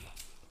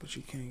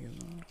you can't get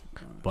no.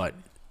 But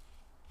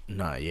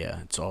no,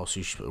 it's all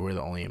sushi. But we're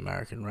the only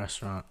American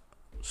restaurant,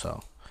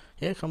 so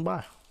Yeah, come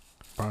by.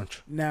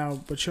 Brunch.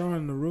 Now, but you're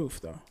on the roof,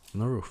 though. On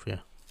the roof, yeah.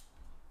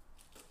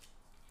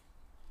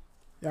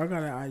 Y'all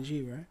got an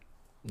IG, right?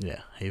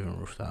 Yeah, Haven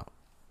Rooftop.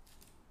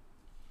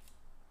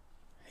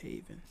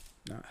 Haven.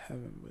 Not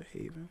heaven, but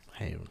Haven.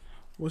 Haven.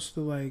 What's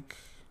the, like...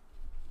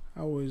 I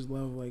always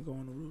love, like,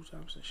 going to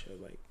rooftops and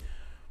shit. Like,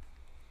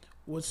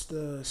 what's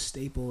the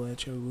staple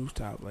at your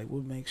rooftop? Like,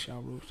 what makes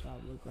y'all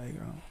rooftop look like,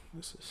 oh,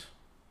 this is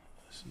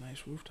a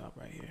nice rooftop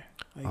right here?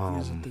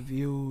 Like, is it the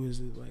view? Is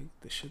it, like,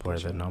 the shit? We're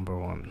the number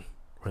one.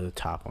 We're the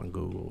top on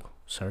Google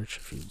search.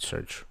 If you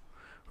search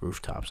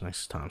rooftops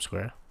next to Times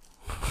Square.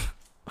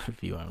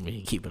 If you want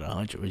me to keep it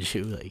 100 with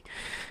you, like,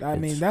 I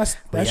mean, that's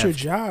your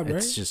job, right?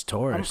 It's just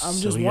tourists. I'm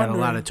just we wondering.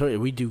 Got a lot of tourists.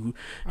 We do.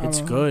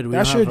 It's good.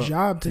 That's your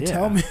job to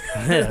tell me.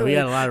 Yeah, we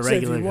got a lot of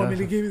regular. So if you want me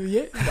to give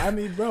you I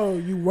mean, bro,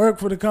 you work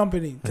for the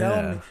company.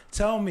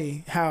 Tell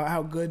me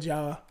how good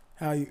y'all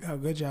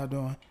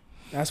doing.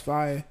 That's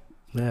fire.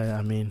 Yeah,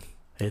 I mean,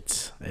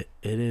 it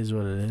is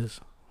what it is.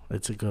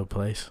 It's a good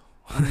place.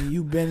 I mean,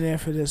 you've been there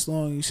for this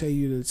long. You say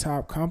you're the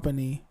top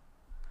company.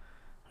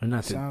 We're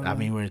not. I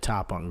mean, we're the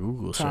top on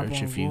Google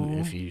search.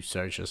 If you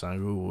search us on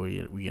Google,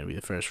 we're gonna be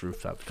the first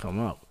rooftop to come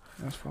up.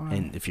 That's fine.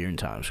 And if you're in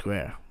Times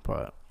Square,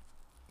 but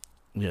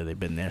yeah, they've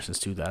been there since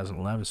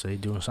 2011, so they're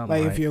doing something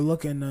like right. If you're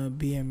looking to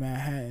be in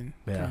Manhattan,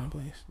 kind of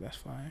place, that's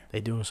fine.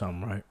 They doing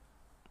something right.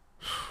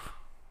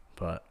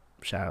 But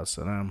shout outs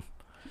to them.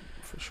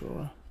 For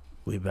sure.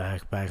 We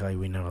back like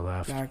we never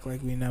left. Back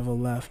like we never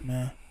left,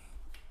 man.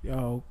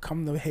 Yo,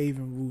 come to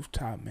Haven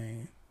Rooftop,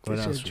 man.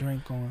 Get your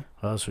drink on.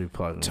 What else we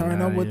plugging?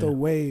 Turn up with the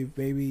wave,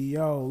 baby.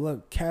 Yo,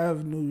 look,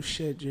 Kev new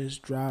shit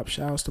just dropped.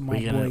 Shouts to my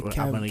boy Kev.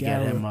 I'm gonna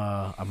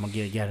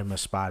get him a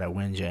spot at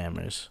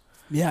Windjammers.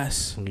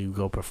 Yes. You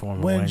go perform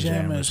at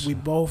Windjammers. We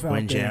both out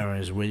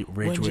Windjammers, there.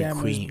 Ridgewood,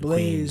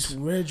 Queens.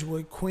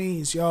 Ridgewood,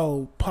 Queens.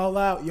 Yo, pull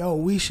out. Yo,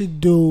 we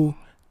should do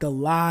the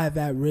live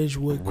at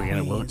Ridgewood,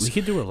 Queens. We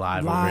could do a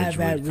live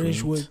at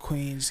Ridgewood,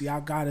 Queens.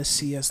 Y'all gotta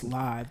see us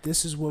live.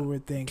 This is what we're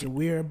thinking.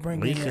 We're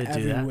bringing it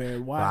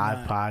everywhere. Why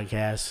live not?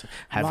 Podcast.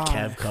 Have live.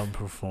 Kev come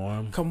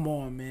perform. Come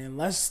on, man.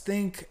 Let's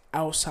think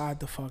outside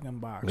the fucking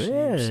box.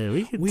 Yeah,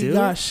 we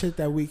got shit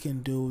that we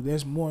can do.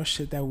 There's more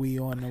shit that we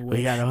on the way.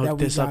 We gotta hook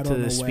this up to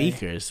the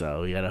speakers,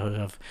 though. We gotta hook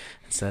up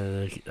instead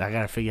of. I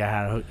gotta figure out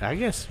how to hook. I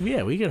guess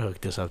we could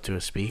hook this up to a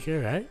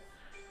speaker, right?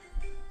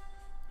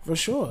 For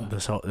sure.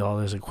 All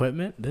this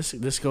equipment.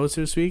 This goes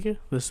to a speaker.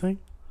 This thing,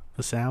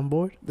 the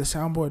soundboard. The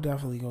soundboard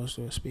definitely goes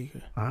to a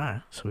speaker. All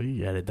right, so we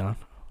got it done.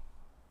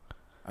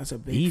 That's a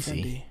big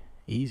Fendi.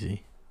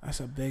 Easy. That's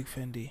a big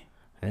Fendi.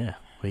 Yeah,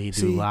 we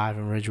do live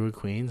in Ridgewood,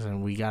 Queens,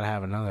 and we gotta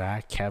have another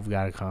act. Kev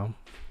gotta come.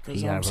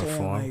 He gotta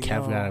perform. Like,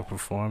 Kev gotta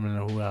perform,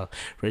 and who else?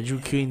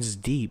 Ridgewood, Queens is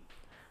deep.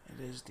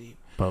 It is deep.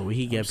 But we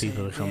can get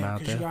people to come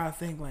out there. You gotta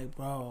think like,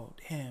 bro,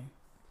 damn,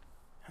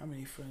 how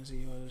many friends of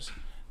yours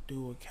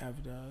do what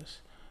Kev does?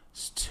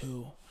 It's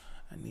 2.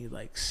 I need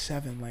like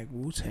 7, like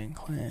Wu-Tang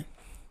Clan.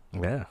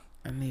 Yeah.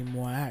 I need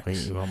more acts. Wait,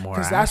 you want more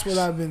acts? Because that's what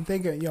I've been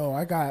thinking. Yo,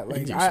 I got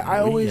like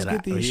I always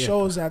get these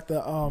shows at the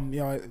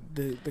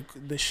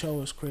the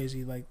show is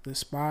crazy. Like the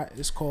spot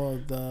is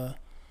called the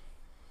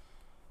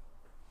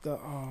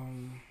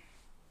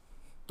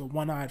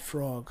One-Eyed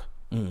Frog.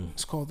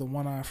 It's called the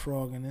One-Eyed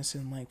Frog, and it's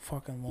in like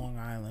fucking Long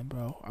Island,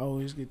 bro. I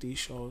always get these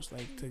shows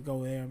like to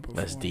go there and perform.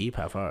 That's deep.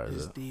 How far is it?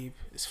 It's deep.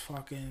 It's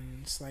fucking.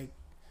 It's like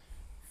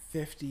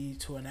 50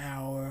 to an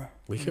hour.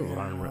 We could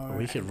run.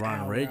 We could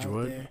run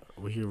Ridgewood.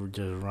 We could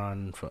just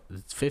run.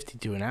 50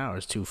 to an hour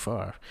is too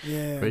far.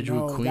 Yeah,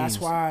 Ridgewood, Queens. That's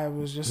why I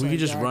was just. We could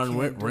just run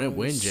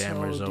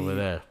Windjammers over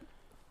there.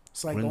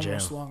 It's like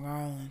almost Long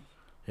Island.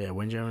 Yeah,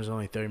 Windjammers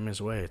only 30 minutes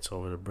away. It's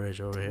over the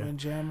bridge over here.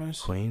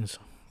 Windjammers, Queens.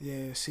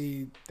 Yeah,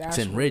 see, that's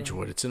it's in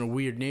Ridgewood. It's in a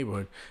weird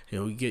neighborhood. You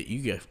know, you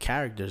get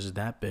characters in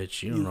that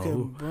bitch. You don't know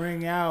who.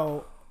 Bring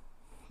out.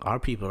 Our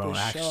people don't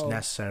actually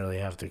necessarily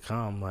have to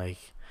come. Like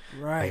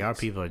our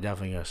people are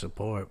definitely gonna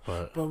support,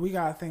 but we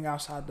gotta think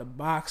outside the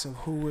box of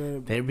who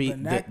we're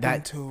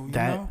connecting to.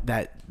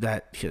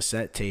 That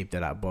cassette tape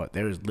that I bought,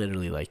 there was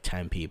literally like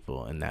 10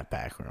 people in that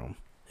back room.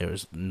 There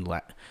was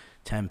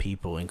 10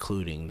 people,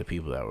 including the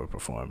people that were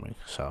performing.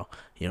 So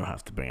you don't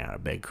have to bring out a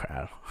big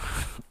crowd.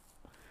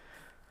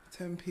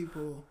 10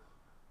 people.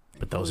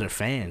 But those are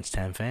fans,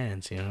 10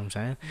 fans. You know what I'm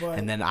saying?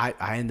 And then I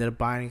ended up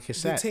buying a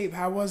cassette. The tape.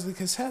 How was the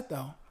cassette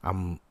though?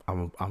 I'm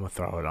gonna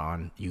throw it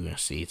on. You're gonna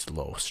see it's a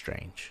little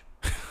strange.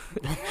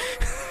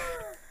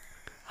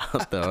 I'll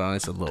throw it on.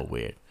 It's a little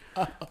weird.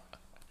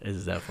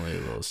 It's definitely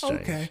a little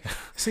strange. Okay.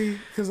 See,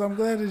 because I'm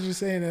glad that you're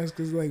saying this.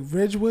 Because like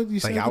Ridgewood, you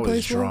said I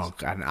was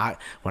drunk, and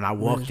when I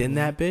walked in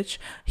that bitch,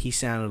 he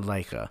sounded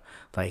like a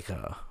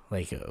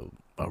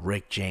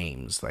Rick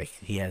James. Like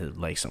he had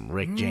like some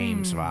Rick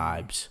James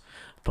vibes.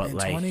 But in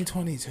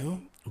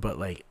 2022. But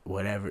like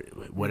whatever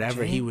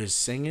he was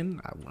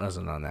singing, I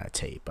wasn't on that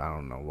tape. I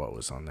don't know what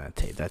was on that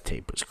tape. That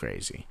tape was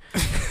crazy.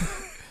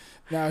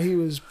 Now he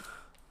was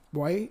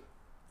white.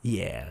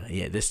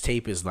 Yeah. This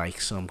tape is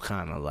like some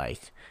kind of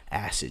like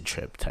acid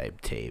trip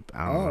type tape.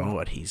 I don't know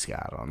what he's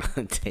got on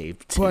the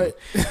tape too. But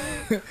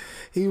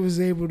he was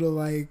able to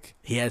like.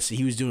 He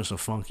was doing some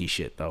funky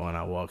shit though when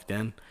I walked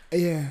in.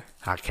 Yeah.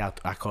 I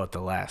caught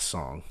the last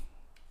song.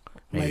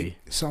 Maybe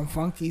like some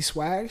funky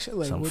swag shit.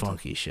 Like some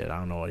funky shit. I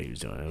don't know what he was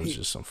doing. It was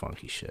just some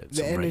funky shit.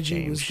 The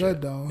energy was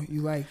good though.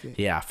 You liked it.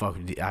 Yeah,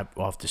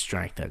 off the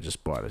strength. I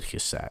just bought a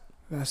cassette.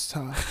 That's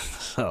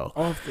tough. So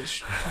off the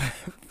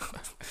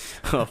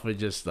strength. off of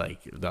just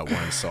like that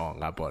one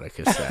song, I bought a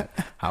cassette.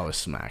 I was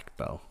smacked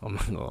though. I'm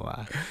not gonna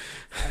lie.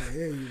 I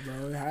hear you,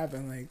 bro. It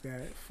happened like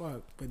that.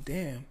 Fuck, but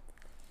damn.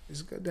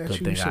 It's good that Good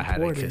you thing supported.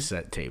 I had a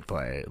cassette tape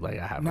player. Like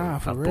I have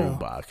a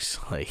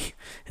boombox like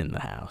in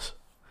the house,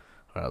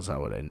 or else I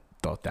would have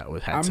thought that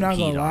would have. I'm some not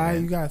heat gonna lie. on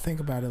it. You gotta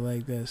think about it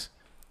like this.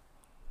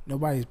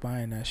 Nobody's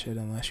buying that shit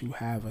unless you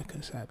have a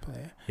cassette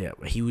player. Yeah,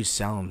 but he was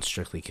selling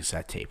strictly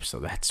cassette tapes, so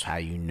that's how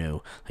you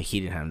knew. Like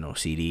he didn't have no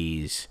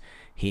CDs.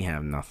 He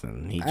had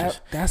nothing.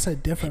 That's a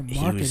different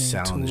marketing. He was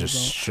selling just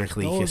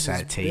strictly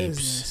cassette tapes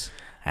business.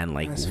 And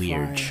like that's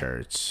weird fire.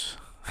 Shirts.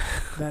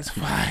 That's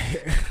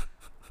fire.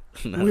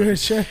 No. Weird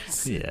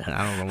shirts. Yeah,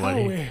 I don't know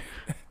what.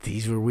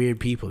 These were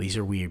weird people. These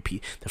are weird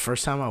people. The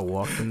first time I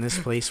walked in this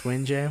place,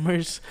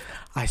 Windjammers,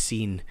 I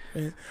seen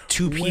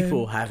two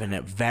people having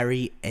a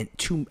very I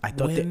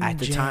thought that at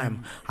the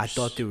time I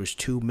thought there was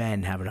two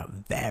men having a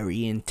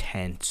very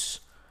intense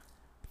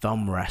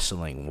thumb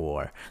wrestling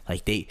war.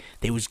 Like they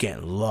was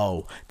getting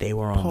low. They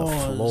were on the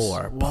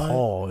floor. What?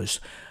 Pause.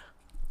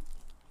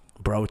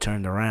 Bro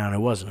turned around. It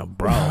wasn't a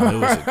bro. It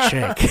was a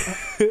chick.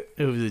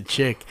 It was a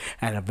chick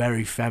and a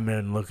very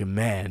feminine looking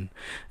man.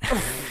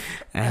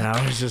 And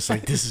I was just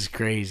like, this is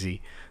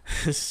crazy.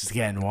 This is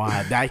getting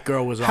wild. That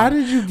girl was on. How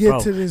did you get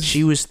to this?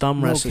 She was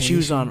thumb wrestling. She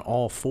was on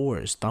all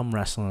fours. Thumb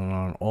wrestling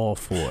on all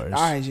fours. All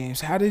right,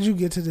 James. How did you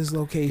get to this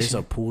location? There's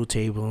a pool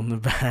table in the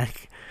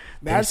back.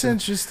 That's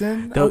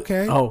interesting.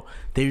 Okay. Oh,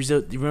 you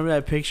remember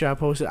that picture I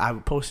posted? I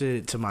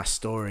posted it to my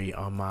story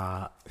on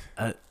my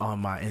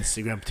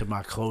Instagram to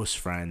my close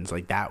friends.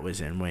 Like that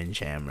was in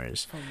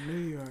Windjammers. From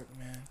New York,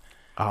 man.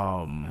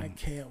 I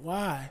can't.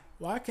 Why?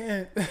 Why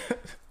can't?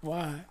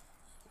 Why?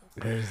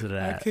 Where's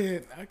that?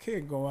 I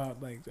can't go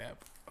out like that.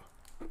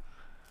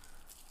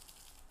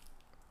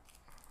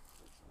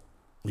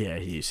 Yeah,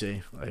 you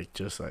see, like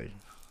just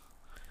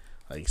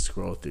like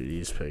scroll through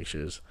these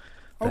pictures.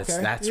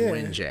 That's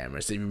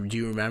Windjammers. Do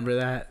you remember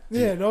that?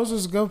 Yeah, those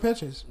was good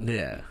pictures.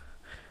 Yeah.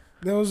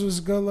 Those was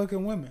good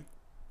looking women.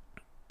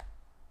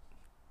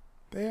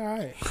 They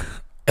alright.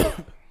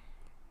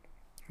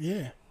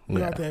 Yeah.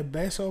 We out there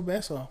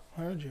beso.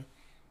 Heard you.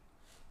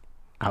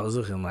 I was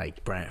looking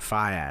like Brent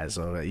Fiaz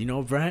over. You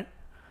know Brent?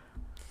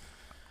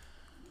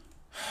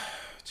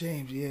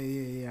 James,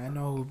 yeah. I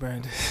know who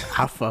Brent is.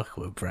 I fuck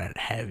with Brent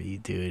heavy,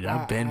 dude.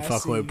 I've been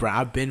fucking with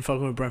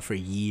Brent for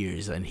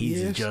years, and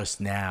he's just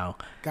now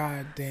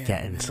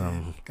getting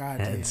some.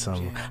 I'm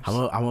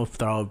gonna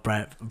throw a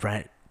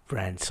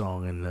Brent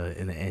song in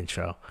the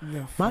intro.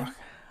 Yeah,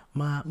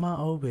 my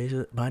old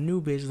bitch, my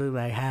new bitch look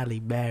like Halle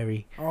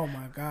Berry. Oh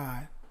my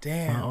god,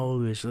 damn. My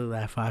old bitch look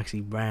like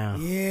Foxy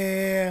Brown.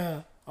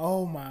 Yeah.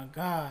 Oh my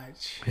god.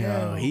 Chill.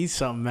 Yo, he's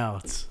something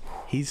else.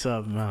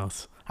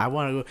 I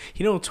want to go.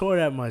 He don't tour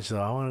that much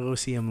though. I want to go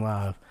see him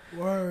live.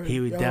 Word. He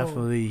would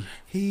definitely.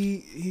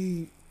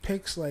 He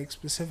picks like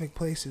specific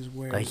places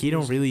where like he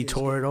don't really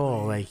tour at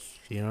all. Like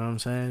you know what I'm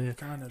saying?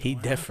 He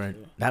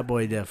different. That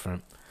boy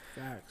different.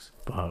 Facts.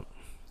 But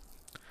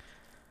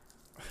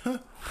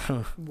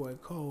boy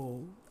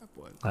cold.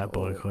 That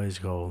boy is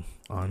cold.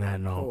 On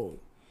that note,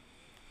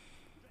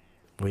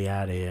 we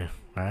out of here,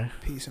 right?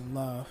 Peace and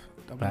love.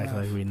 Back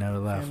like we never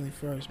left. Family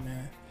first,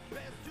 man.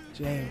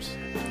 James.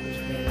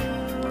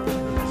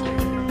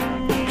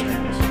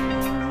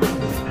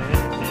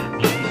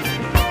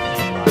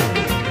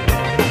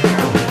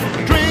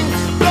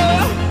 Drinks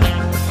flow.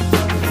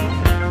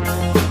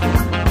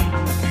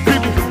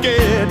 People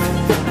forget.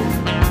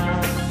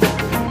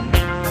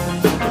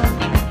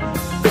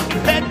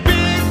 That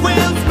big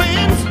wheel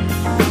spins.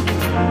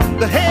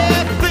 The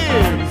head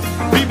thins.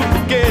 People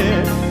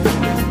forget.